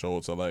watched the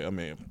show. So like, I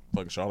mean,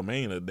 fucking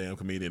Charlamagne, a damn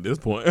comedian at this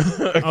point.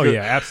 Oh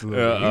yeah,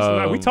 absolutely.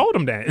 Yeah, We told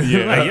him that.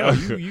 yeah.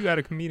 Like, yo, you got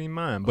a comedian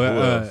mind. Who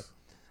But else?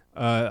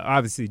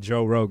 obviously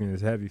Joe Rogan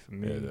is heavy for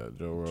me. Yeah,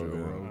 Joe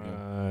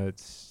Rogan.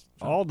 It's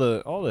All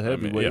the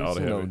heavyweights, all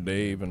the heavy-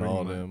 Dave and pretty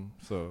all much. them.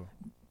 So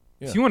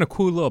If you want a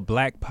cool little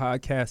black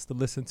podcast to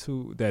listen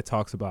to that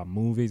talks about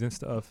movies and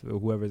stuff, or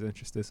whoever's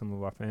interested, some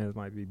of our fans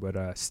might be,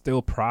 but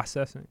Still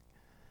Processing.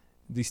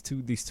 These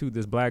two,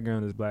 this black girl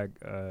and this black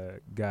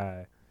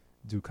guy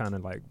do kind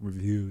of like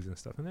reviews and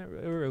stuff, and they're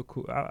real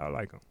cool. I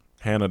like them.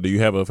 Hannah, do you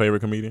have a favorite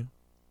comedian?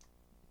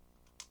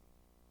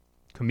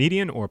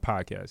 Comedian or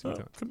podcast? You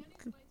talking?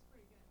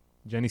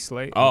 Jenny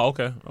Slate. Oh,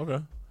 okay.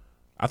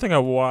 I think I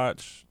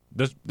watched.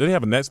 Did they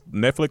have a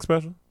Netflix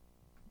special?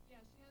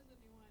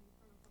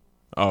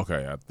 Oh,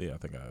 okay, I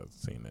think I've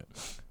seen that.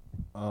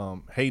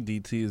 Hey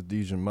DT, is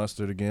Dijon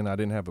Mustard again. I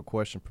didn't have a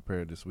question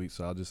prepared this week,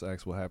 so I'll just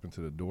ask what happened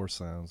to the door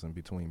sounds in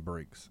between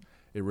breaks.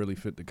 It really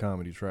fit the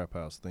comedy trap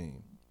house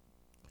theme.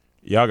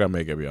 Y'all gotta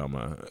make up y'all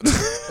mind.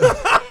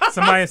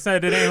 Somebody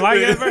said it ain't like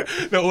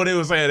it. No, what they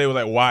were saying, they were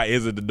like, "Why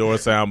is it the door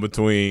sound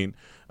between?"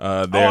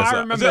 I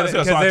remember that, So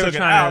 'cause I they were took it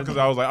trying out to- because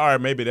I was like, "All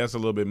right, maybe that's a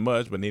little bit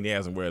much." But then he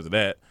asked him, "Where's it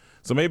at?"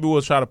 So maybe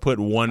we'll try to put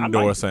one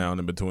door sound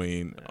in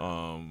between,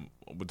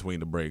 between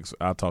the breaks.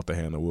 I'll talk to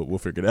Hannah. We'll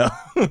figure it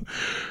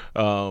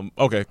out.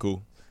 Okay,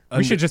 cool.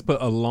 We should just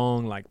put a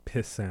long like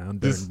piss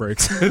sound during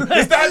breaks.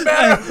 Is that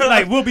better?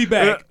 Like we'll be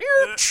back.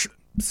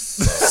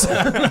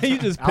 You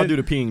just I'll do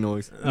the peeing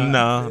noise.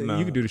 No.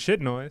 You can do the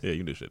shit noise. Yeah, you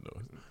can do shit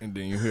noise. And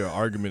then you hear an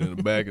argument in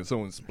the back and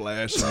someone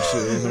splashing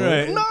shit.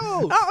 Right. No,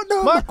 Oh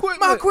no, my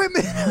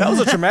equipment. That was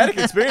a traumatic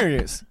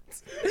experience.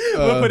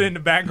 We'll put it in the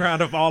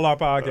background of all our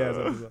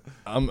podcasts.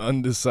 I'm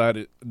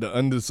undecided. The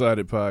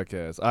Undecided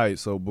Podcast. All right,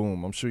 so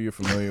boom. I'm sure you're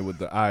familiar with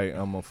the I'm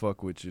gonna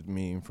fuck with you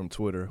meme from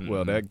Twitter.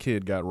 Well, that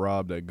kid got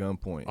robbed at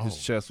gunpoint. His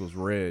chest was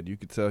red. You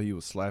could tell he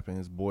was slapping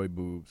his boy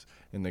boobs.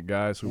 And the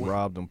guys who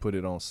robbed him put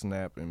it on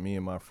Snap, and me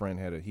and my friend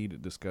had a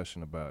heated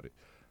discussion about it.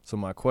 So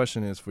my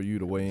question is for you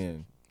to weigh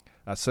in.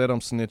 I said I'm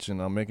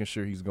snitching. I'm making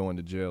sure he's going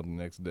to jail the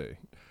next day.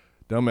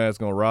 Dumbass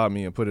gonna rob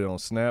me and put it on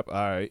Snap. All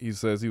right. He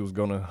says he was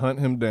gonna hunt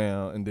him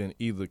down and then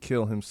either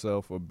kill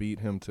himself or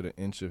beat him to the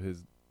inch of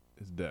his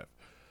death.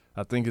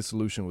 I think his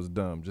solution was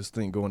dumb. Just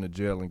think going to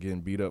jail and getting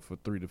beat up for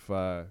 3 to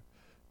 5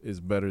 is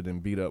better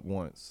than beat up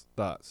once.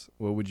 Thoughts?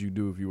 What would you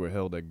do if you were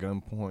held at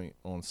gunpoint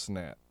on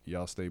Snap?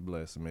 Y'all stay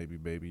blessed and maybe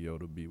Baby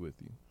Yoda be with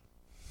you.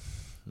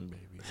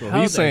 So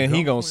Held he's saying at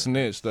he gonna gunpoint?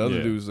 snitch. The other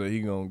Yeah. dude said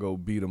he gonna go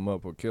beat him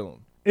up or kill him.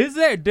 Is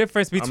there a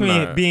difference between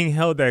not- being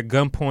held at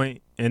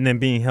gunpoint and then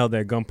being held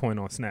at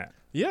gunpoint on Snap?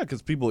 Yeah,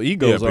 because people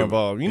egos people- are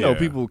involved. You know, yeah.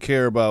 people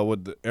care about what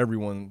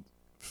everyone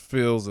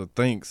feels or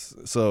thinks.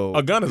 So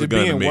A gun is a it gun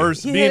to being me.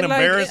 worse, Yeah, being like,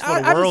 embarrassed for I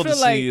the just world to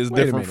feel like- see is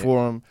Wait a different minute.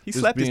 for him. He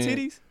Just slapped his being-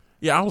 titties.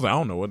 Yeah, I was like, I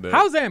don't know what that.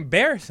 How's that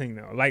embarrassing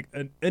though? Like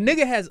a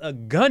nigga has a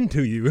gun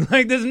to you.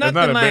 Like there's It's nothing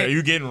not like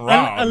you getting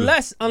robbed.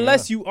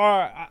 unless you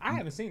are. I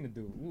haven't seen the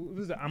dude.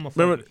 Who's that? I'm a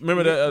Remember that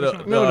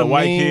Remember the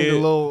white meme, kid?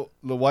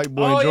 the white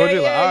boy Oh, in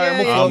Georgia? Like, all right,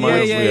 I'm gonna fuck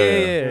with yeah, him.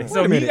 yeah. Wait So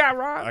a he minute. got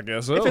robbed. I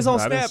guess so. If it's on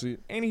I didn't Snap, see-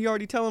 ain't he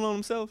already telling on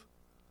himself?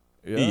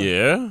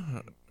 Yeah.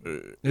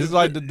 It's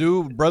like the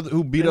dude brother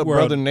who beat up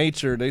World- Brother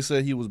Nature. They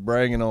said he was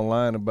bragging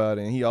online about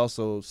it, and he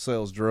also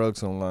sells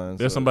drugs online.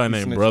 There's so somebody he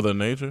named snitched. Brother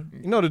Nature.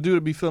 You know the dude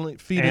that be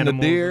feeding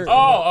Animals. the deer.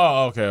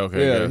 Okay.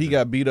 yeah, gotcha. he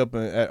got beat up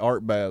at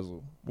Art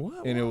Basel,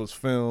 What? and it was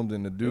filmed.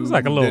 And the dude It was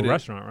like a who little did it-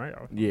 restaurant, right?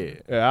 Yeah,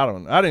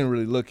 I didn't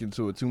really look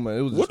into it too much.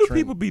 It was What just do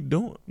people be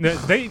doing?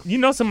 They,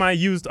 somebody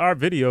used our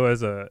video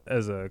as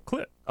a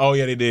clip. Oh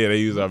yeah, they did. They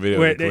used our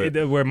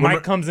video where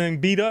Mike comes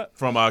in beat up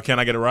from Can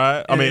I Get a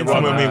Ride? I mean,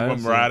 from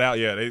Ride Out.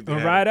 Yeah, they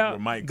Ride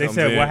Out. Mike they comes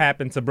said in. what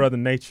happened to Brother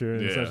Nature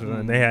and such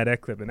and they had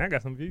that clip and that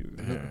got some views.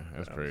 Yeah,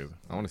 that's crazy.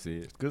 I want to see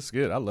it. Good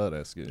skit. I love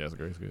that skit. Yeah, that's a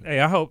great skit.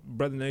 Hey, I hope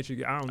Brother Nature.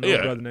 I don't know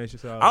Brother Nature.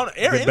 So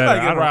anybody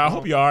get Ride. I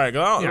hope you're all right.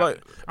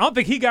 I don't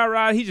think he got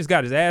Ride. He just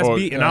got his ass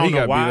beat, and I don't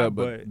know why.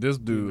 But this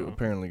dude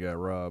apparently got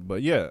robbed.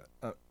 But yeah.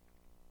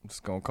 I'm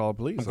just gonna call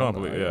police. I'm calling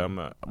police. Yeah, I'm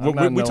not.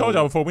 We told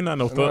y'all before, we're not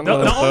no thug.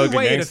 The only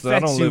way it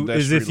affects you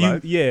is if you,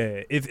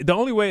 if the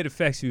only way it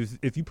affects you is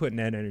if you putting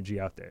that energy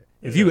out there.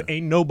 If you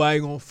ain't nobody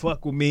gonna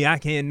fuck with me, I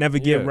can't never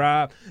get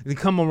robbed. They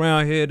come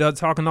around here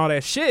talking all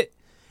that shit,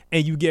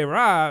 and you get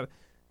robbed.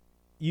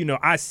 You know,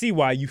 I see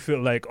why you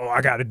feel like, oh,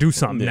 I got to do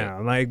something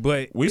now. Like,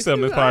 but we said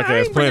on this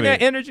podcast plenty.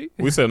 That energy.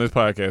 We said on this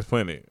podcast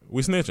plenty.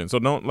 We snitching, so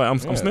don't I'm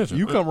snitching.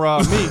 You come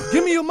rob me,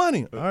 give me your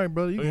money. All right,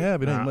 brother, you can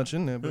have it. Ain't much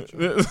in there, bitch.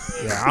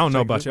 Yeah, I don't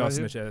know about y'all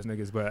snitch ass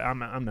niggas, but I'm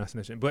not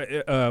snitching. But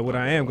what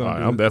I am gonna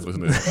do, I'm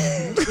definitely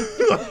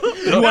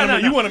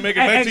snitching. You want to make it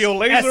back to your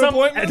laser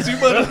appointment? You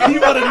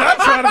better not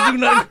try to do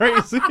nothing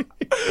crazy.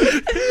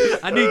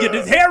 I need to get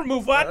this hair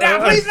removed before I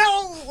die. Please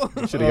no.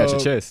 You should have got your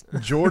chest.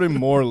 Jordan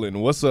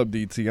Moreland, what's up,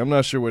 DT? I'm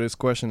not sure where this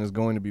question is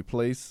going to be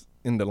placed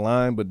in the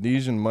line, but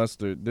Dijon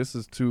Mustard, this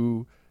is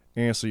to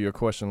answer your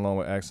question along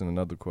with asking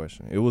another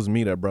question. It was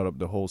me that brought up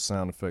the whole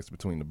sound effects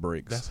between the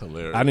breaks. That's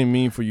hilarious. I didn't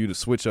mean for you to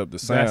switch up the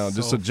sound.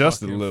 Just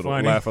adjust it a little.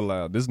 Funny. Laugh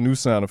aloud. This new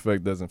sound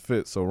effect doesn't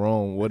fit. So,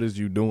 Ron, what is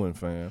you doing,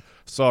 fam?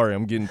 Sorry,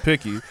 I'm getting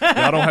picky.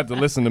 Y'all don't have to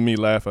listen to me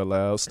laugh out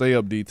loud. Stay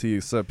up, DT,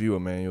 except you,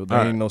 Emmanuel. There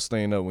ain't no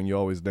staying up when you're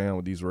always down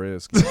with these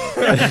Redskins.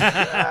 All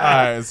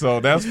right, so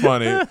that's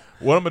funny.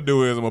 What I'm going to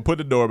do is I'm going to put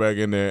the door back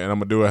in there, and I'm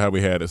going to do it how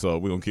we had it. So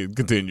we're going to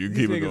continue.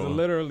 Keep it going. Niggas are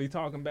literally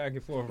talking back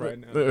and forth right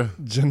now.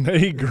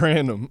 Janae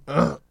Granum.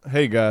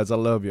 Hey, guys, I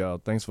love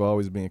y'all. Thanks for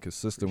always being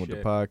consistent with the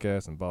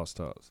podcast and Boss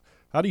Talks.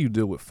 How do you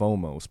deal with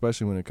FOMO,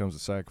 especially when it comes to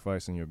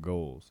sacrificing your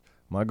goals?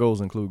 My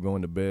goals include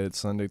going to bed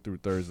Sunday through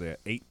Thursday at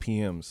 8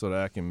 p.m. so that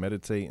I can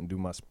meditate and do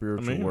my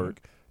spiritual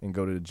work and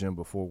go to the gym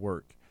before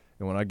work.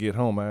 And when I get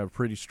home, I have a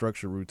pretty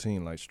structured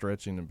routine like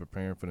stretching and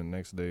preparing for the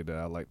next day that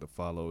I like to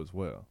follow as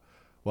well.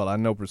 While I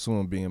know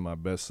pursuing being my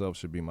best self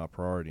should be my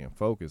priority and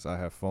focus, I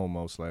have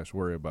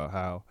FOMO/worry about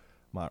how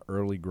my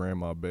early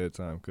grandma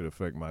bedtime could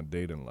affect my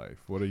dating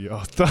life. What are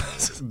y'all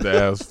thoughts?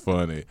 That's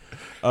funny.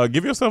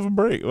 Give yourself a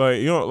break.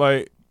 Like, you know,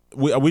 like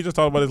we just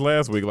talked about this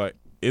last week. Like,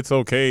 it's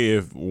okay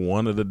if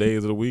one of the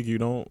days of the week you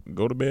don't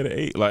go to bed at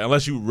 8. Like,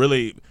 unless you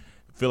really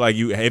feel like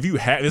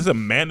it's a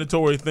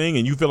mandatory thing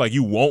and you feel like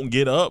you won't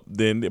get up,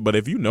 then. But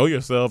if you know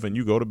yourself and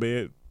you go to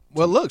bed.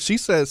 Well, look, she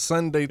said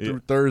Sunday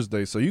through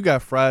Thursday, so you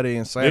got Friday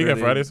and Saturday. Yeah, you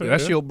got Friday, Saturday.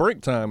 That's your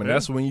break time, and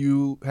that's when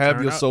you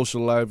have your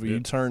social life, where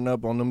you turn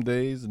up on them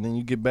days, and then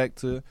you get back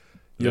to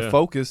your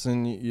focus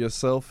and your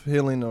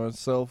self-healing or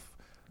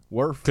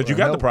self-worth. Because you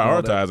got to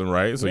prioritize them,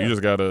 right? So you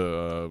just got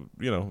to,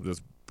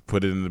 just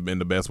put it in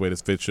the best way to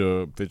fit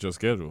your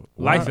schedule.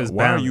 Life is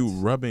Why balanced. are you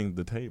rubbing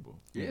the table?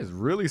 Yeah, it's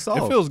really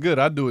soft. It feels good.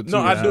 I do it too. No,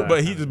 I do,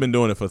 but he's just been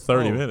doing it for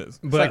 30 minutes.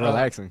 It's like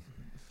relaxing.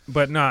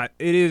 But not.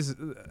 It is.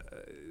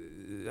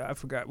 I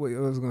forgot what I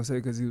was going to say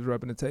because he was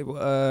rubbing the table.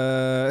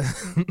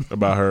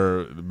 About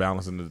her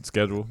balancing the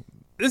schedule.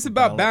 It's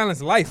about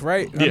balanced life,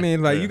 right? Yeah, I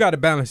mean, like you got to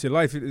balance your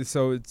life.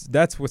 So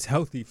that's what's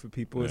healthy for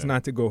people. It's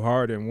not to go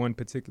hard in one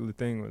particular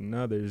thing or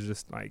another. It's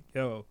just like,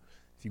 yo,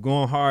 if you're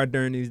going hard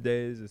during these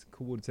days, it's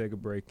cool to take a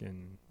break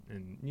and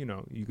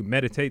you can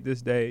meditate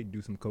this day,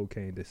 do some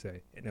cocaine this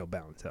day, and it'll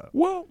balance out.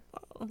 Well,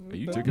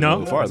 you took it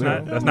no, as far as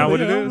that's not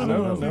what it is.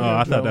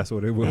 I thought that's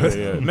what it was.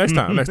 Yeah. Next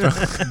time.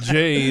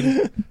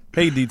 Jade,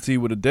 hey DT,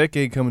 with a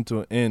decade coming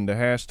to an end, the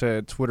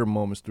hashtag Twitter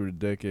moments through the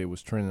decade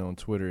was trending on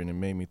Twitter, and it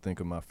made me think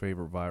of my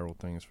favorite viral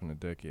things from the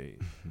decade.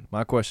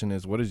 My question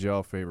is, what is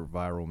y'all favorite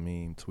viral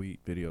meme, tweet,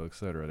 video,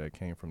 etc. that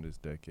came from this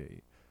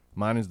decade?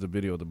 Mine is the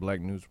video of the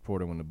black news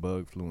reporter when the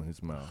bug flew in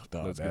his mouth.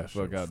 Let's get the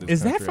fuck out of this.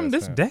 Is that from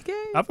this decade?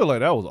 I feel like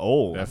that was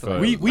old.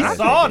 We I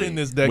saw it in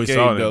this decade,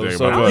 though.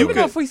 So I don't even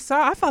know if we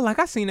saw. I felt like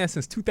I seen that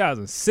since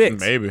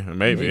 2006. Maybe.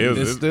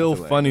 It's still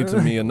funny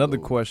to me. Another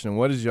question: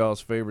 what is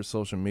y'all's favorite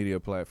social media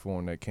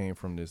platform that came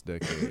from this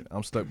decade?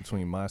 I'm stuck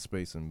between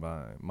MySpace and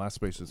Vine.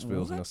 MySpace just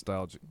feels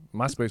nostalgic.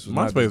 MySpace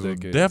was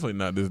definitely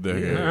not this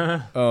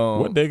decade.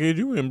 What decade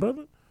you in,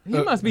 brother? He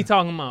must be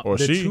talking about or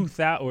the she.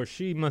 2000, or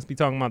she must be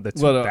talking about the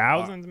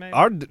 2000s,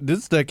 man.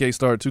 This decade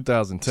started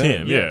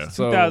 2010. Yeah.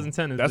 So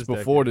 2010 is that's this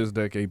before decade. this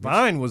decade.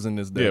 Vine was in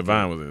this decade. Yeah,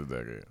 Vine was in this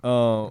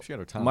decade. She had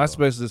her time.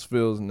 MySpace just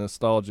feels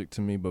nostalgic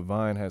to me, but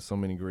Vine has so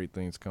many great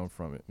things come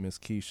from it. Miss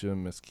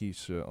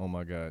Keisha, oh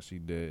my God, she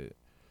dead.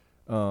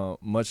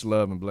 Much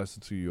love and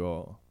blessings to you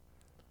all.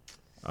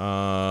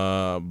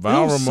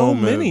 Viral so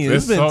moments. many.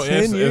 It's been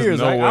 10 years.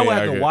 No I would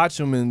have to get... watch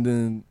them and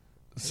then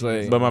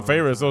say. But my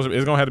favorite social,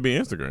 it's gonna have to be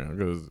Instagram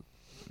because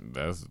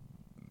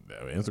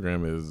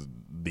Instagram is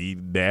the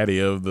daddy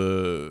of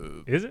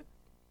the. Is it?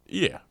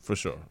 Yeah, for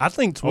sure. I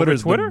think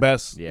Twitter's the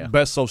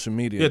best social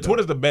media. Yeah, though.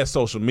 Twitter's the best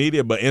social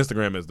media, but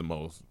Instagram is the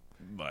most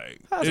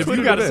Like, If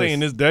Twitter you got to the say best. in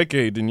this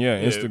decade, then yeah,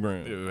 yeah,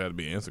 Instagram. It would have to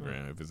be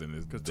Instagram if it's in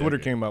this. Because Twitter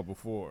decade. came out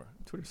before.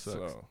 Twitter sucks.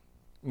 So,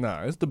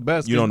 nah, it's the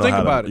best. You don't know Think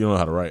how about to. it. You don't know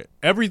how to write.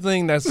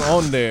 Everything that's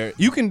on there,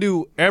 you can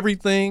do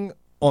everything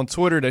on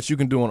Twitter that you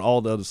can do on all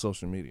the other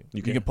social media.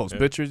 You can post yeah.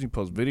 pictures, you can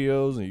post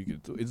videos, and you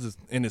can. It's just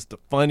and it's the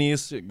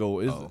funniest shit.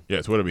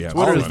 Yeah, Twitter be having.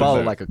 Twitter all is that follow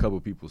shit. like a couple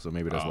people, so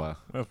maybe that's why.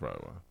 That's probably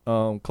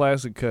why.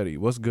 Classic Cuddy.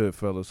 What's good,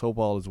 fellas? Hope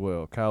all is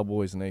well.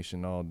 Cowboys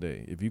Nation all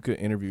day. If you could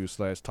interview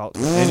 / talk to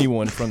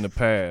anyone from the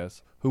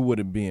past, who would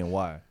it be and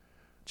why?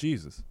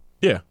 Jesus.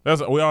 Yeah, I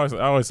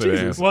always say that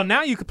answer. Well,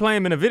 now you can play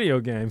him in a video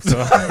game. So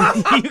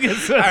you can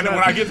say, And then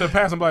when I get to the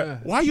past, I'm like,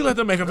 why you let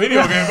them make a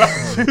video game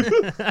about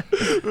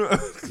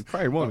you? You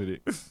probably wanted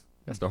it.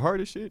 That's the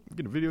hardest shit.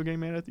 Get a video game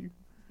mad at you.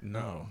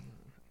 No.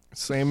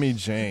 Sammy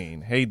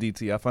Jane. Hey,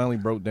 DT, I finally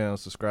broke down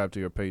subscribe to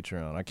your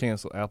Patreon. I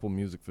canceled Apple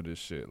Music for this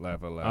shit.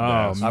 Laugh out loud.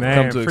 Oh, I've man,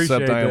 come to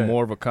appreciate accept I am that.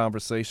 more of a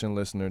conversation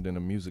listener than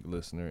a music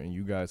listener, and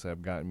you guys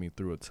have gotten me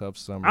through a tough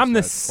summer. I'm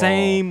the / fall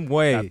same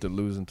way. After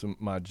losing to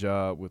my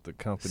job with the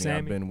company I've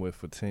Sammy. been with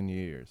for 10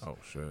 years. Oh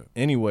shit.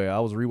 Anyway, I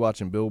was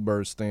rewatching Bill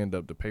Burr's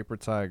stand-up, The Paper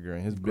Tiger,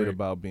 and his bit Great.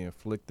 about being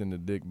flicked in the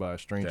dick by a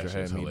stranger That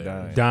had shit's me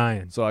hilarious.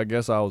 Dying. So I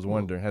guess I was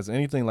wondering, has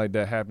anything like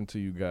that happened to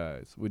you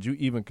guys? Would you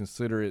even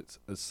consider it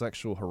a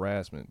sexual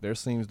harassment? There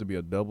seems to be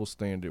a double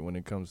standard when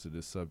it comes to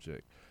this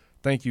subject.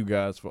 Thank you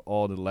guys for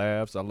all the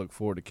laughs. I look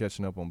forward to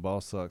catching up on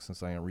Boss Sucks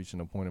since I am reaching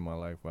a point in my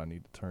life where I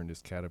need to turn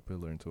this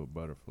caterpillar into a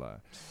butterfly.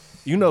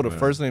 You know the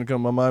first thing to come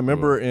to my mind,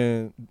 remember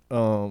in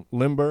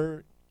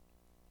Lindbergh?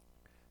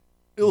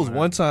 It was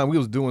one time we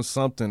was doing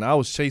something. I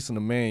was chasing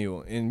a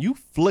manual, and you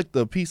flicked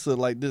a piece of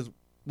like this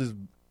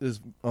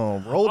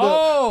rolled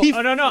up.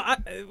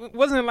 No!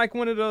 Wasn't it like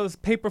one of those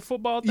paper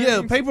football things?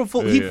 Yeah, paper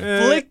foot. He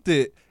Yeah. flicked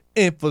it,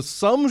 and for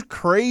some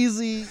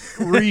crazy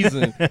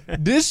reason,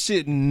 this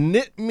shit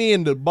nipped me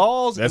in the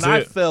balls, That's and I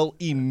it. fell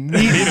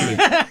immediately.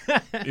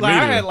 Like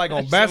I had like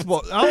on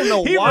basketball. I don't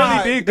know He why.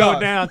 really did go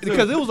down, too.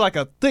 because it was like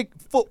a thick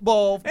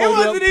football. It folded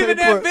wasn't up even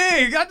paper. that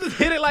big. I just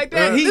hit it like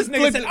that. He This nigga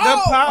flipped said, it,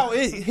 that "Oh!" power.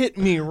 It hit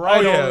me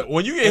right yeah. on.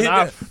 When you get and hit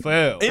I that-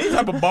 fell. Any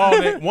type of ball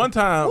that one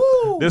time,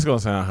 Woo. this gonna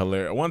sound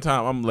hilarious. One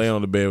time I'm laying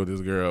on the bed with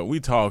this girl, we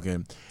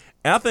talking,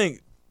 and I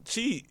think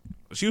she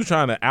was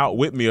trying to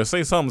outwit me or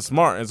say something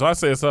smart, and so I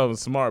said something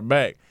smart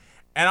back,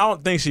 and I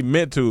don't think she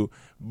meant to,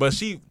 but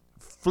she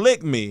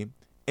flicked me,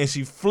 and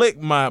she flicked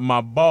my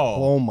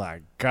ball Oh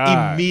my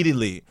god!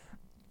 immediately.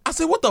 I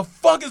said, "What the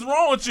fuck is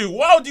wrong with you?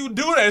 Why would you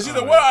do that?" She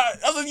said, "Well,"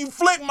 I said, "You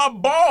flicked my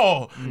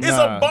ball. It's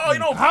a ball. You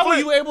don't." How were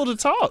flick." you able to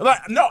talk?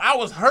 Like, no, I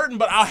was hurting,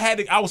 but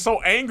I was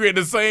so angry at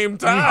the same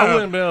time. I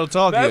wouldn't be able to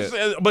talk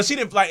yet. But she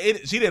didn't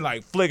she didn't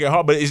like flick it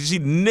hard, but she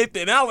nicked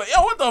it. And I was like,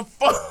 "Yo, what the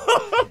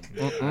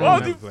fuck? Why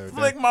would you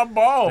flick my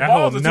ball? That Balls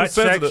whole are too nut check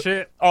sensitive."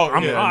 shit. Oh,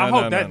 I yeah.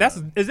 hope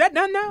that's is that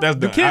done now? That's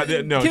The done.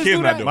 kid- No, kids kids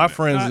do not that? doing My that.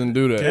 friends didn't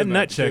do That that.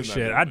 nut Kids check not shit.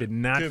 doing I that. did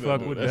not Kids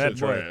fuck not with doing that shit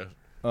boy. trash.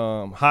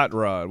 Hot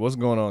Rod, what's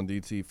going on,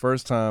 DT?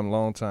 First time,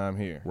 long time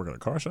here. Working a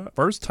car shop.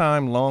 First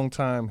time, long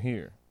time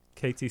here.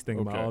 KT's thinking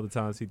about Okay. all the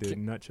times he did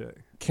nut check.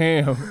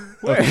 Cam,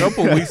 a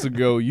couple weeks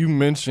ago, you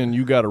mentioned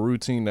you got a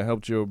routine that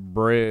helped your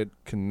bread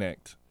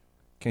connect.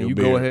 Can Your you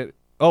go beard. ahead?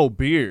 Oh,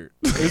 beard.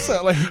 It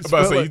sounded like I'm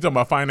about to say, you talking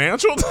about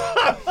financial?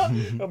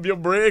 Of your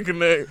bread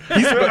connect.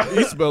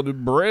 he spelled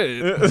it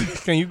bread.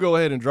 Can you go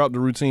ahead and drop the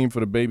routine for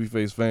the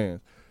Babyface fans?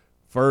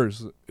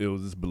 First, it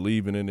was just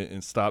believing in it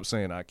and stop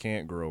saying I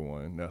can't grow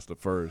one. That's the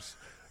first.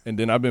 And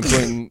then I've been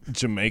putting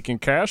Jamaican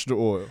castor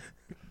oil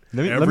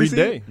every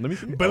day. Let me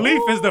see.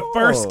 Belief is the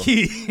first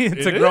key to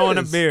It growing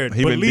a is. beard.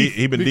 He been Belief. deep.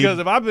 He been Because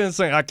deep. if I've been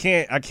saying I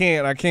can't,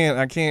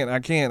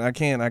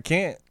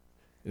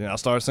 then I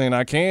started saying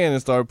I can and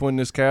started putting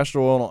this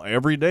castor oil on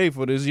every day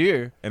for this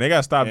year. And they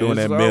gotta stop And doing it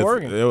that started myth.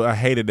 working. I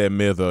hated that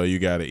myth of you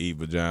gotta eat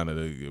vagina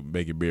to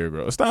make your beard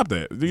grow. Stop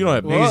that. You don't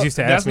have to. Niggas used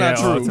to ask That's me not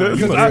that all true. the time. You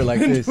Because gonna hear I've like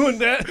been this. doing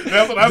that.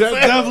 That's what I'm That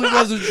saying. definitely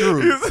wasn't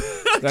true.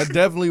 That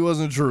definitely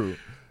wasn't true.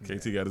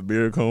 KT got his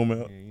beard comb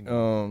out.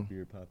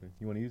 Beard popping.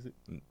 You want to use it?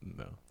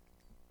 No.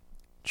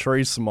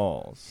 Trey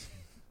Smalls.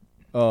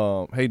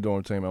 Hey,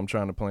 Dorm Team. I'm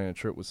trying to plan a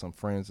trip with some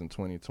friends in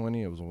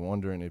 2020. I was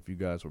wondering if you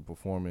guys were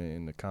performing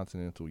in the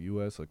continental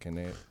U.S. or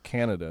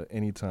Canada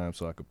anytime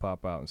so I could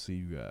pop out and see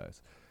you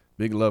guys.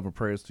 Big love and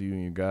prayers to you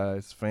and your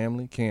guys'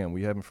 family. Cam,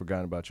 we haven't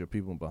forgotten about your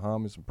people in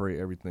Bahamas and pray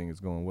everything is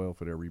going well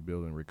for their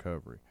rebuilding and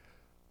recovery.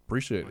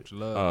 Appreciate it.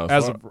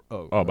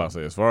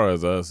 As far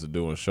as us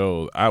doing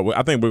shows, I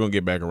think we're gonna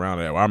get back around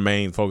to that. Our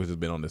main focus has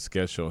been on the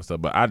sketch show and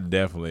stuff, but I'm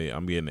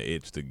getting the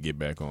itch to get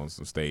back on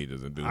some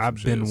stages and do. I've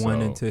some been shit,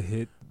 wanting so to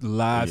hit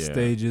live Yeah.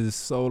 stages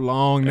so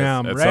long now.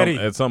 I'm at ready.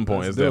 At some point,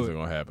 Let's it's do definitely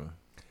it. gonna happen.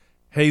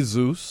 Hey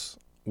Zeus,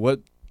 what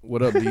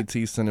up,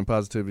 DT? Sending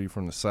positivity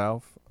from the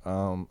South.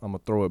 I'm gonna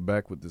throw it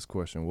back with this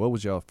question. What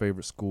was y'all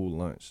favorite school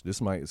lunch? This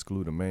might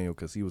exclude Emmanuel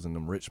because he was in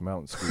them rich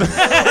mountain schools.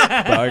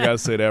 But I gotta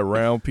say that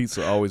round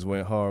pizza always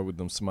went hard with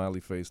them smiley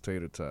face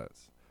tater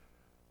tots.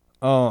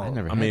 I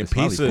never I had mean, the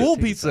smiley pizza- face School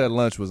tater pizza at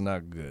lunch was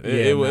not good.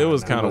 It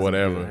was nah, kind of wasn't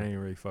whatever. good. I ain't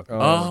really fucking.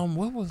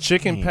 What was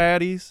Chicken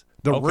patties,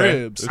 the Okay.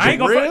 ribs. I ain't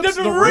gonna fuck-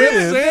 the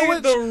ribs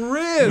sandwich. the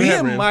ribs. Me Yeah,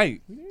 and ribs.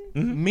 Mike,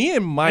 Me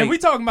and Mike. And we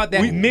talking about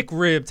that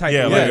McRib type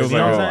Yeah, of like, ribs, it was you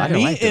know like- what I'm I saying? didn't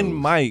Me like and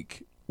those.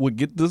 Mike would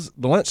get the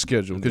lunch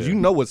schedule because Yeah. you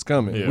know what's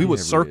coming. Yeah. We would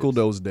Heavy circle ribs.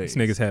 those days.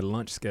 These niggas had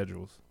lunch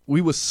schedules.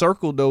 We would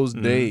circle those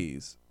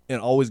days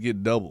and always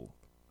get double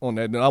on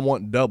that. Then I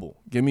want double.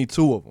 Give me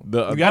 2 of them.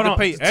 You got to Hold on,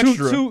 pay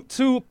extra.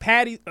 Two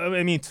patties.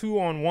 Two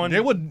on one. They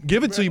would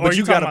give it to you, Or but you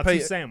you got talking to about pay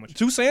 2 sandwiches?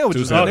 2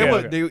 sandwiches. Two And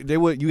sandwiches. They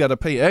would. You got to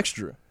pay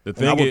extra. The And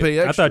thing I would is- pay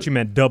extra. I thought you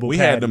meant double. We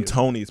had them patties.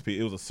 Tony's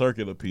pizza. It was a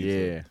circular pizza.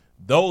 Yeah.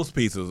 Those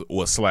pizzas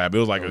was slab. It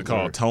was like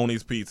called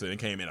Tony's Pizza. It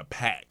came in a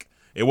pack.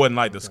 It wasn't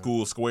like the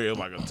school square. It was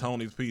like a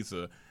Tony's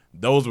Pizza.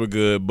 Those were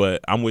good,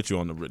 but I'm with you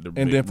on the And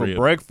big then for rib.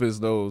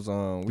 breakfast, those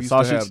we used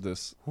sausage? to have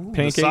this the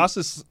Pancake?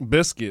 sausage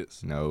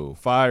biscuits. No.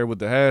 Fire with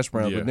the hash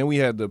browns, Yeah. but then we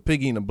had the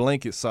piggy in a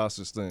blanket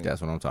sausage thing. That's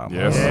what I'm talking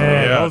Yes. about.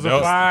 Yeah, those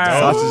are fire.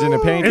 Sausage in a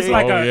pancake. It's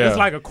like Oh, yeah. it's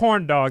like a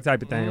corn dog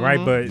type of thing,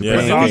 right? But Yeah.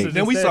 the sausage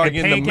Then we instead, started and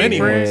getting the pancake mini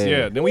bread. ones.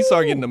 Yeah. Then we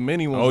started getting the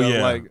mini ones. Oh, that were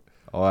yeah. Like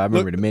Oh, I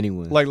remember Look, the mini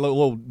one. like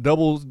little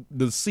double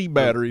the C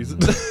batteries.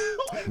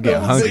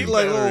 Getting hungry.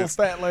 like little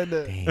fat like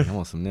that. Dang, I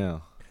want some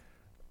now.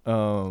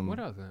 What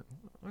else?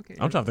 Okay.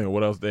 I'm trying to think of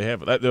what else they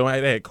have. Like,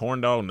 they had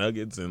corn dog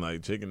nuggets and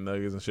like chicken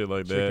nuggets and shit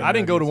like that. I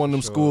didn't go to one of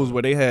them schools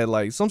where they had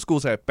like some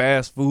schools had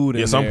fast food.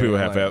 Yeah, in some there, people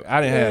have like, fast.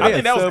 I didn't have. I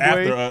think that was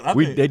Subway.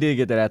 after. They did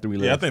get that after we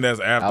left. Yeah, I think that's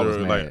I was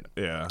after. mad. Like,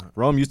 yeah,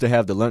 Rome used to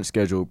have the lunch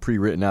schedule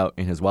pre-written out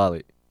in his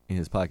wallet, in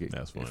his pocket.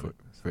 That's funny.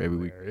 For every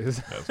week. That's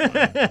funny.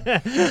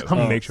 I'm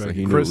gonna make sure. So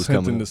he knew it Chris was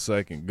Hinton coming. the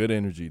second. Good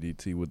energy,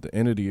 DT. With the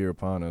end of the year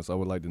upon us, I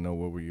would like to know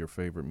what were your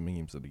favorite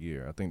memes of the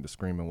year. I think the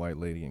screaming white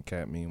lady and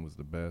cat meme was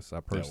the best. I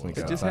personally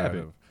was- got just tired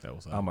happened. of. That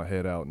was I'm a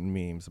head out in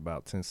memes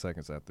about 10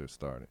 seconds after it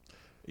started.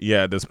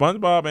 Yeah, the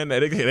SpongeBob and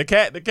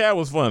the cat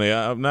was funny.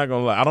 I'm not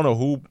gonna lie. I don't know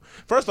who.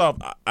 First off,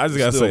 I just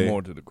gotta Still say.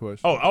 more to the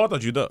question. Oh, I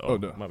thought you done. Oh,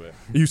 no. my bad.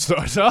 You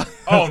start.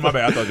 Oh, my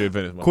bad. I thought you had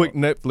finished. My Quick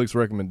fault. Netflix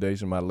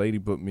recommendation. My lady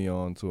put me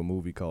on to a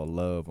movie called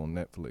Love on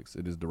Netflix.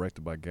 It is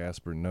directed by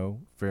Gaspar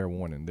Noé. Fair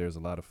warning, there's a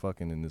lot of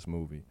fucking in this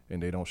movie,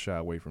 and they don't shy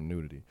away from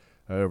nudity.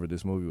 However,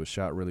 this movie was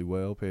shot really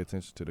well. Pay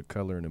attention to the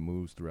color and the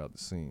moods throughout the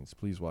scenes.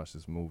 Please watch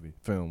this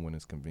film when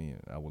it's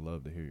convenient. I would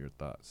love to hear your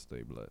thoughts.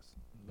 Stay blessed.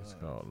 It's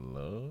called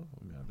Love.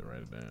 I'm gonna have to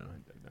write it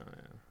down.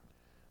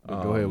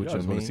 But go ahead with I your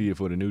just want meme. to see it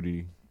for the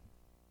nudity.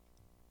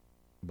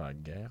 By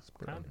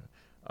Gasper.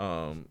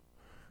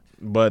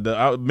 But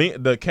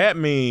the cat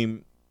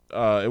meme,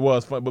 it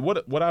was fun.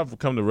 But what I've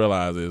come to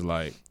realize is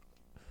like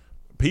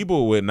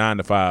people with 9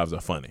 to 5s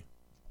are funny.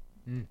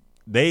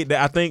 They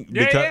I think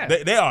Yeah, because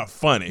yeah. They are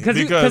funny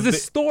because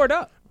it's stored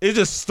up. It's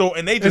just store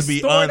and they just It's be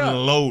stored up.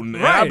 unloading.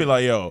 And I'll Right. be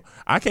like, yo,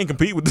 I can't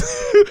compete with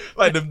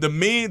like the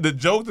meme, the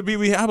jokes that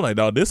people. I'm like,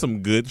 dog, this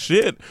some good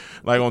shit.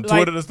 Like on Like,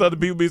 Twitter and stuff that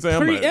people be saying.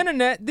 I'm like,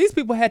 Pre-internet, these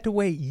people had to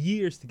wait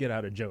years to get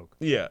out a joke.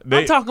 yeah,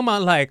 I'm talking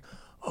about like,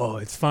 oh,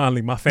 it's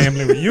finally my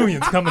family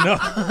reunion's coming up.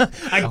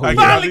 I get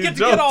finally these get to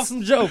get jokes. off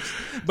some jokes.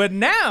 But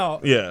now,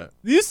 yeah,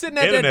 you sitting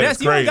at that Internet is desk,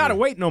 you don't crazy. gotta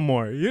wait no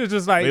more. You're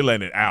just like they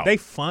letting it out. They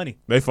funny.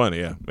 They funny,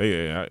 yeah.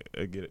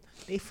 I get it.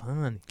 They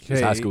funny. It's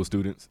high school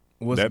students.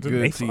 What's That's-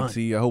 good, they fun.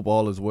 TT? I hope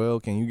all is well.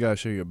 Can you guys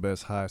share your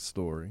best high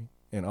story?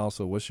 And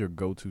also, what's your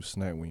go-to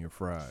snack when you're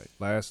fried?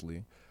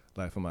 Lastly,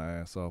 laughing my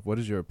ass off, what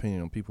is your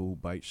opinion on people who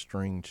bite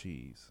string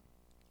cheese?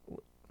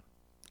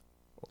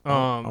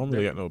 I don't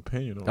really got no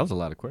opinion on That was a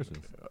lot of questions.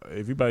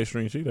 If you buy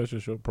string cheese, that's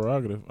just your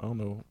prerogative. I don't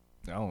know.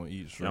 I don't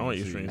eat string I don't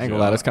eat cheese. string I ain't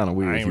gonna lie, that's kind of I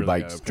weird ain't if you really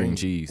bite got an string opinion.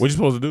 cheese. What you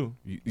supposed to do?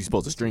 You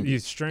supposed to string You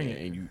it. string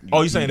it. And Oh,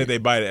 you eat saying it. that they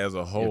bite it as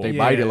a whole? If they Yeah.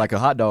 bite it like a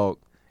hot dog.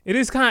 It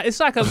is kind.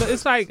 It's like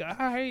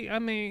I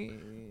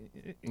mean,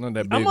 None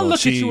that big I'm gonna on look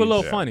at you a cheese.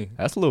 little Yeah. funny.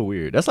 That's a little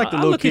weird. That's like the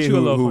I'll little look at kid you a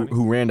little who funny.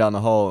 who ran down the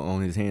hall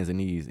on his hands and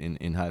knees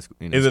in high school.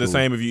 Is it the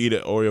same if you eat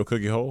an Oreo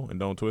cookie whole and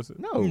don't twist it?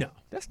 No, No.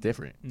 that's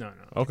different. No.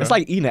 Okay. It's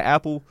like eating an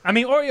apple. I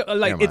mean, Oreo,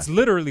 like Never it's mind.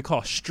 literally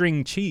called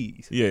string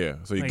cheese. yeah.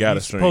 So you Like, gotta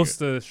you're string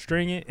supposed it. to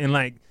string it, and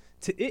like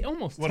it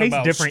almost What tastes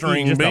about different string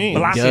eating just beans? a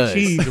block It of does.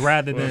 cheese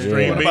rather than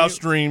string What beans? about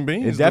string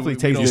beans? It definitely We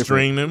tastes don't You different.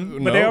 string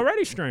them. But they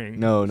already string.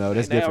 No,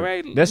 that's They different.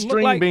 already That's look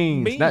string like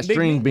beans, not big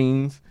string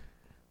beans. beans.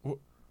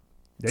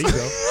 There you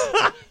go.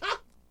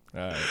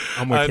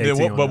 I'm with KT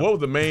Then on but that. what was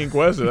the main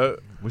question?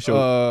 What's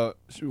your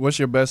What's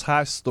your best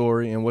high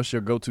story and what's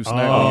your go-to snack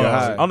Oh, when you're I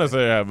high? don't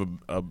necessarily have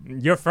a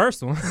Your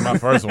first one. my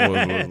first one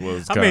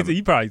was I kind mean,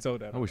 you probably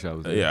told that. I wish I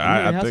was there. Yeah, You I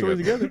and High think Stories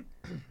together.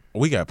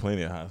 we got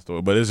plenty of high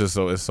stories, but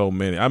it's so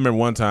many. I remember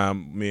one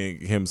time me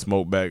and him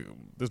smoked back.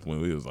 This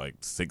when we was like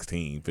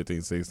 15,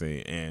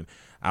 16, and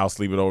I was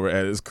sleeping over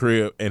at his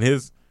crib, and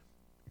his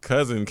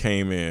cousin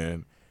came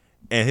in,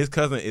 and his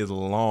cousin is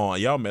long.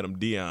 Y'all met him,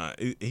 Dion.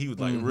 He was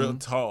like real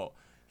tall.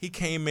 He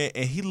came in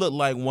and he looked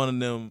like one of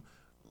them.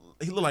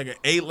 He looked like an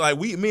eight. Like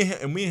me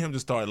and him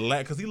just started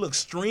laughing because he looked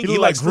stringy. He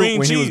looked like like Groot string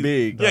when he cheese. was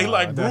big. Yeah, he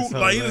like that's Groot.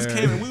 Like he just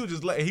came and we were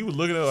just like he was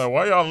looking at us like,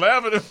 why y'all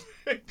laughing at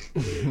me?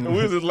 And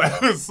we was just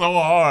laughing so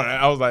hard.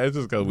 I was like, it's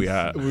just because we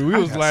high. We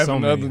was got laughing so the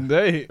many. other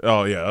day.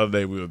 Oh yeah, other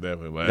day we was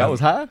definitely laughing. That was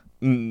high.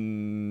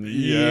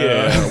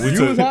 Yeah, we You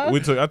took. was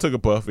high? I took a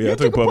puff. Yeah, You I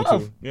took a took a puff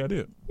puff? too. Yeah, I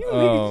did.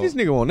 This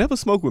nigga won't never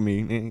smoke with me.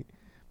 And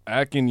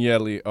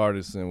Akinyele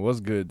Artisan, what's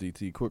good,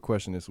 DT? Quick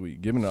question this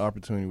week. Given the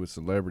opportunity with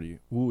celebrity,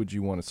 who would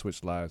you want to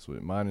switch lives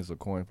with? Mine is a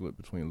coin flip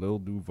between Lil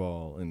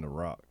Duval and The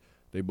Rock.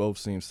 They both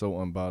seem so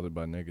unbothered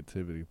by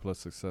negativity, plus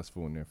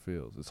successful in their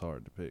fields. It's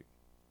hard to pick.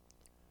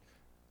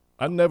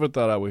 I never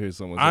thought I would hear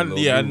someone say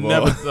Lil I Duval.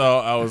 never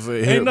thought I was here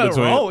Ain't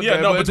nothing wrong with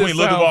that, but it between just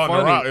Lil Duval sound and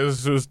The Rock, funny.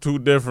 it's just two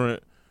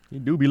different. He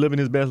do be living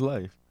his best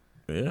life.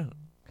 Yeah,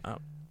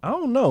 I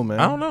don't know, man.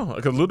 I don't know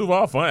because Lil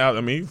Duval funny.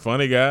 I mean,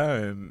 funny guy,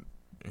 and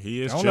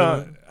he is I don't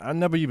chilling. know. I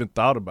never even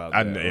thought about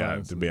that. Yeah,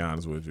 honestly. to be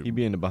honest with you, He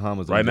be in the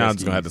Bahamas. right on now jet I'm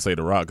just gonna have to skis. say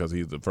The Rock because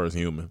he's the first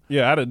human.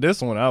 Yeah, out of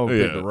this one, I would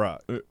pick Yeah. The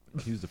Rock.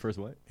 He was the first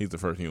what? He's the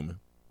first human.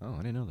 Oh, I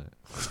didn't know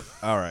that.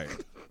 All right.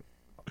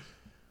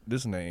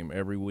 This name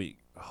every week.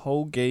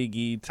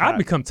 Hogegi I'd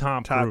become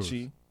Tom Cruise.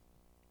 Tachi.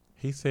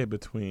 He said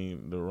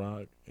between The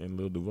Rock and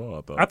Lil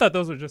Duval. I thought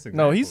those were just examples.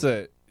 No, he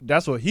said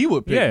that's what he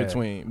would pick Yeah.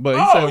 between. But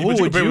he said, who would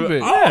you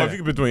pick? Oh, if you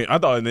could between, I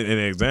thought in an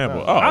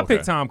example. Oh, I okay.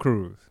 pick Tom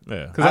Cruise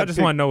Yeah, because I I'd just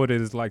pick- want to know what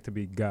it is like to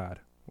be God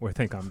or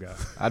think I'm God.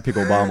 I'd pick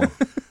Obama.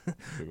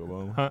 Pick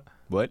Obama. Huh?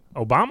 What?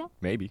 Obama?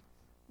 Maybe.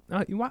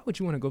 Why would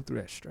you want to go through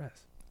that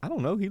stress? I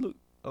don't know. He look.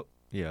 Oh,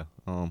 yeah.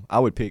 I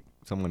would pick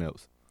someone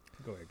else.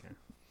 Go ahead, Ken.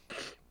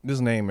 This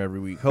name every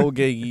week.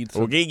 Hogegi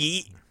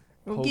Ogigi.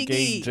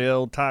 Hogegi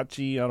Gel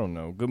Tachi. I don't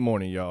know. Good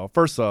morning, y'all.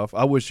 First off,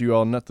 I wish you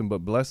all nothing but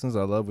blessings.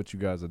 I love what you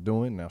guys are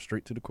doing. Now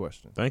straight to the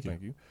question. Thank you.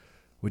 Thank you.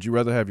 Would you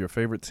rather have your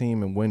favorite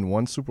team and win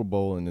one Super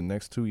Bowl in the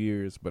next 2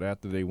 years, but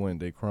after they win,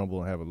 they crumble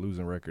and have a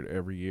losing record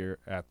every year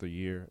after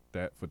year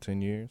that for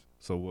 10 years?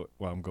 So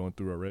what I'm going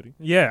through already?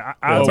 Yeah,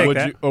 I'll take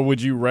that. Or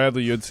would you rather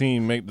your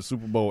team make the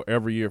Super Bowl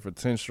every year for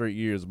 10 straight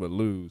years but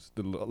lose?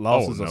 The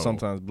losses no. are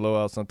sometimes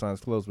blowouts, sometimes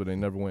close, but they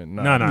never win.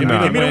 No. Give me Give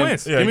me the the wins.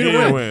 wins. Yeah, Give me give the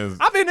me the wins. wins.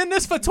 I've been in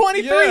this for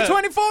 23, Yeah.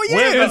 24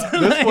 years.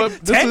 This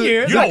 10 is-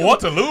 years. You don't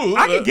want to lose.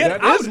 I can get.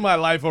 That is my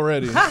life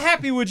already. How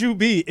happy would you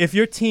be if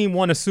your team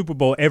won a Super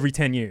Bowl every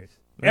 10 years?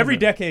 Every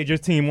decade, your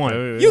team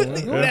won.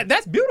 Yeah.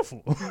 That's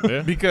beautiful.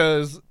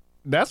 Because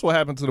that's what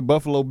happened to the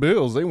Buffalo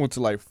Bills. They went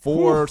to like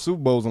 4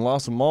 Super Bowls and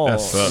lost them all.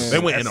 That sucks. And They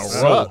went in that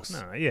a row. sucks.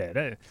 Nah,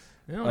 yeah,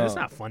 it's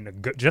not fun to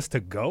go, just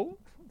to go.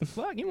 The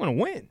fuck, you want to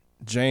win?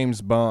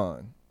 James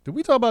Bond. Did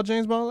we talk about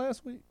James Bond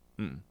last week?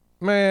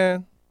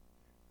 Man,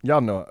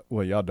 y'all know.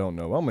 Well, y'all don't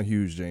know. I'm a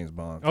huge James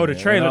Bond fan. Oh, the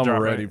trailer and I'm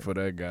dropped, ready right? for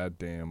that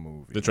goddamn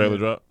movie. The trailer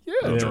drop? Yeah,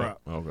 Yeah.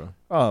 drop. Okay.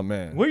 Oh,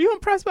 man. Were you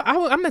impressed by?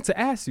 I meant to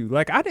ask you.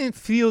 Like, I didn't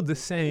feel the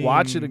same.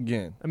 Watch it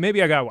again.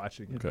 Maybe I gotta watch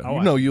it again. Okay. I'll You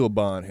watch know it. you a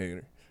Bond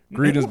hater.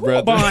 Greetings, Who a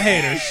brother. Bond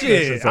hater.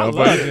 Shit, I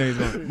love James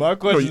Bond. My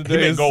question He today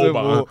meant is gold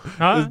simple. Bond.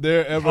 Huh? Is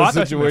there ever Oh, I a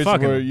thought you meant situation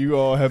fucking where him. you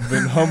all have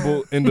been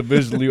humble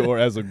individually or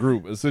as a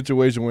group? A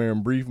situation where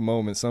in brief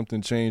moments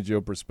something changed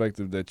your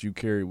perspective that you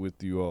carry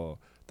with you all.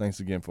 Thanks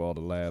again for all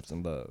the laughs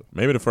and love.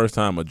 Maybe the first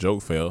time a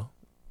joke fell.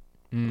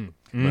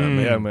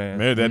 Yeah, man.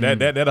 Maybe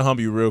that'll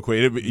humble you real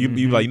quick. You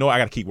be like, you know what? I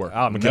got to keep working.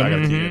 I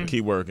gotta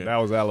keep working. That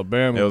was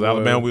Alabama. It was boy.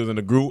 Alabama. We was in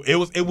the group. We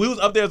was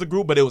up there as a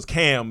group, but it was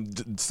Cam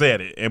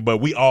said it, but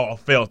we all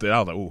felt it. I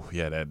was like, ooh,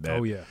 yeah, that.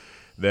 Oh yeah.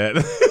 That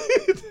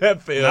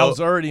that felt. I was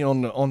already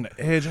on the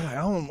edge. I'm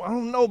like, I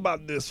don't know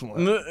about this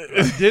one.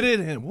 I did it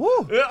and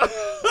woo.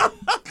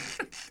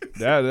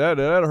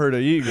 that hurt her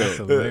ego. That's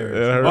hilarious.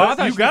 That hurt. Well, I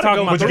thought You you gotta were talking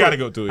go- about but the- you got to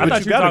go to it. I But thought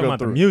you you were gotta talking go about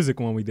the through it. music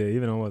one we did,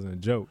 even though it wasn't a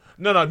joke.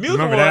 No, music.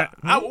 Remember one,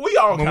 that? we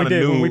all When we kind of did,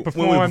 knew when we when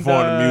performed,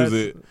 the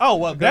music. Oh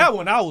well, that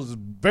one I was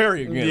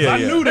very against. Yeah, I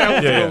yeah. knew that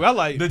was Yeah, a yeah. joke. I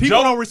like The people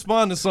joke- don't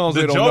respond to songs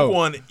The they don't joke know.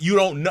 one, you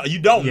don't know. You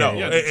don't know.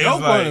 Yeah, the It's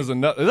joke like- one is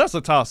another. That's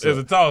a toss It's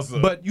a up. toss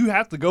up. But you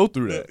have to go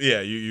through that.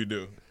 yeah, you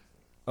do.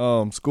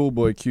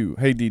 Schoolboy Q.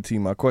 Hey DT,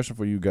 my question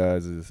for you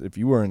guys is: if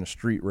you were in a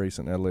street race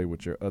in LA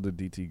with your other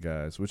DT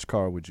guys, which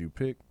car would you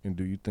pick, and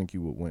do you think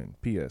you would win?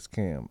 P.S.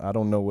 Cam, I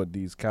don't know what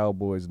these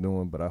Cowboys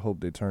doing, but I hope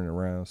they turn it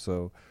around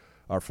so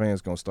our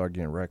fans gonna start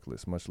getting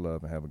reckless. Much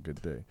love and have a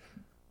good day.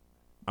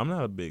 I'm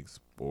not a big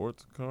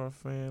sports car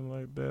fan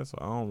like that, so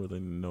I don't really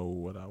know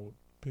what I would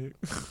pick.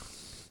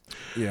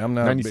 Yeah, I'm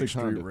not a big 96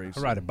 street Honda. racer.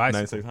 I ride a bicycle.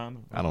 96 Honda.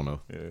 I don't know.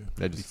 Yeah.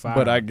 That just Fire.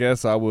 But I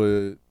guess I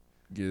would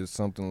get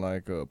something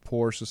like a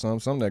Porsche or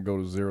something that go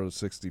to 0 to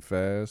 60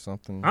 fast,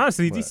 something.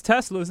 Honestly, but, these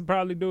Teslas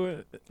probably do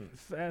it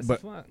fast but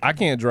as fuck. I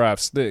can't drive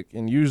stick,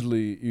 and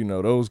usually,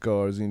 those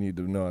cars you need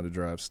to know how to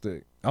drive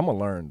stick. I'm gonna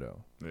learn though,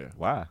 Yeah.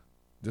 why?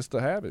 just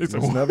to have it. It's You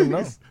just never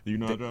know. You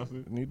know how to drive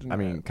it? Need to know I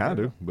mean, that. kind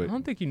of, I but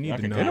don't think you need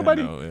to know. ain't that.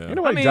 nobody, know, yeah. ain't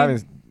nobody I mean,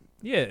 driving.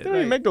 Yeah, They don't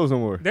even make those no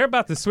more. they're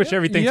about to switch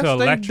everything yes, to they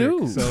electric.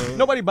 do. So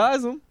Nobody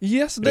buys them.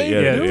 Yes, they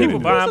Yeah, do. yeah, people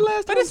yeah. buy When's them, the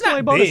last but time it's somebody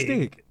not bought a big.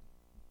 stick?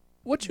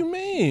 What you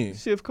mean?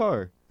 Shift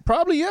car.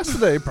 Probably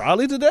yesterday.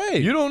 Probably today.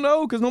 You don't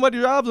know because nobody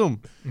drives them.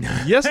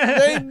 yes,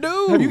 they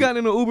do. Have you gotten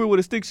in an Uber with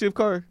a stick shift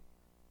car?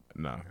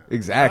 Nah.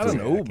 Exactly. I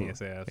don't know. I can't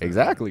say that.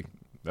 Exactly.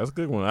 That's a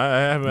good one. I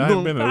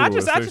haven't been in I Uber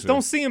just with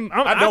don't see him.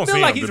 I I don't feel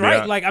see like him, he's to be right.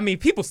 honest. Like, I mean,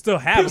 people still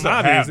have People them, still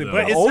have obviously, them.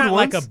 but it's Old not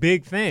like ones? a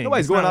big thing.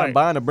 Nobody's It's going not out like- and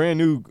buying a brand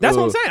new. That's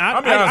what I'm saying.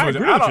 I'll be honest I with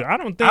you. agree I with don't- you. I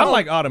don't think. I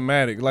like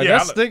automatic. Like Yeah,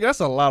 that stick.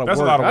 That's a lot of that's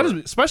a work. lot of I work.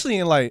 just, especially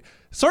in like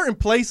certain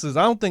places.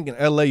 I don't think in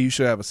LA you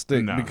should have a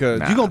stick Nah. because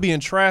Nah. you're gonna be in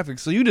traffic.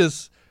 So you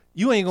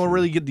ain't gonna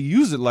really get to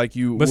use it like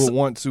you But would so-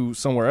 want to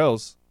somewhere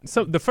else.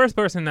 So the first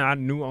person that I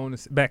knew on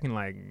this back in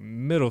like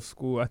middle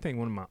school, I think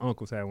one of my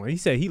uncles had one. He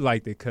said he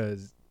liked it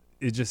because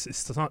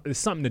it's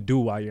something to do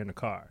while you're in the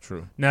car.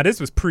 True. Now this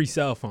was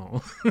pre-cell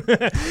phone.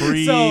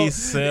 Pre-cell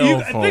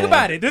phone. Think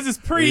about it. This is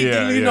pre.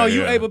 Yeah, you know,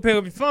 you yeah. able to pick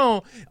up your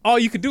phone. All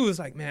you could do is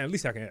like, man, at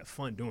least I can have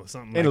fun doing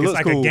something. And Like, it it's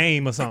looks like cool. a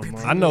game or something.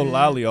 I know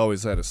Lolly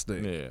always had a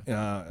stick.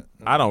 Yeah.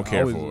 I don't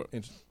care for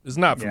it. It's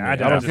not for Yeah, me. I I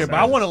don't don't care, but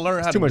I want to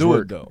learn how too to much do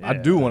work. it though. Yeah. I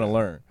do want to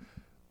learn.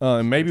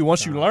 And maybe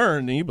once you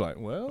learn, then you be like,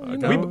 well, you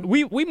know.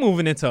 We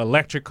moving into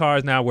electric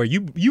cars now where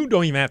you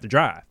don't even have to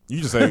drive.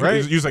 You just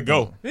say, you say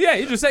go. Yeah,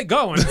 you just say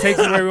go and it takes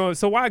you where you want.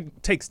 So why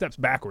take steps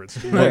backwards?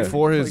 But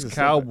for his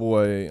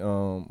cowboy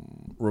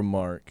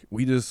remark,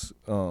 we just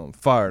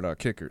fired our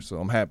kicker, so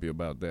I'm happy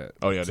about that.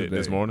 Oh, yeah,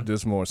 this morning?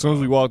 This morning. As soon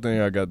as we walked in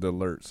here, I got the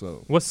alert.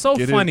 So What's so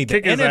funny, the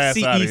kick his ass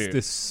NFC outta East here.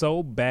 is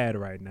so bad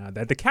right now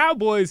that the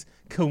Cowboys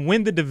can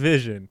win the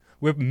division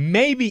with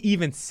maybe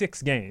even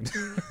 6 games.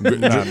 Nah.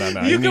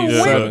 You He can needs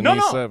win. seven, No,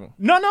 needs no. seven.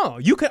 No.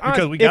 You can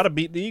Because we got to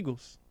beat the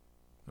Eagles.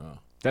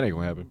 That ain't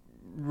gonna happen.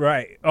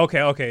 Right. Okay.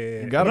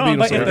 Yeah. You gotta no, beat them,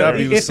 but so if you gotta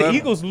beat the, the if the seven.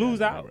 Eagles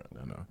lose out,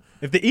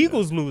 if the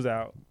Eagles lose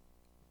out,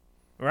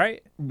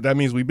 right? That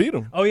means we beat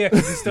them. Oh yeah,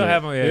 because we still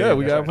have them. Yeah,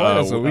 we got that's right.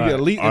 players. So we got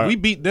if we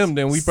beat them,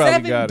 then we probably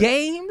 7 got it.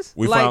 games.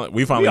 We Like,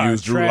 finally are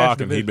used Drew trash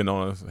Lock, and he division. been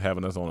on us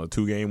having us on a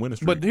 2-game winning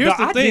streak. But here's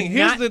the I thing. did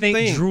Here's not the think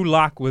thing. Drew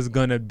Lock was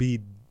gonna be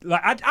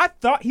like I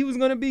thought he was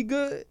gonna be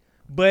good,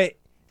 but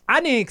I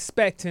didn't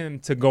expect him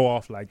to go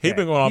off like he that.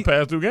 been going on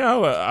past 2 games. I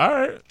was like, all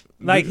right.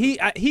 Like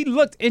he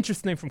looked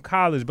interesting from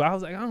college, but I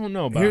was like, I don't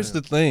know about Here's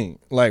him. the thing.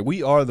 Like,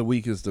 we are the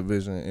weakest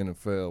division in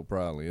NFL,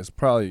 probably. It's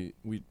probably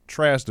we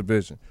trash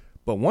division.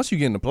 But once you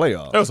get in the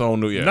playoffs, That's a whole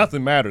new,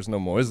 nothing matters no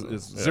more. It's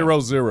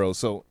 0-0.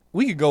 So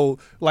we could go,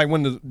 like,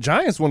 when the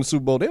Giants won the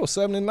Super Bowl, they were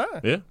 7-9.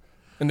 Yeah.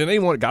 And then they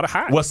got a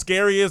high. What's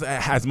scary is,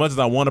 as much as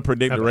I want to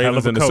predict Have the a hell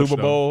Ravens of a in the coach,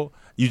 Super Bowl,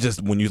 you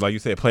just, when you, like you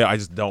said, play, I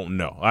just don't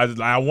know.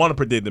 I want to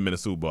predict them in the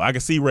Super Bowl. I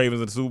can see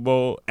Ravens in the Super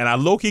Bowl, and I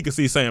low-key can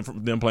see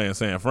them playing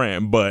San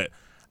Fran, but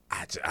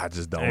I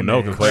just don't Hey,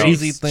 know. man,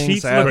 Crazy things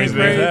Chiefs happen. looking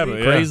man. crazy.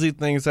 Yeah. Crazy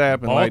things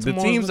happen. Like, the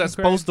Baltimore's teams that's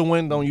looking supposed to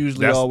win don't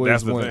usually That's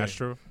always the win. thing. That's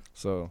true.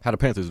 So, How the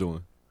Panthers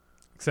doing?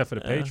 Except for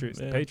the Patriots.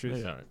 The Patriots.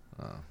 Yeah,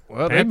 all right.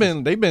 well,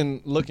 Panthers. they've been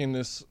looking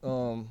as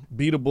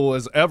beatable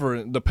as ever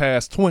in the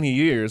past 20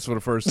 years for the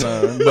first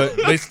time, but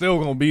they still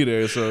gonna be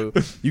there. So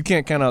you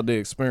can't count out the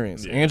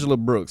experience. Yeah. Angela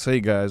Brooks,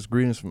 hey guys,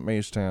 greetings from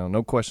H-Town.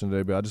 No question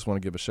today, but I just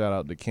want to give a shout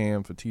out to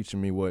Cam for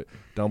teaching me what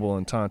double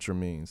entendre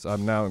means.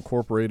 I've now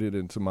incorporated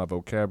into my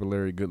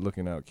vocabulary. Good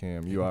looking out,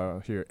 Cam. You are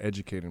out here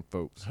educating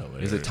folks.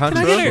 Is it Can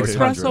tundra? I get an or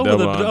espresso tundra?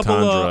 with a Double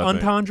double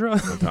entendre, I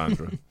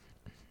entendre?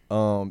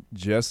 Entendre.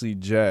 Jesse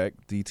Jack,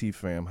 DT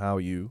fam, how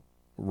you?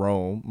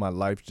 Rome, my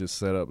life just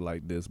set up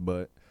like this,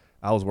 but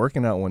I was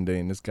working out one day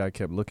and this guy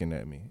kept looking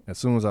at me. As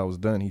soon as I was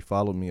done, he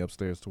followed me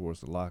upstairs towards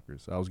the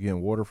lockers. I was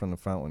getting water from the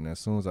fountain. As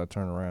soon as I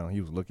turned around,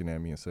 he was looking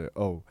at me and said,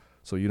 "Oh,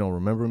 so you don't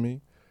remember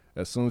me?"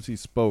 As soon as he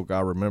spoke,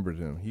 I remembered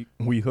him.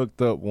 We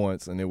hooked up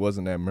once and it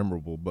wasn't that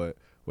memorable, but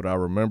what I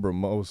remember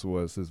most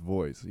was his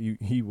voice.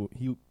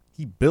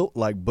 He built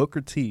like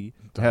Booker T,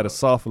 had a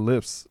soft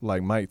lips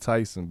like Mike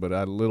Tyson, but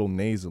a little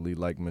nasally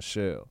like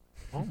Michelle.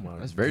 Oh my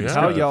That's very God.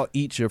 How y'all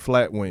eat your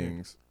flat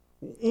wings?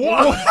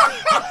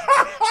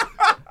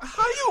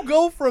 How you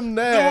go from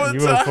that?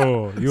 You a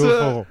fool. You a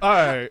fool. All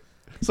right.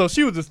 So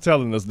she was just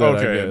telling us that. I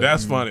Okay, guess.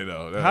 that's funny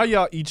though. How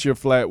y'all eat your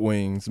flat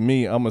wings?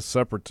 Me, I'm a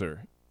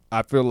separator.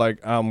 I feel like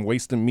I'm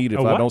wasting meat if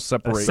A I what? don't A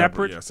separate.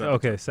 separate? Yeah, separate.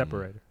 Okay,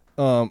 separator.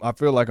 I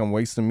feel like I'm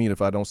wasting meat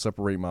if I don't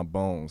separate my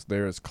bones.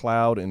 There is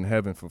cloud in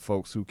heaven for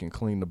folks who can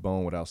clean the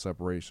bone without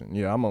separation.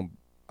 Yeah,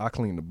 I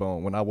clean the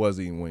bone when I was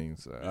eating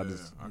wings. I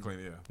clean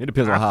it. It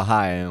depends on how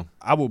high I am.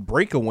 I will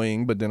break a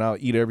wing, but then I'll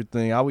eat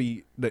everything. I will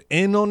eat the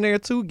end on there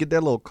too. Get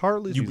that little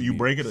cartilage. You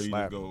break it or you just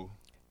slap go?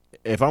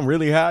 If I'm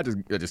really high, I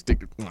just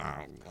stick.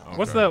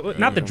 What's the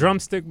not the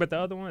drumstick, but the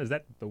other one? Is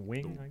that the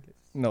wing? I guess.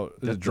 No, it's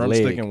That's the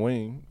drumstick leg. and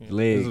wing.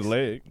 Legs. This is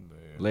leg.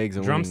 Legs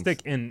and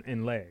Drumstick wings.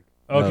 and leg.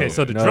 Okay, No,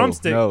 so the no,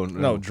 drumstick.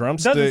 No,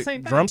 drumstick. same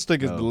thing.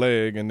 Drumstick is No. the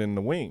leg, and then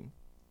the wing.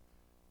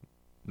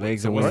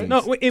 Legs and what's- wings.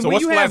 No, when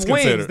what's you have flats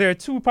wings, considered? there are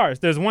 2 parts.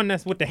 There's one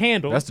that's with the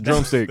handle. That's the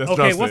drumstick. That's okay,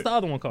 drumstick. what's the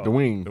other one called? The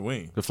wing. The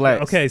wing. The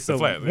flats. Okay, so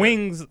flat, yeah.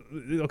 wings.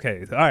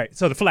 Okay, all right.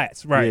 So the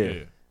flats, right? Yeah.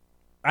 Yeah.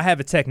 I have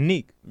a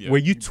technique Yeah. where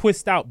you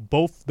twist out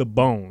both the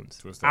bones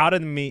Twist out. out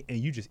of the meat, and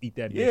you just eat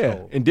that. bitch Yeah,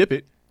 whole. and dip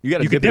it. You got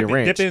to You can dip it in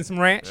ranch. dip it in some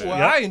ranch. What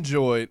Yep. I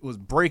enjoyed was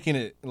breaking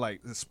it, like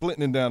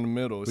splitting it down the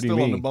middle. It's What do you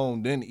still on the mean?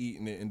 bone, then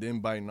eating it, and then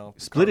biting off.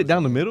 the Split it cartilage.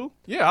 down the middle.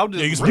 Yeah, I'll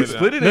just Yeah, you can rip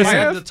split it it in down.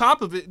 half. Listen. The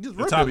top of it, just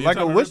rip top- it you like a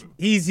top of it, whistle.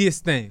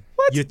 Easiest thing.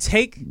 You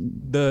take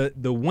the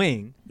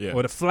wing Yeah.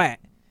 or the flat,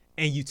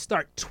 and you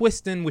start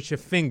twisting with your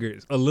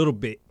fingers a little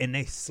bit, and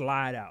they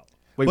slide out.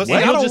 Wait, But And see,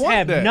 I you'll don't just want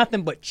have that.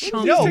 nothing but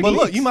chunks. Yo, of but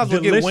look, meat. you might as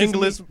well get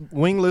Delicious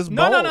wingless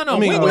No, bone. no. I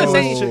mean, Wingless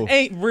oh.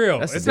 ain't real.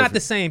 That's It's the not the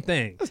same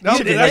thing.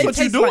 That's It- it what you're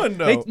tastes doing,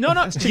 though. No,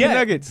 That's chicken yeah.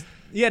 nuggets.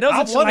 Yeah, those I are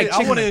want like it- I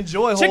chicken wanna nuggets.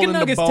 enjoy Chicken holding the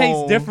nuggets taste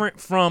bone. different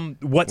from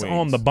what's Wings.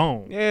 on the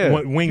bone. Yeah,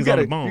 Wings you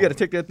gotta, on the bone. You got to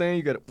take that thing.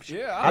 You got to.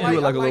 Yeah, I do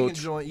it like a little.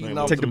 enjoying eating Take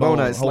off the bone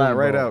out and slide holding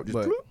right bone, out. Just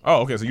but bloop. Oh,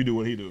 okay. So you do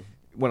what he do.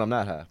 when I'm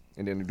not high,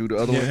 and then do the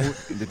other one, and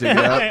then take it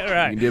out,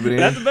 right. and dip it in.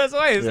 That's the best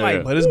way. It's Yeah.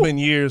 like But it's been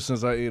years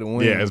since I ate a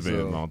wing. Yeah, it's been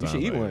so- a long You time.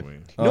 should eat since I one. ate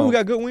wings. You know who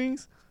got good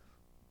wings?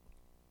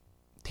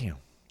 Damn.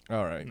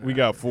 All right, we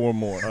got 4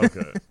 more.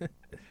 Okay.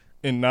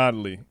 And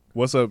Nodley,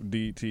 what's up,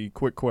 DT?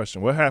 Quick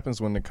question: what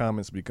happens when the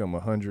comments become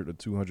 100 or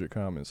 200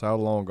 comments? How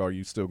long are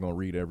you still gonna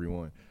read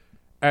everyone?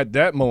 At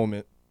that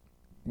moment,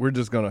 we're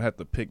just gonna have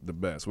to pick the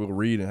best. We'll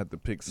read and have to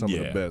pick some of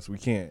Yeah. the best. We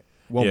can't.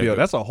 Won't Yeah, be able.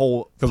 That's a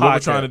whole. Because what we're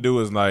podcast. trying to do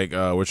is like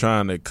we're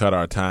trying to cut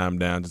our time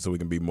down just so we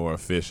can be more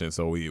efficient.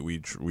 So we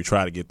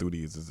try to get through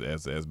these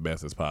as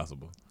best as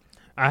possible.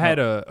 I had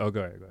a. Oh,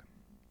 go ahead.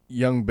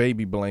 Young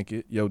Baby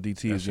Blanket. Yo,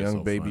 DT That is shit's Young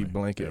so Baby funny.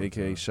 Blanket, Every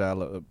a.k.a. time.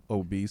 Shyla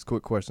Obese.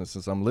 Quick question: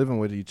 since I'm living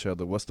with each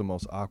other, what's the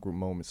most awkward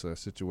moments of a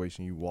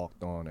situation you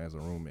walked on as a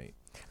roommate?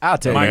 I'll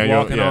tell Mike you. Man,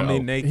 walking yeah, on me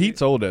oh, naked. He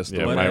told us.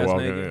 Yeah, Butt Mike ass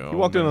walking. nigga. He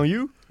walked in on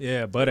you?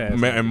 Yeah, butt ass.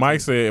 Man, and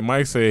Mike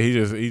said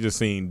he just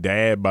seen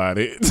dad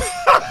body.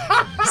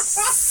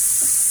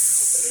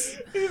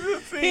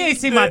 He ain't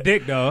seen my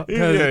dick though.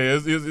 Yeah,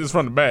 'cause it's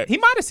from the back. He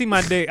might have seen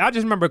my dick. I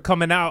just remember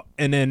coming out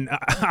and then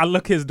I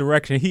look his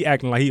direction. He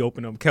acting like he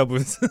opened up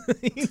Kelvin's. I'm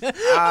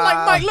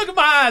like, Mike, look at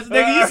my eyes,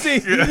 nigga. You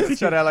see?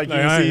 Try to act like you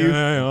Like, didn't see you.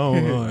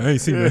 I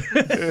ain't seen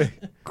that.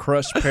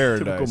 Crush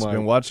Paradise. Mike.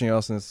 Been watching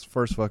y'all since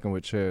first fucking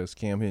with Chaz.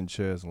 Cam hitting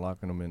Chaz and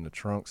locking them in the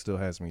trunk still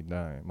has me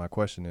dying. My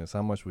question is,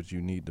 how much would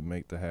you need to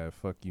make to have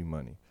fuck you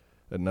money?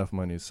 Enough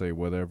money to say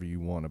whatever you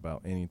want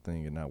about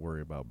anything and not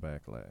worry about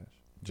backlash.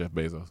 Jeff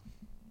Bezos.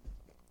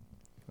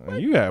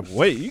 You got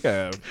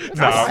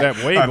that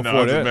way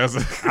before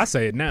that. I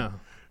say it now.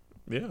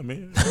 Yeah,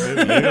 man.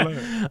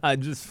 I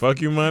just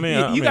Fuck you money.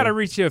 You got to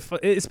reach your,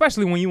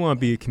 especially when you want to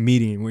be a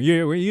comedian. When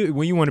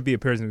you want to be a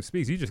person who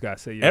speaks, you just got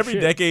to say your every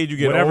shit. decade you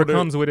get Whatever older,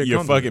 comes with it. your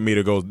comes with fucking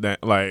meter goes down,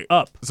 like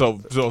Up. So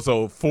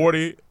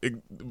 40,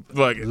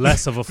 like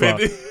Less of a fuck.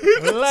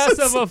 50. Less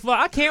of a fuck.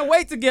 I can't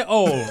wait to get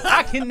old.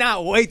 I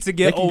cannot wait to They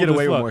get can old. get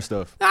away as with fuck. more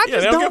stuff. I Yeah,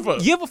 just they don't don't give a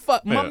fuck. give a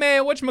fuck. My Yeah.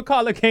 man,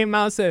 whatchamacallit came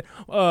out and said,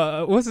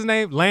 what's his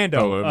name?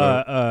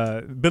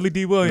 Lando. Billy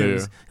D.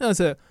 Williams. And I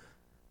said,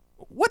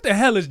 what the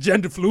hell is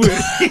gender fluid?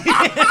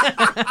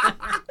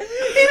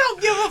 He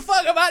don't give a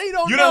fuck about it. He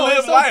don't You know. don't live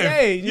It's life.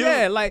 okay. You-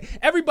 Yeah, like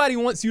everybody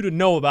wants you to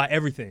know about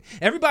everything.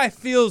 Everybody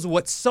feels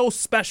what's so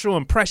special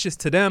and precious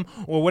to them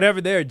or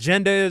whatever their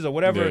agenda is or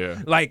whatever. Yeah,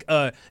 yeah. Like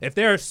if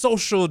they're a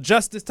social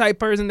justice type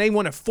person, they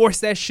want to force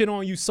that shit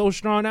on you so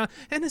strong now.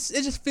 And it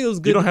just feels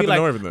good don't to have be to like,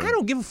 know everything. I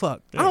don't give a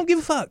fuck. I don't give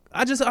a fuck.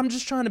 I'm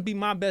just trying to be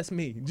my best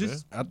me.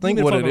 Just I think leave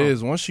me what the it fuck alone.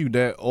 is, once you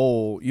that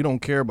old, you don't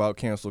care about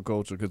cancel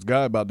culture because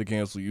God about to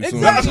cancel you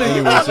Exactly. soon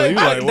anyway. So you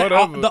like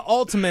whatever. The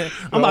ultimate.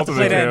 I'm about to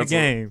play that in the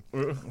game.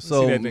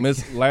 So, See that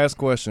thing. last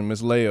question,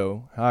 Miss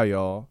Leo. Hi,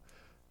 y'all.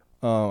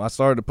 I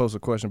started to post a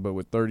question, but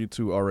with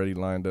 32 already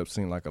lined up,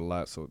 seemed like a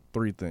lot. So,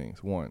 3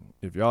 things. 1,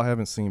 if y'all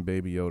haven't seen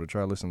Baby Yoda,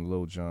 try listening to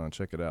Lil Jon.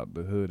 Check it out.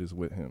 The hood is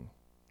with him.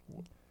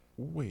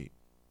 Wait,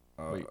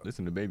 Wait,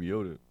 listen to Baby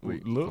Yoda.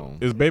 Wait, look, hold on.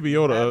 is Baby I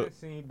Yoda? haven't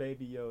seen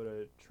Baby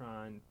Yoda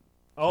trying.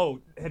 Oh,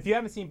 if you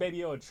haven't seen Baby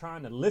Yoda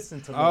trying to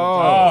listen to Lil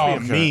Oh, Jon, it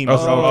must be a meme.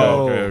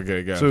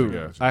 Okay, gotcha.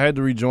 2, I had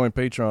to rejoin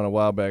Patreon a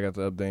while back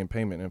after updating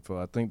payment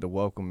info. I think the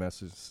welcome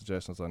message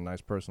suggestions are a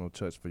nice personal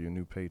touch for your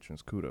new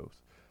patrons.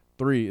 Kudos.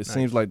 3, it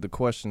seems like the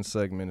question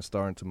segment is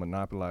starting to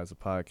monopolize the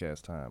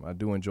podcast time. I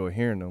do enjoy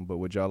hearing them, but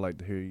would y'all like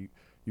to hear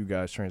you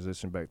guys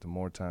transition back to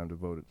more time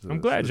devoted to I'm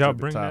glad y'all specific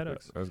bring that up.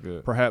 topics? That's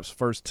good. Perhaps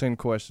first 10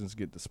 questions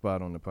get the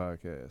spot on the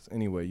podcast.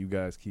 Anyway, you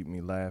guys keep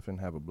me laughing.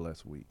 Have a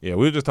blessed week. Yeah,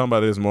 we were just talking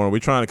about it this morning. We're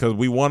trying to because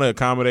we want to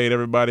accommodate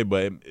everybody,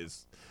 but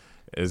it's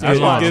That's And,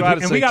 why I try to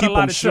and say we got a keep lot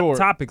them of short,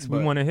 topics we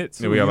but- want to hit.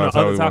 So Yeah, we got a lot of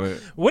other topics we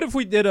topics. What if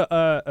we did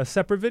a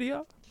separate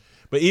video?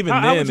 But even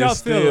How then, would y'all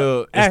it's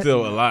feel?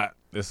 still a lot.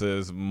 This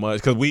is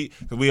much because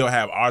we'll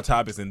have our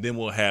topics and then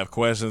we'll have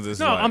questions.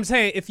 It's No, like, I'm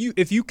saying if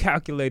you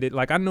calculate it,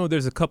 like I know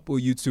there's a couple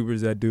of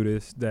YouTubers that do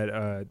this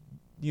that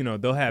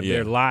they'll have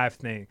their live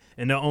thing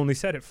and they'll only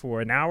set it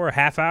for an hour,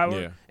 half hour,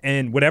 Yeah.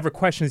 and whatever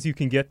questions you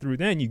can get through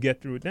then, you get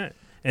through it then.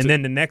 And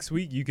then the next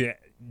week you can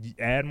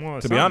add more.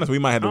 or To be something. honest, we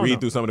might have to I don't read know.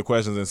 through some of the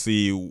questions and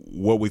see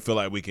what we feel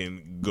like we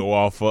can go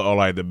off for, or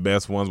like the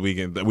best ones we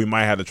can. We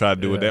might have to try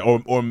to do it Yeah. there,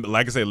 or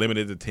like I say,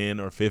 limited to 10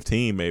 or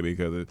 15 maybe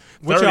because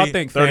What y'all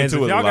think, fans? If 32 is a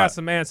y'all lot. got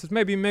some answers,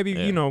 maybe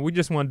Yeah. we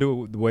just want to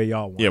do it the way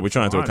y'all want. Yeah, we're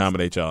trying to Honestly.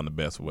 accommodate y'all in the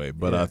best way.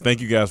 But Yeah.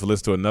 thank you guys for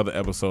listening to another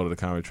episode of the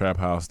Comedy Trap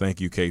House. Thank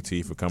you,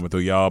 KT, for coming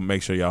through. Y'all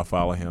make sure y'all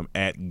follow him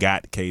at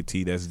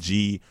GotKT. That's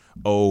GOTKT.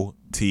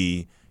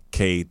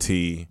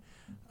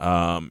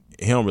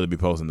 He don't really be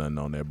posting nothing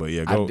on there, but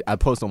yeah, go. I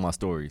post on my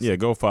stories. Yeah,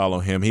 go follow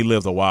him. He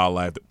lives a wild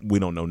life that we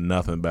don't know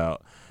nothing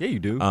about. Yeah, you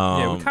do.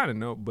 Yeah, we kind of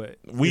know, but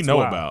we it's know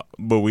wild. about,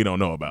 but we don't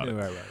know about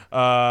Yeah, it.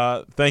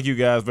 right. Thank you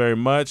guys very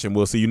much, and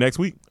we'll see you next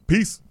week.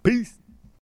 Peace. Peace.